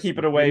want to try to keep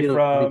it away Maybe it'll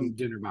be from just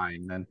dinner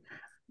buying then.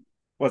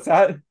 what's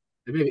that?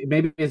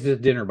 Maybe it's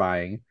just dinner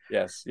buying.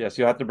 Yes,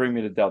 you'll have to bring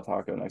me to Del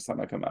Taco next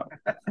time I come out.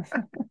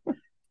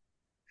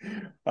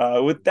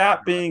 With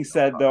that being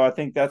said, though, I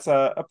think that's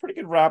a pretty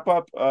good wrap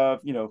up of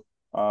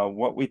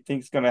what we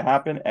think is going to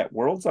happen at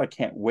Worlds. I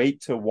can't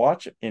wait to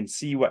watch and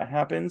see what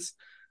happens,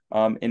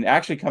 and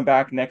actually come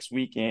back next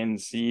week and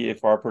see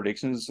if our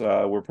predictions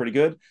were pretty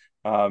good.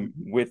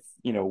 With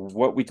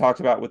what we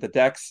talked about with the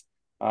decks,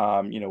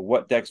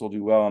 what decks will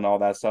do well and all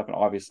that stuff, and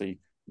obviously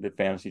the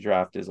fantasy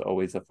draft is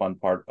always a fun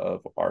part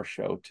of our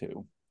show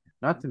too.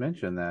 Not to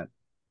mention that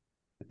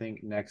I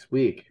think next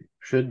week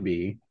should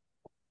be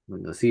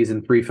the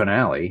season 3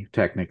 finale,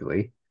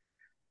 technically.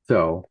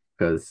 So,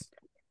 because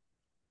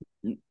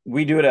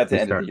we do it at the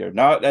end of the year,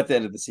 not at the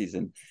end of the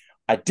season.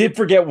 I did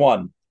forget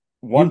one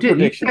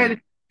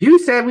prediction. You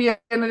said we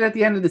ended at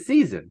the end of the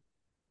season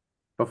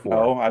before.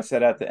 No, I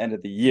said at the end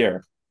of the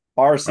year.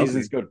 Our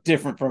seasons go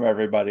different from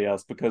everybody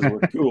else because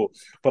we're cool.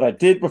 But I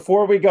did,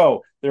 before we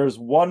go, there's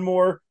one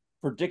more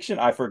prediction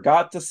I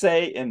forgot to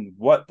say, and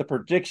what the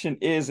prediction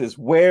is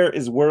where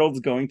is Worlds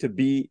going to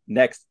be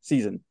next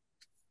season?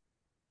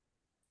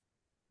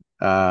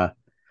 Only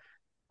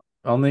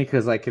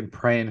because I can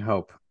pray and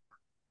hope.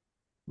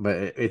 But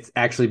it's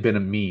actually been a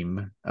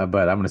meme.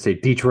 But I'm going to say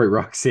Detroit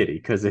Rock City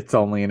because it's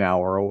only an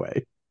hour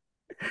away.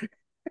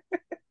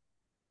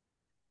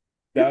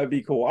 That would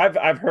be cool.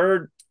 I've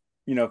heard,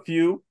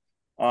 few,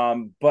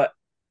 but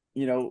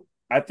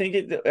I think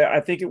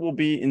it will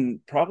be in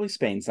probably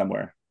Spain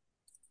somewhere.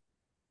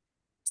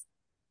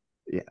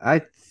 Yeah,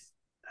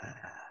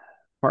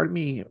 part of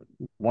me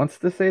wants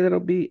to say that it'll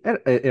be.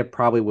 It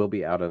probably will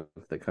be out of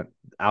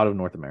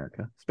North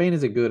America. Spain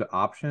is a good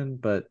option,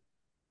 but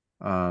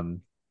as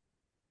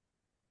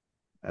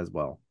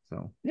well.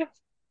 So yeah.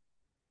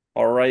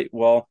 All right.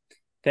 Well,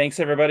 thanks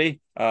everybody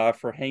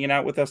for hanging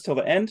out with us till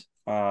the end.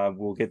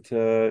 We'll get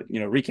to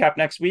recap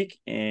next week,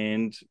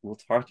 and we'll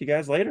talk to you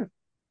guys later.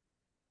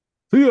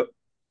 See ya.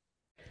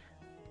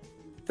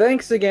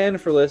 Thanks again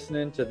for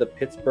listening to the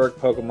Pittsburgh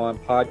Pokemon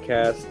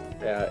Podcast.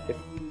 If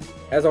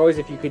As always,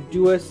 if you could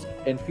do us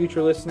and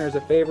future listeners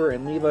a favor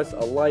and leave us a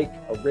like,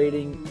 a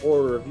rating, or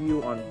a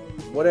review on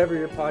whatever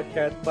your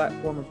podcast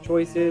platform of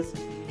choice is,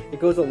 it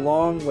goes a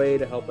long way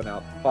to helping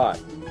out the pod.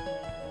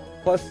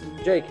 Plus,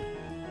 Jake,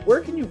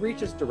 where can you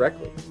reach us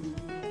directly?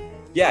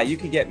 Yeah, you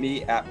can get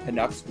me at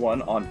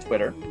Panux1 on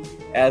Twitter,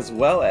 as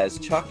well as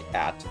Chuck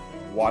at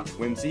Watch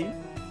Whimsy.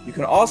 You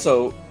can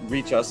also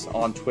reach us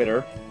on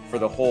Twitter for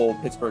the whole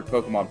Pittsburgh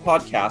Pokemon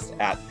podcast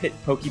at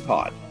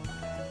PitPokePod.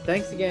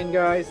 Thanks again,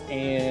 guys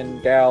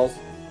and gals.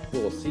 We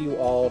will see you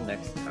all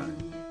next time.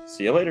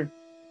 See you later.